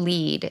to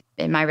lead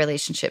in my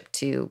relationship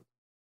to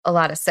a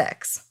lot of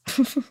sex.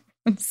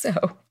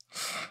 So,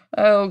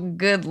 oh,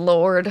 good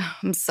Lord.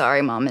 I'm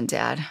sorry, Mom and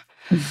Dad.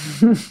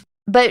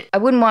 But I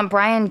wouldn't want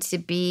Brian to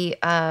be,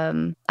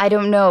 I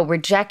don't know,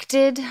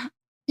 rejected.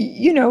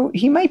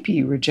 He might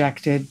be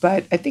rejected,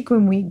 but I think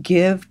when we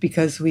give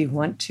because we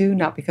want to,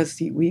 not because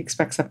we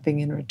expect something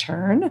in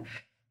return,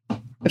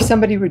 if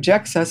somebody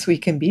rejects us, we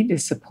can be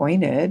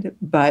disappointed,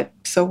 but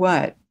so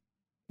what?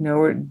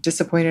 We're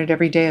disappointed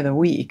every day of the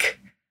week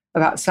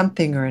about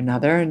something or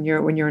another. And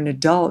when you're an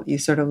adult, you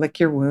sort of lick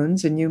your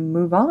wounds and you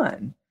move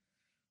on.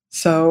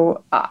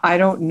 So I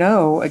don't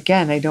know.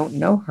 Again, I don't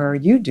know her.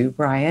 You do,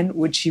 Brian.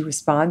 Would she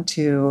respond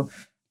to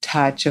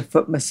touch, a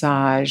foot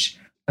massage,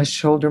 a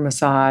shoulder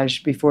massage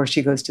before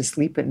she goes to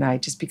sleep at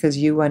night, just because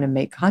you want to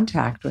make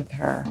contact with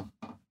her?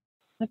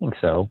 I think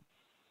so.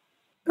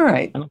 All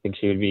right. I don't think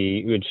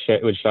she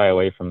would shy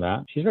away from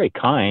that. She's very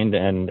kind,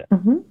 and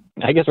Mm-hmm.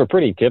 I guess we're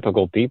pretty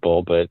typical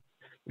people, but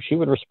she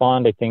would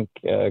respond, I think,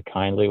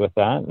 kindly with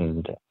that.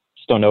 And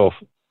just don't know if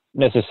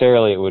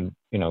necessarily it would,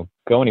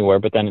 go anywhere.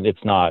 But then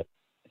it's not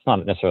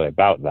necessarily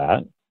about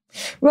that.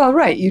 Well,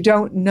 right. You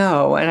don't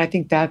know. And I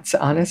think that's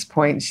Anna's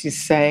point. She's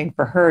saying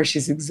for her,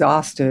 she's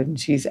exhausted and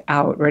she's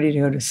out, ready to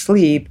go to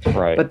sleep.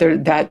 Right. But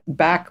that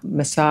back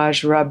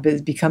massage rub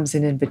becomes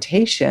an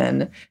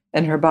invitation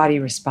and her body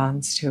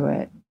responds to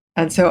it.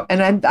 And so,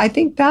 I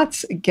think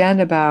that's, again,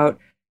 about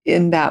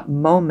in that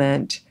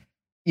moment,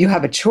 you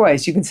have a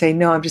choice. You can say,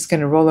 no, I'm just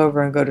going to roll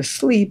over and go to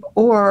sleep,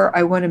 or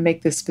I want to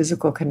make this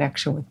physical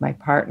connection with my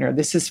partner.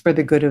 This is for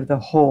the good of the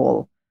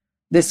whole.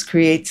 This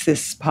creates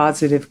this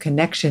positive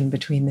connection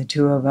between the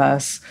two of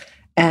us.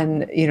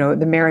 And,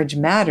 the marriage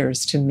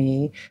matters to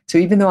me. So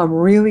even though I'm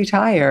really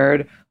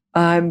tired,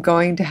 I'm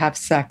going to have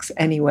sex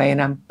anyway,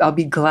 and I'll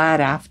be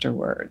glad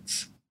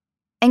afterwards.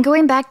 And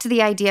going back to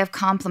the idea of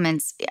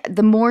compliments,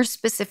 the more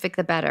specific,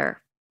 the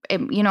better.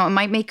 It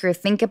might make her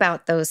think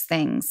about those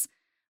things,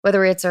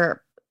 whether it's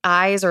her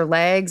eyes or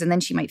legs, and then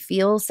she might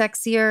feel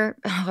sexier.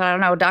 Oh, I don't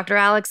know. Dr.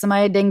 Alex, am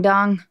I a ding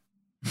dong?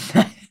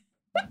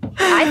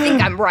 I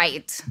think I'm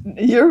right.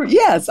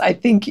 Yes, I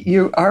think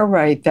you are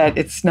right that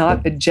it's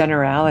not a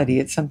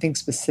generality. It's something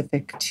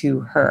specific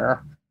to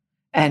her.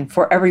 And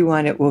for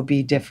everyone, it will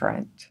be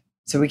different.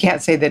 So we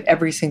can't say that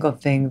every single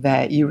thing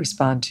that you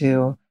respond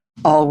to,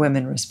 all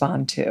women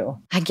respond to.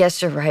 I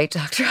guess you're right,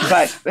 Dr.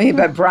 Alex.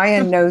 But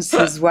Brian knows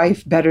his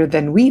wife better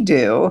than we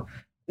do.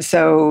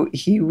 So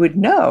he would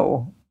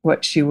know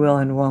what she will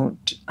and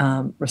won't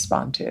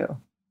respond to.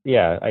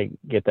 Yeah, I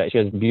get that. She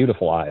has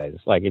beautiful eyes.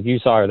 Like if you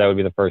saw her, that would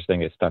be the first thing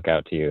that stuck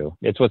out to you.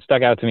 It's what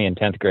stuck out to me in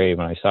 10th grade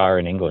when I saw her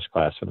in English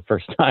class for the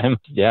first time.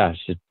 Yeah,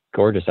 she's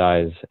gorgeous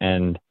eyes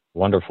and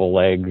wonderful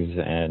legs.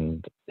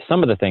 And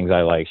some of the things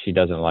I like, she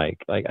doesn't like.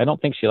 Like, I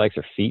don't think she likes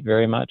her feet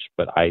very much,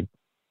 but I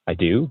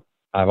do.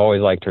 I've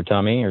always liked her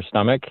tummy, her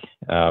stomach,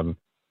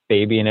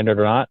 baby in it or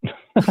not.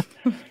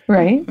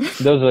 Right.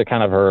 Those are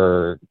kind of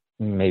her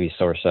maybe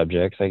sore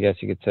subjects, I guess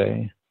you could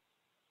say.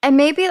 And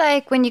maybe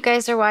like when you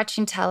guys are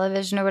watching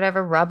television or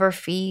whatever, rubber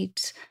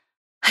feet.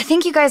 I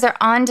think you guys are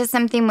onto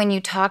something when you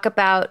talk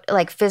about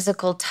like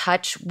physical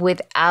touch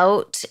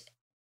without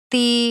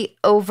the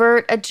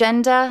overt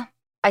agenda.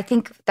 I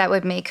think that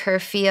would make her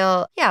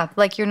feel,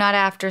 like you're not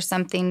after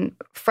something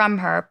from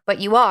her, but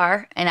you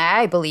are, and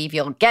I believe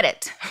you'll get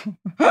it.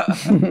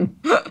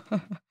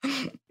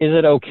 Is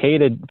it okay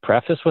to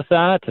preface with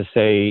that, to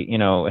say,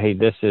 hey,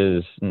 this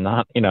is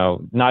not,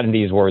 not in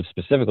these words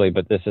specifically,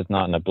 but this is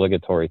not an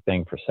obligatory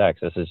thing for sex.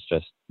 This is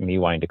just me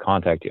wanting to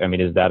contact you. I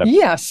mean, is that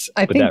yes?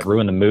 Would that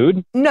ruin the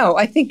mood? No,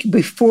 I think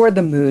before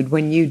the mood,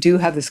 when you do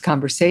have this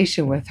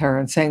conversation with her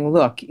and saying,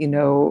 look,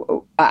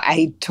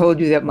 I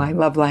told you that my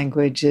love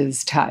language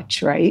is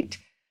touch, right?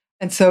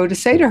 And so to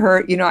say to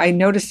her, I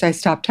noticed I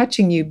stopped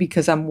touching you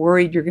because I'm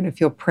worried you're going to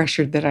feel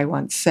pressured that I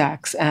want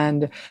sex.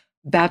 And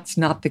that's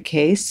not the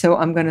case. So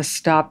I'm going to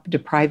stop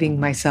depriving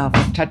myself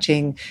of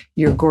touching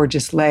your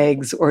gorgeous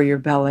legs or your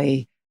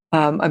belly.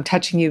 I'm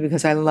touching you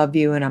because I love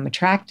you and I'm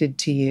attracted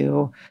to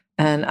you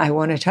and I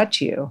want to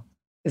touch you.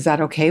 Is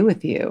that okay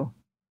with you?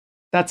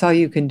 That's all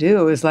you can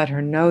do, is let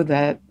her know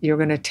that you're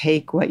going to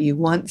take what you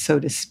want, so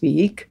to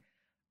speak.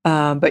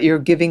 But you're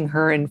giving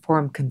her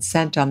informed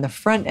consent on the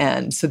front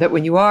end, so that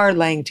when you are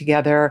laying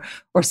together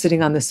or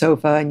sitting on the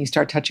sofa and you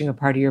start touching a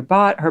part of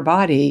her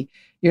body,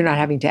 you're not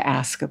having to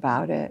ask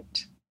about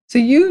it. So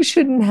you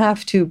shouldn't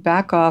have to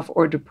back off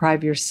or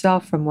deprive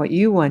yourself from what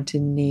you want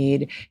and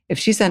need. If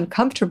she's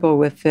uncomfortable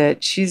with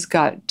it, she's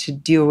got to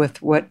deal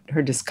with what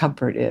her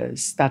discomfort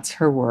is. That's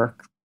her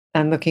work.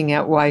 And looking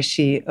at why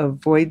she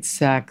avoids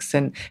sex.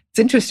 And it's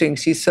interesting,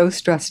 she's so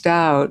stressed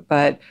out,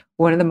 but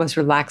one of the most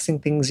relaxing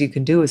things you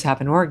can do is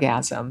have an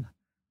orgasm.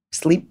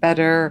 Sleep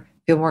better,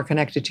 feel more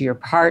connected to your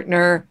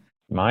partner.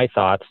 My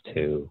thoughts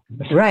too.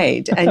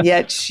 Right. And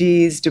yet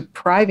she's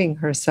depriving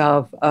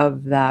herself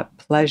of that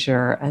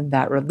pleasure and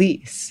that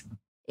release.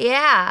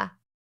 Yeah.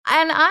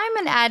 And I'm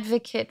an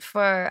advocate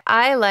for,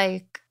 I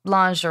like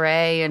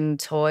lingerie and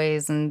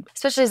toys, and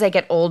especially as I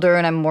get older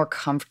and I'm more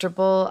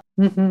comfortable.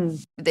 Mm-hmm.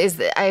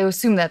 I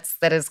assume that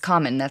is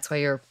common. That's why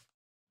you're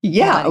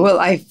Yeah, wanting- well,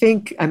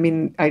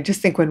 I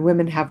just think when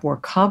women have more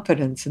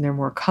confidence and they're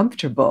more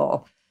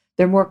comfortable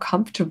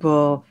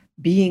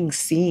being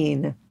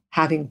seen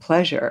having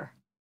pleasure,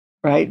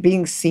 right?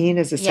 Being seen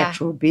as a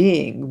sexual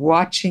being,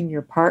 watching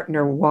your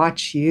partner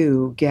watch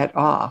you get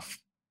off.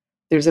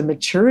 There's a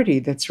maturity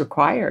that's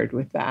required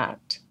with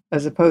that,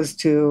 as opposed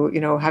to,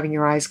 having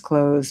your eyes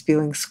closed,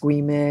 feeling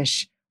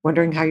squeamish,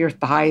 wondering how your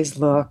thighs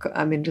look.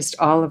 I mean, just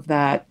all of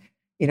that,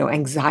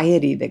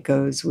 anxiety that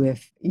goes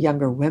with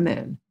younger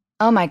women.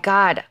 Oh my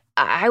God.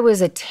 I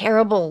was a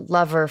terrible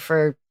lover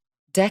for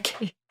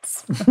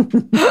decades.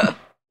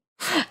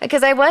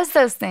 Because I was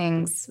those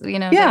things,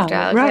 Yeah, Dr.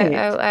 Alex. right.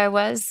 I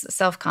was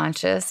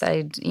self-conscious.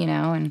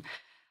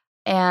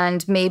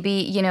 And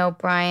maybe,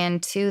 Brian,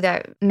 too,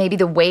 that maybe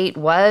the weight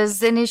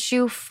was an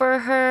issue for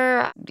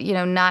her,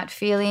 not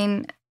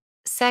feeling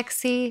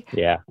sexy.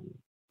 Yeah.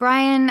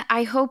 Brian,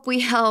 I hope we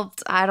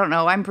helped. I don't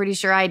know. I'm pretty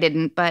sure I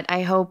didn't, but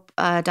I hope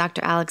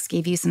Dr. Alex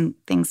gave you some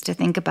things to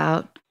think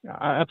about.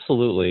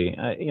 Absolutely.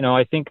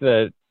 I think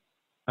that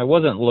I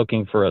wasn't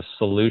looking for a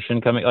solution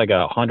coming, like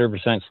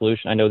 100%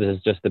 solution. I know this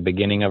is just the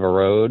beginning of a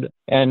road,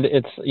 and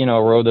it's,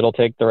 a road that'll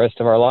take the rest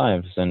of our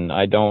lives. And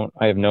I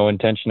have no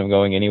intention of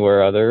going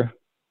anywhere other,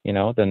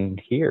 than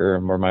here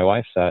where my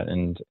wife's at.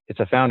 And it's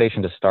a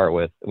foundation to start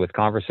with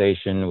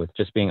conversation, with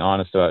just being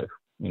honest about,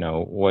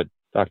 what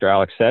Dr.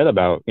 Alex said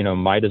about,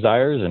 my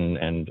desires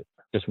and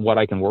just what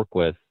I can work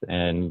with.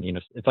 And,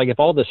 it's like if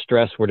all the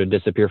stress were to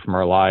disappear from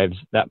our lives,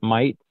 that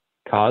might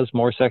cause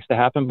more sex to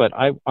happen. But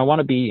I want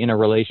to be in a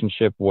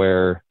relationship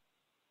where,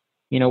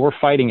 we're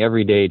fighting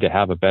every day to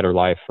have a better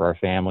life for our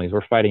families.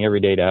 We're fighting every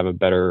day to have a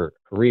better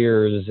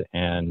careers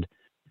and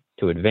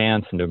to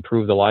advance and to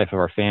improve the life of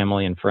our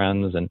family and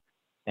friends.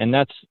 And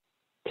that's,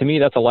 to me,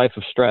 that's a life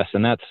of stress.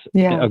 And that's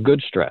a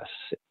good stress.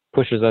 It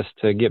pushes us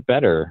to get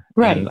better.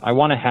 Right. And I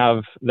want to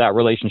have that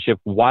relationship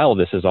while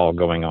this is all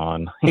going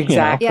on.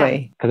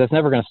 Exactly. Because it's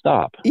never going to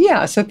stop.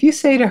 Yeah. So if you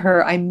say to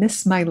her, I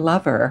miss my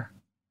lover,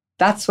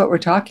 that's what we're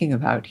talking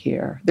about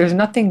here. There's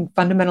nothing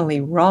fundamentally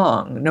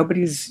wrong.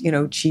 Nobody's,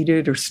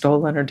 cheated or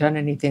stolen or done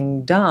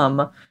anything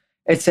dumb.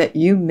 It's that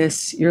you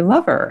miss your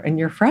lover and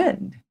your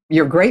friend.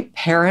 You're great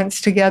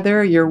parents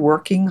together. You're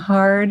working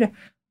hard,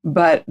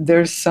 but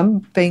there's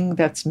something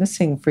that's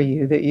missing for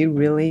you that you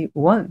really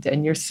want.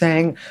 And you're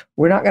saying,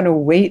 we're not going to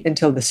wait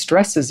until the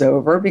stress is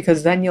over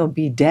because then you'll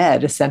be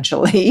dead,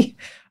 essentially.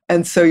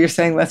 And so you're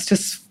saying, let's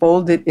just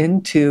fold it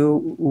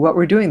into what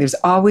we're doing. There's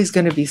always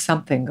going to be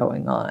something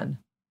going on.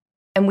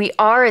 And we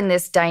are in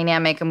this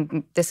dynamic,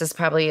 and this is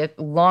probably a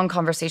long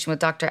conversation with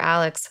Dr.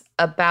 Alex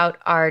about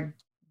our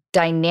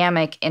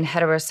dynamic in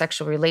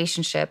heterosexual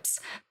relationships.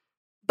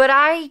 But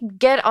I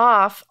get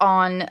off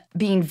on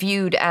being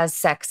viewed as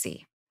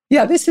sexy.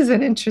 Yeah, this is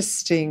an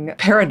interesting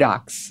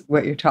paradox,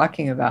 what you're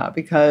talking about,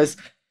 because,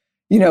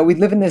 we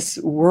live in this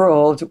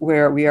world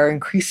where we are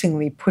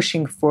increasingly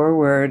pushing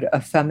forward a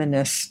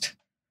feminist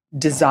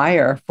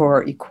desire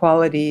for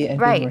equality and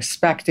being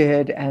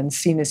respected and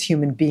seen as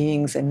human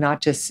beings and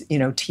not just,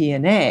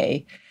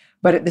 TNA.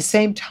 But at the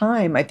same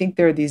time, I think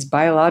there are these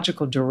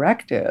biological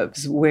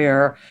directives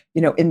where,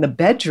 in the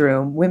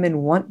bedroom, women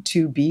want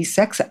to be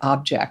sex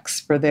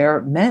objects for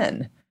their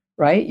men,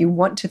 right? You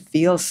want to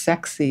feel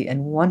sexy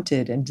and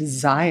wanted and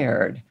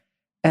desired.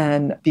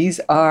 And these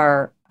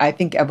are, I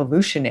think,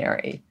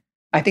 evolutionary.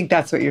 I think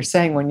that's what you're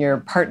saying when your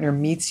partner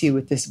meets you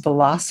with this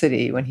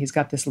velocity, when he's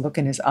got this look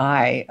in his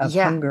eye of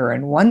hunger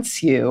and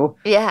wants you.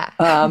 Yeah.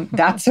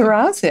 That's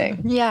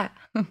arousing. Yeah.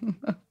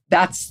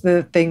 That's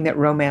the thing that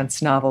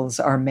romance novels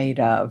are made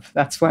of.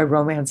 That's why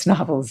romance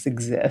novels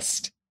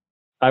exist.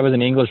 I was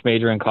an English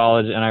major in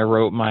college, and I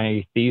wrote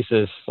my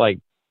thesis, like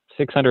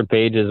 600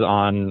 pages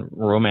on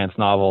romance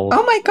novels.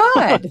 Oh my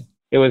God.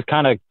 It was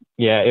kind of,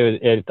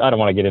 I don't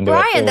want to get into it.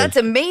 Brian, that's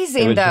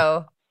amazing,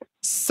 though.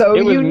 So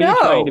it was me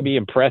trying to be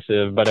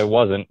impressive, but it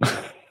wasn't.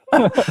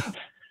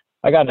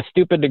 I got a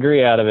stupid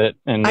degree out of it,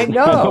 and I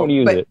know, I don't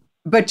use it.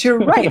 But you're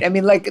right. I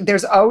mean,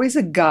 there's always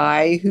a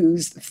guy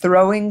who's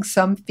throwing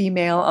some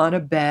female on a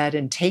bed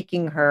and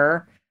taking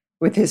her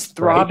with his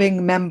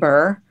throbbing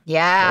member.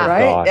 Yeah.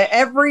 Right?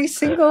 Every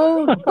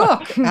single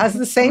book has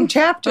the same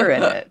chapter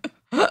in it.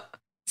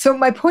 So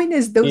my point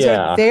is, those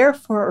are there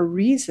for a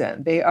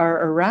reason. They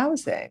are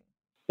arousing.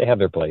 They have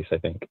their place, I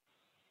think.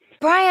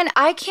 Brian,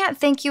 I can't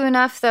thank you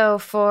enough, though,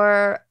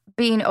 for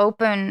being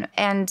open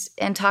and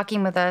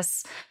talking with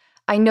us.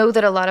 I know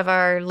that a lot of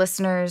our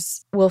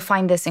listeners will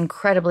find this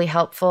incredibly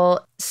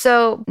helpful.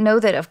 So know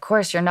that, of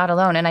course, you're not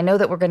alone. And I know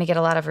that we're going to get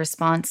a lot of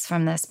response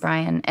from this,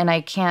 Brian, and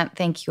I can't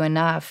thank you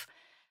enough.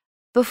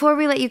 Before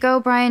we let you go,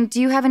 Brian,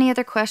 do you have any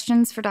other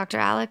questions for Dr.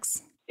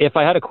 Alex? If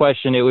I had a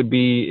question, it would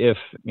be if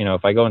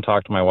I go and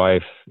talk to my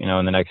wife, in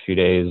the next few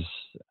days,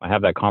 I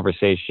have that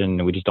conversation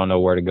and we just don't know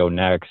where to go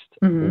next.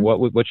 Mhm.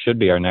 What should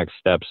be our next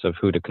steps of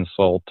who to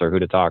consult or who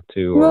to talk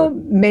to? Well,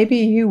 maybe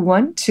you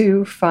want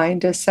to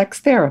find a sex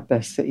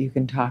therapist that you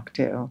can talk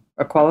to,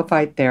 a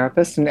qualified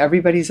therapist, and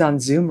everybody's on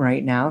Zoom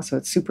right now, so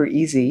it's super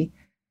easy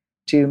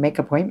to make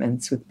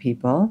appointments with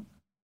people.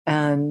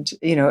 And,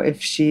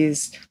 if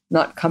she's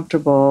not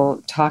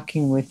comfortable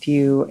talking with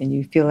you and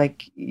you feel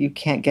like you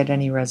can't get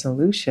any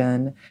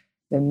resolution,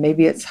 then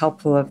maybe it's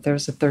helpful if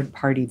there's a third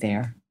party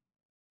there.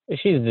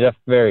 She's just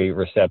very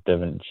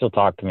receptive and she'll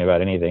talk to me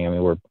about anything. I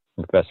mean, we're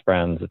best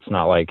friends. It's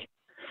not like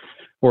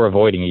we're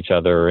avoiding each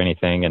other or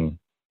anything. And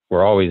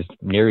we're always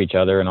near each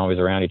other and always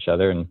around each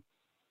other. And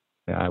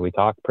we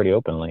talk pretty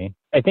openly.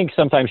 I think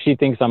sometimes she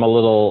thinks I'm a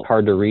little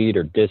hard to read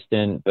or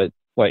distant, but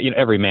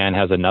every man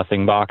has a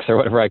nothing box or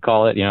whatever I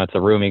call it. It's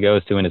a room he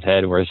goes to in his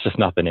head where it's just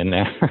nothing in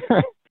there.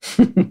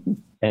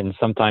 And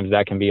sometimes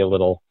that can be a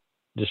little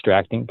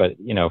distracting, but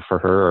for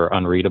her, or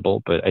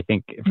unreadable. But I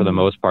think for the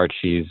most part,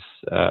 she's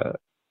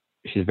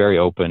very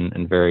open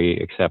and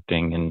very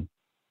accepting. And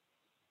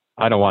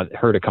I don't want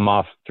her to come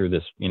off through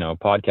this,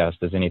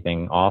 podcast as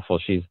anything awful.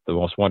 She's the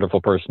most wonderful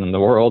person in the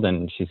world,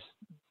 and she's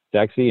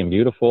sexy and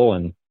beautiful.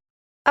 And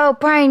oh,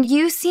 Brian,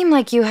 you seem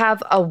like you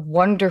have a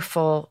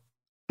wonderful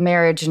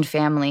marriage and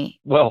family.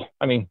 Well,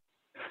 I mean,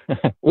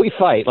 we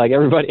fight like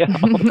everybody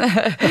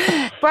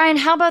else. Brian,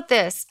 how about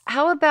this?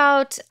 How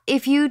about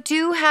if you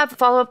do have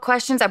follow-up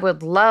questions, I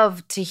would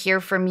love to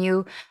hear from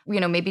you.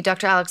 Maybe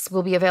Dr. Alex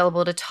will be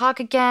available to talk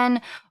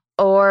again,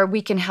 or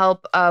we can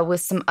help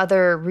with some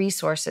other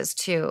resources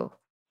too.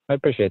 I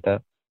appreciate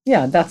that.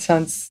 Yeah, that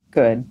sounds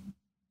good.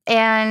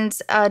 And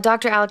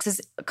Dr.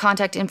 Alex's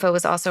contact info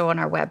is also on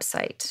our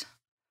website.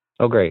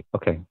 Oh, great.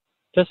 Okay.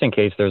 Just in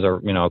case there's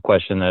a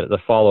question that the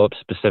follow-up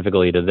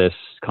specifically to this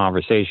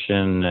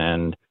conversation,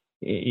 and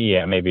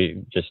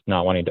maybe just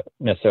not wanting to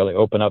necessarily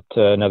open up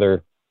to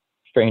another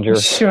stranger.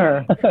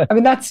 Sure. I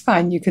mean, that's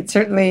fine. You could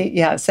certainly,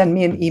 send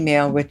me an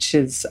email, which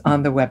is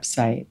on the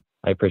website.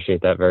 I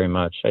appreciate that very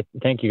much. I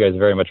thank you guys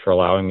very much for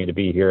allowing me to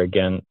be here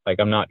again. Like,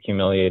 I'm not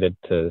humiliated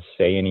to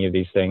say any of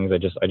these things. I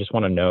just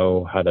want to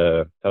know how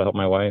to help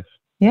my wife.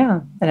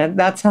 Yeah, and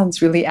that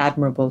sounds really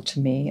admirable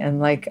to me. And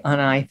like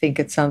Anna, I think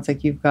it sounds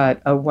like you've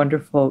got a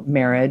wonderful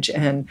marriage.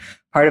 And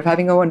part of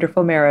having a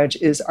wonderful marriage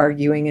is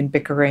arguing and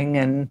bickering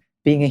and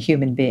being a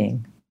human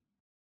being.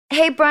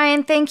 Hey,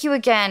 Brian, thank you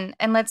again.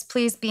 And let's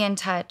please be in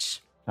touch.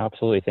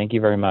 Absolutely. Thank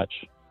you very much.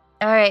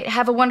 All right.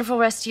 Have a wonderful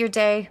rest of your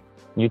day.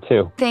 You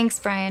too. Thanks,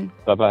 Brian.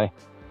 Bye-bye.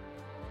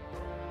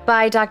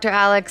 Bye, Dr.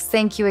 Alex.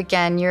 Thank you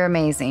again. You're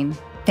amazing.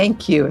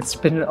 Thank you. It's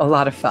been a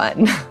lot of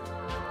fun.